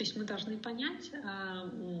 То есть мы должны понять,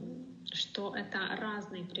 что это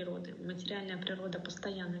разные природы. Материальная природа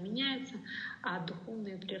постоянно меняется, а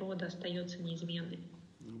духовная природа остается неизменной.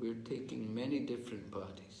 We're taking many different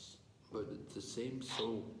bodies, but it's the same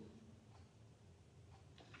soul.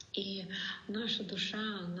 И наша душа,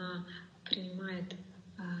 она принимает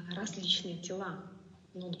различные тела,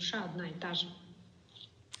 но душа одна и та же.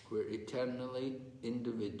 We're eternally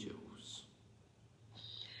individuals.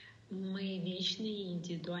 Мы вечные и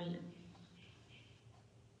индивидуальны.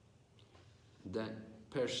 That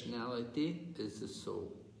personality is the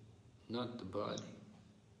soul, not the body.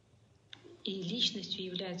 И личностью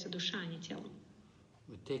является душа, а не тело.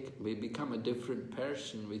 We become a different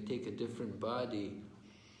person, we take a different body.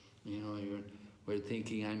 You know, we're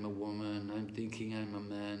thinking I'm a woman, I'm thinking I'm a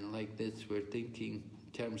man, like this, we're thinking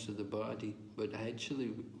in terms of the body, but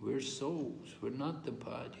actually we're souls, we're not the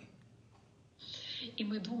body. И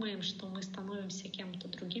мы думаем, что мы становимся кем-то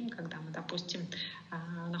другим, когда мы, допустим,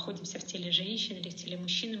 находимся в теле женщины или в теле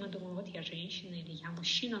мужчины, мы думаем, вот я женщина или я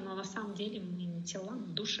мужчина, но на самом деле мы не тела,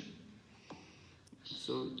 мы души.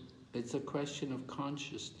 So it's a question of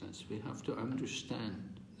consciousness. We have to understand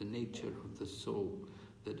the nature of the soul,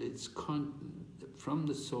 that it's from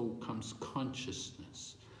the soul comes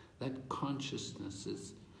consciousness. That consciousness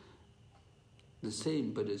is the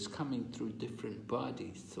same, but it's coming through different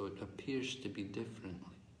bodies, so it appears to be differently.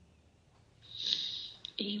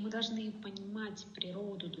 И мы должны понимать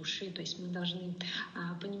природу души, то есть мы должны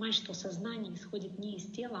понимать, что сознание исходит не из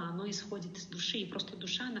тела, оно исходит из души. И просто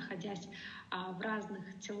душа, находясь в разных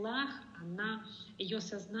телах, ее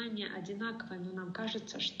сознание одинаковое, но нам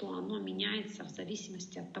кажется, что оно меняется в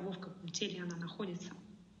зависимости от того, в каком теле она находится.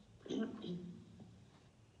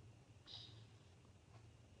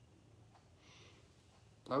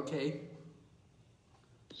 Okay.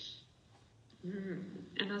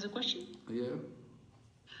 Another question? Yeah.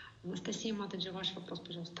 Анастасия Матаджи, ваш вопрос,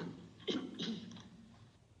 пожалуйста.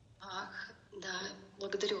 Да,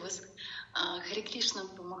 благодарю вас. Харе Кришна,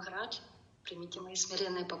 Махарадж, примите мои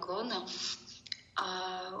смиренные поклоны.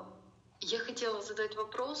 Я хотела задать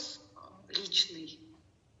вопрос личный.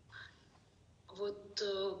 Вот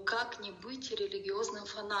как не быть религиозным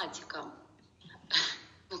фанатиком,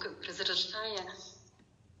 разрушая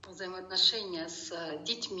взаимоотношения с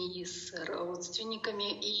детьми, с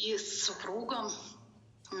родственниками и с супругом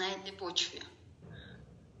на этой почве.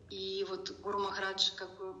 И вот Гуру Махарадж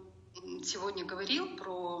как бы сегодня говорил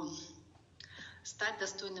про стать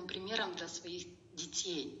достойным примером для своих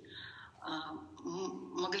детей.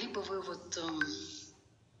 Могли бы вы вот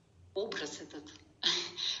образ этот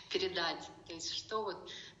передать? То есть что вот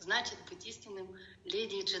значит быть истинным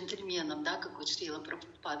леди и джентльменом, да, как вот Шрила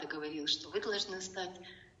Прабхупада говорил, что вы должны стать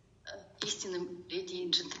истинным леди и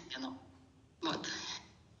джентльменом. Вот.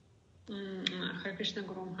 Hare Krishna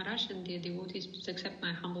Guru Maharaj and the devotees, please accept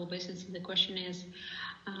my humble obeisance. The question is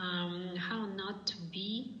how not to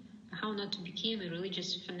become a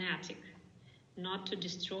religious fanatic, not to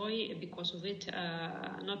destroy because of it,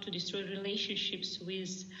 not to destroy relationships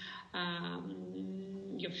with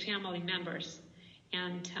your family members.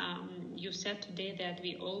 And you said today that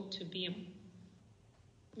we ought to be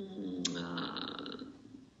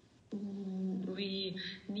we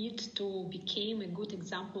need to become a good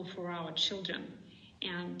example for our children.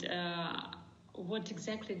 And what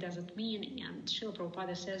exactly does it mean? And Srila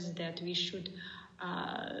Prabhupada says that we should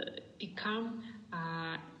become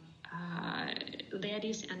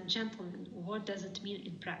ladies and gentlemen. What does it mean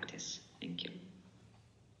in practice? Thank you.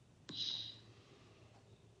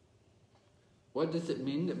 What does it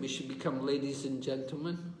mean that we should become ladies and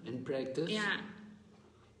gentlemen in practice?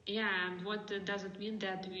 Yeah, and what does it mean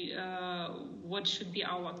that we, what should be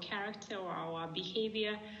our character or our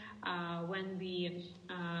behavior when we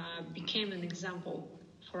became an example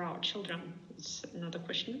for our children? It's another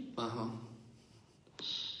question.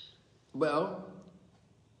 Well,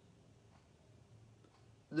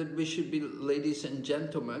 that we should be ladies and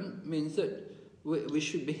gentlemen means that we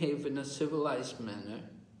should behave in a civilized manner,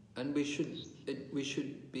 and we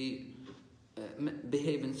should be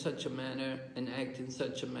behave in such a manner and act in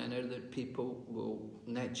such a manner that people will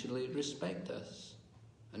naturally respect us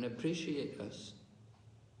and appreciate us.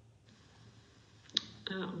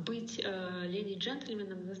 Быть леди и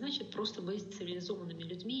джентльменом значит просто быть цивилизованными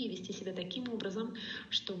людьми и вести себя таким образом,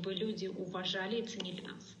 чтобы люди уважали и ценили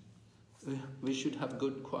нас. We should have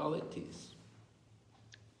good qualities.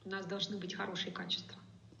 У нас должны быть хорошие качества.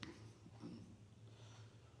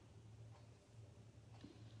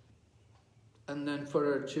 And then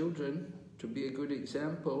for our children to be a good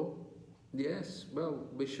example, yes, well,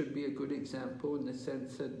 we should be a good example in the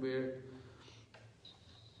sense that we're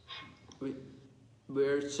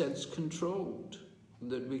sense-controlled,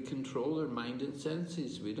 that we control our mind and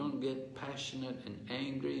senses. We don't get passionate and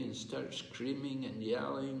angry and start screaming and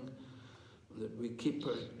yelling, that we keep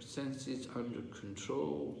our senses under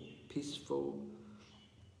control, peaceful.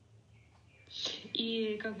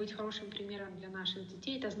 И как быть хорошим примером для наших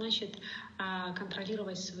детей, это значит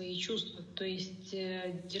контролировать свои чувства, то есть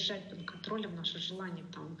держать под контролем наши желания,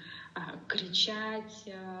 там, кричать,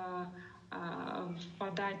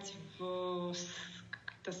 впадать в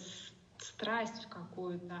страсть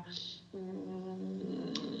какую-то,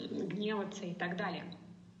 гневаться и так далее.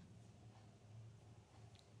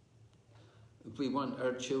 If we want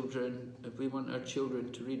our children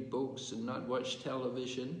to read books and not watch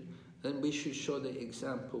television, then we should show the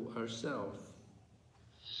example ourselves.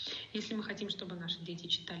 Если мы хотим, чтобы наши дети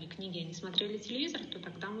читали книги, а не смотрели телевизор, то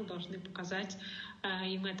тогда мы должны показать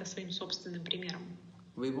им это своим собственным примером.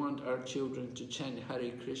 We want our children to chant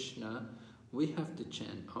Hare Krishna, we have to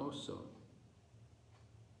chant also.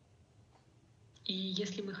 И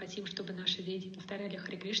если мы хотим, чтобы наши дети повторяли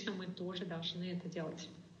Харе Кришна, мы тоже должны это делать.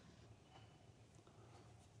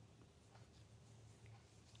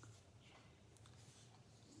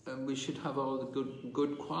 And we should have all the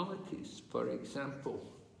good qualities. For example,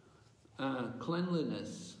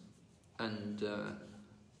 cleanliness, and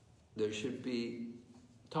there should be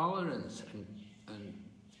tolerance and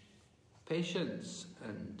patience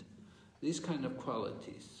and these kind of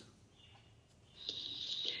qualities.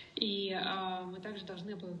 И мы также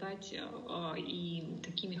должны обладать и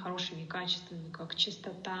такими хорошими качествами, как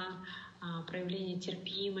чистота, проявление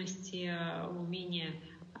терпимости, умение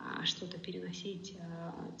что-то переносить,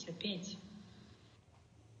 терпеть.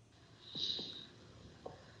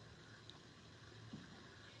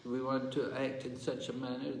 We want to act in such a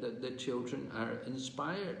manner that the children are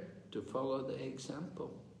inspired to follow the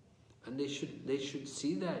example, and they should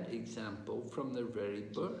see that example from their very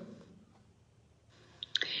birth.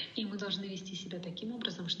 И мы должны вести себя таким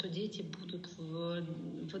образом, что дети будут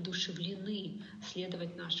воодушевлены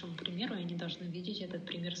следовать нашему примеру, и они должны видеть этот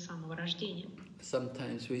пример с самого рождения.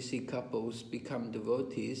 Sometimes we see couples become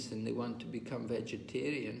devotees and they want to become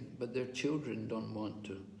vegetarian, but their children don't want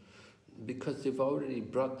to, because they've already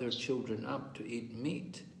brought their children up to eat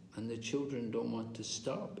meat, and the children don't want to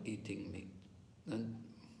stop eating meat. And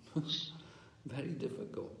very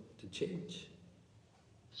difficult to change.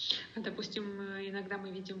 Допустим, иногда мы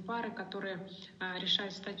видим пары, которые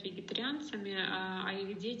решают стать вегетарианцами, а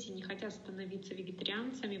их дети не хотят становиться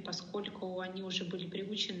вегетарианцами, поскольку они уже были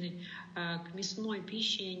приучены к мясной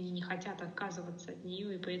пище, и они не хотят отказываться от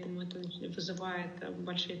нее, и поэтому это вызывает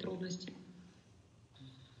большие трудности.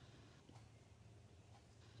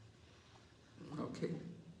 Okay.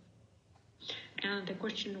 And the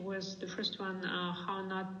question was, the first one, how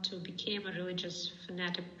not to become a religious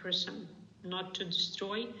fanatic person, not to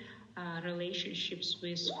destroy relationships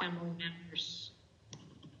with family members.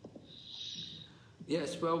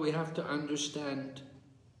 Yes, well, we have to understand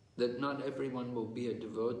that not everyone will be a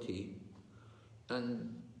devotee,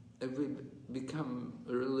 and if we become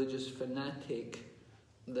a religious fanatic,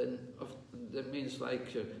 then that means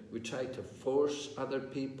like we try to force other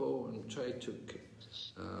people and try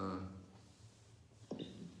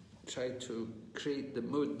to create the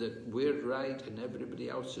mood that we're right and everybody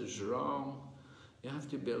else is wrong. You have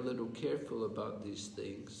to be a little careful about these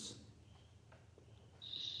things.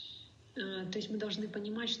 То есть мы должны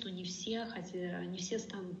понимать, что не все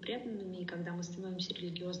станут преданными, и когда мы становимся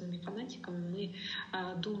религиозными фанатиками, мы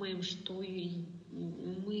думаем, что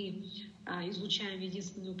мы излучаем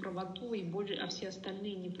единственную правоту, а все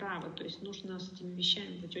остальные неправы. То есть нужно с этими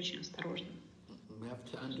вещами быть очень осторожным. We have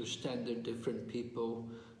to understand they're different people,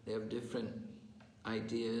 they have different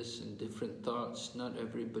ideas and different thoughts. Not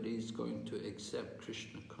everybody is going to accept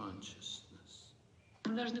Krishna consciousness.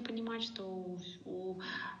 Мы должны понимать, что у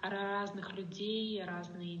разных людей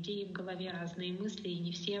разные идеи в голове, разные мысли, и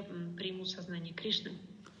не все примут сознание Кришны.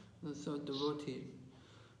 So a devotee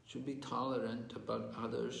should be tolerant about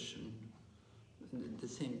others and at the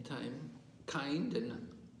same time kind and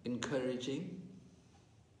encouraging.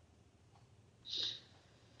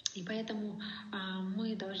 И поэтому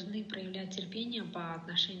мы должны проявлять терпение по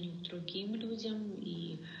отношению к другим людям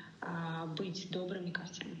и быть добрыми ко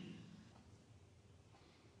всем.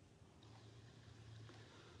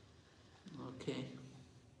 Okay.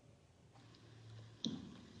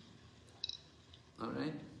 All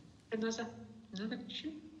right. Another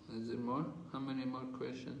question? Is there more? How many more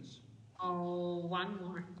questions? Oh, one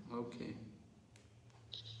more. Okay.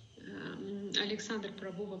 Александр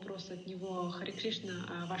Прабhu, вопрос от него. Харе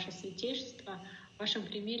Кришна, ваше святейшество, в вашем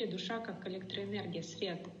примере душа как электроэнергия,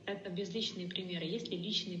 свет. Это безличные примеры. Есть ли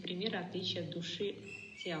личные примеры отличия души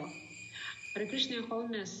от тела? Hare Krishna, Your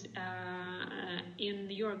Holiness, in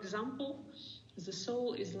your example, the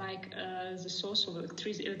soul is like the source of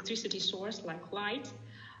electricity source, like light.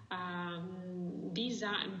 These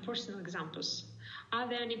are impersonal examples. Are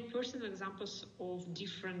there any personal examples of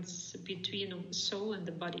difference between the soul and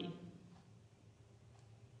the body?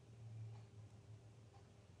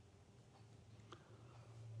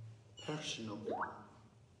 Personal.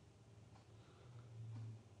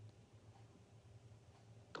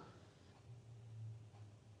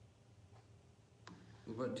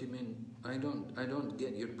 What do you mean? I don't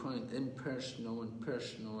get your point. Impersonal and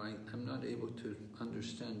personal. I'm not able to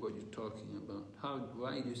understand what you're talking about.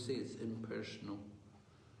 Why do you say it's impersonal?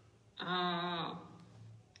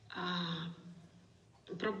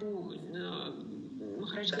 Прабу,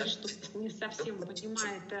 Махарадж говорит, что не совсем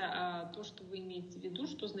понимает то, что вы имеете в виду,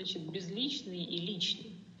 что значит безличный и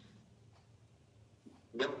личный.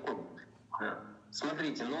 Я понял.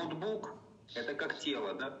 Смотрите, ноутбук — это как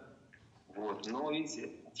тело, да? Вот. Но ведь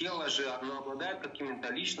тело же, оно обладает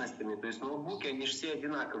какими-то личностями, то есть ноутбуки, они же все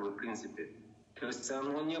одинаковые, в принципе. То есть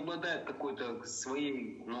оно не обладает какой-то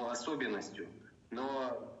своей особенностью.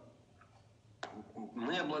 Но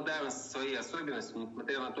мы обладаем своей особенностью,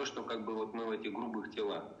 несмотря на то, что как бы вот мы в этих грубых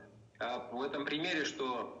телах. А в этом примере,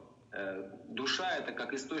 что душа — это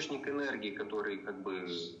как источник энергии, который как бы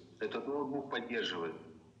этот ноутбук поддерживает.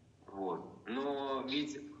 Вот. Но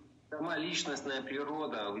ведь сама личностная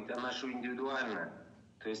природа, ведь она же индивидуальная.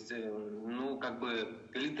 То есть, как бы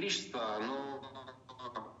электричество, оно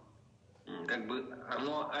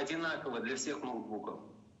одинаково для всех ноутбуков.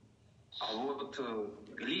 А вот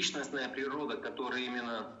личностная природа, которая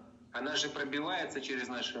именно, она же пробивается через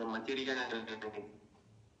наше материальное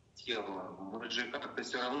тело. Мы же как-то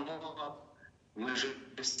все равно, мы же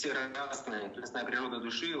все разные. Личностная природа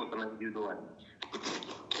души, вот она индивидуальна.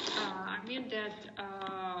 I mean that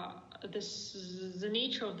the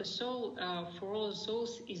nature of the soul for all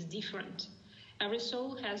souls is different. Every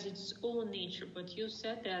soul has its own nature, but you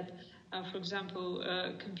said that, for example,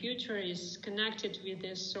 a computer is connected with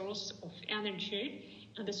a source of energy,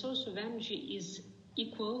 and the source of energy is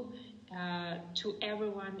equal to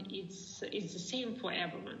everyone. It's the same for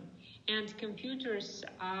everyone. And computers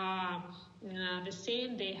are the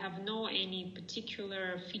same. They have no any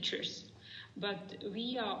particular features. But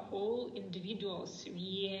we are all individuals.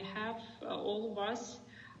 We have all of us.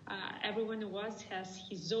 Every one of us has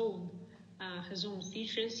his own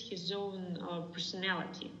features, his own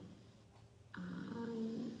personality.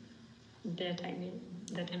 That I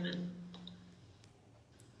mean.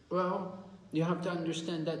 Well, you have to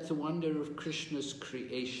understand that's the wonder of Krishna's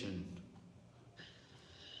creation.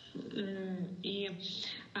 И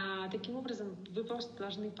Таким образом, вы просто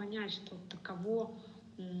должны понять, что таково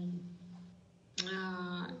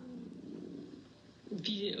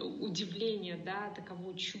удивление, да,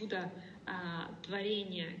 таково чудо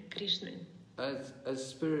творения Кришны. As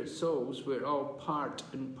spirit souls, we're all part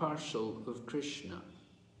and parcel of Krishna.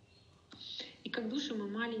 И как души мы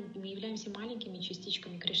являемся маленькими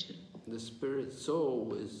частичками Кришны. The spirit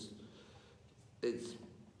soul has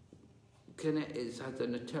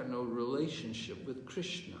an eternal relationship with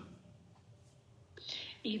Krishna.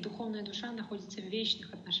 И духовная душа находится в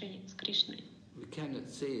вечных отношениях с Кришной. We cannot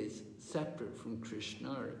say it's separate from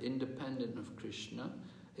Krishna or independent of Krishna.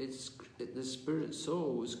 The spirit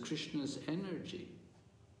soul is Krishna's energy.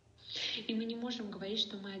 И мы не можем говорить,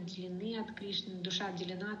 что мы отделены от Кришны, душа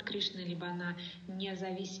отделена от Кришны, либо она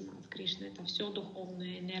независима от Кришны. Это все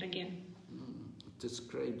духовная энергия.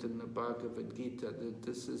 Described in the Bhagavad Gita that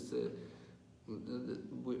this is the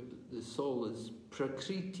soul is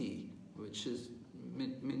prakriti, which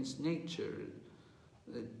means nature.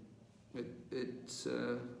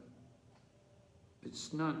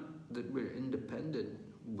 It's not that we're independent.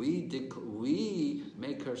 We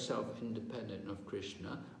make ourselves independent of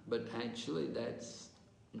Krishna, but actually that's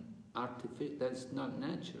artificial. That's not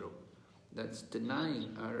natural. That's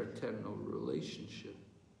denying our eternal relationship.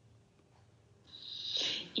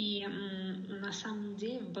 И на самом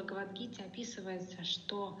деле в Бхагавад-гите описывается,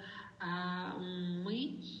 что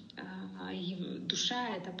душа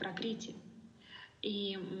 — это пракрити.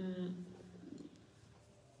 И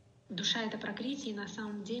душа — это пракрити, и на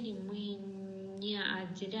самом деле мы не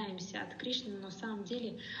отделяемся от Кришны, но на самом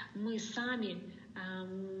деле мы сами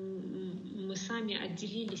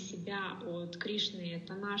отделили себя от Кришны.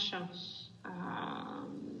 Это наша...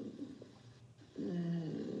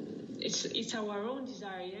 It's our own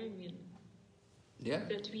desire, I mean,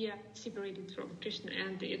 that we are separated from Krishna,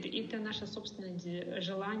 and это наше собственное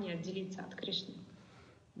желание отделиться от Кришны.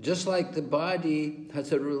 Just like the body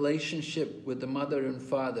has a relationship with the mother and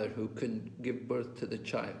father who can give birth to the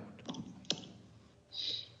child.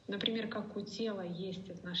 Например, как у тела есть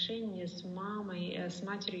отношения с мамой, с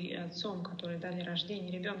матерью и отцом, которые дали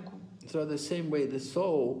рождение ребенку. So the same way the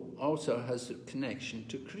soul also has a connection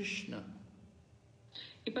to Krishna.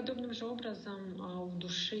 И подобным же образом у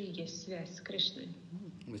души есть связь с Кришной.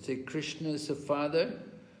 We say Krishna is the father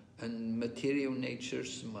and material nature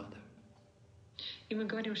is the mother. И мы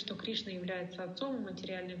говорим, что Кришна является отцом,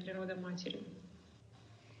 материальная природа матерью.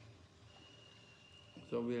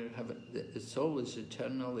 So the soul is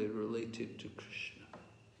eternally related to Krishna.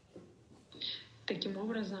 Таким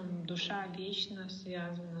образом, душа вечно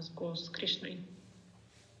связана с Кришной.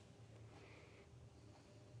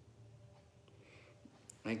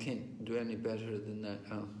 I can't do any better than that.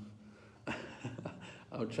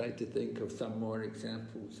 I'll try to think of some more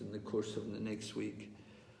examples in the course of the next week.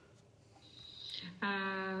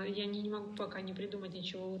 Я не могу пока не придумать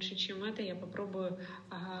ничего лучше, чем это. Я попробую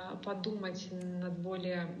подумать над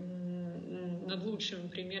лучшими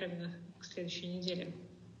примерами к следующей неделе.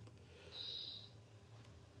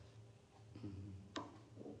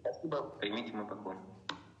 Спасибо. Примите мой поклон.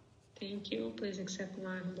 Thank you. Please accept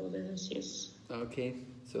my humble obeisances. Okay,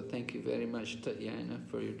 so thank you very much, Tatyana,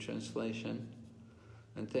 for your translation.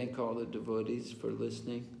 And thank all the devotees for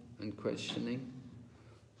listening and questioning.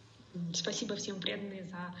 Спасибо всем преданным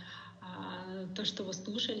за то, что вы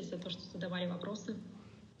слушали, за то, что задавали вопросы.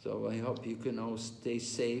 So I hope you can all stay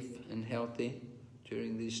safe and healthy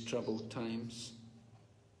during these troubled times.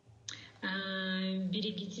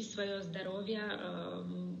 Берегите свое здоровье,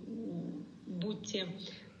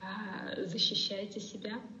 защищайте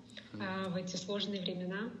себя в эти сложные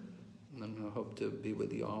времена. And I hope to be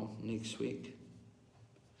with you all next week.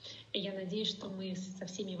 И я надеюсь, что мы со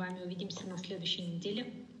всеми вами увидимся на следующей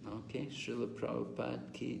неделе. Okay, Srila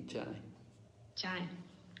Prabhupada ki jai. Jai.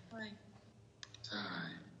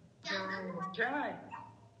 Jai.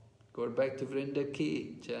 Go back to Vrinda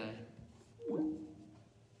ki jai.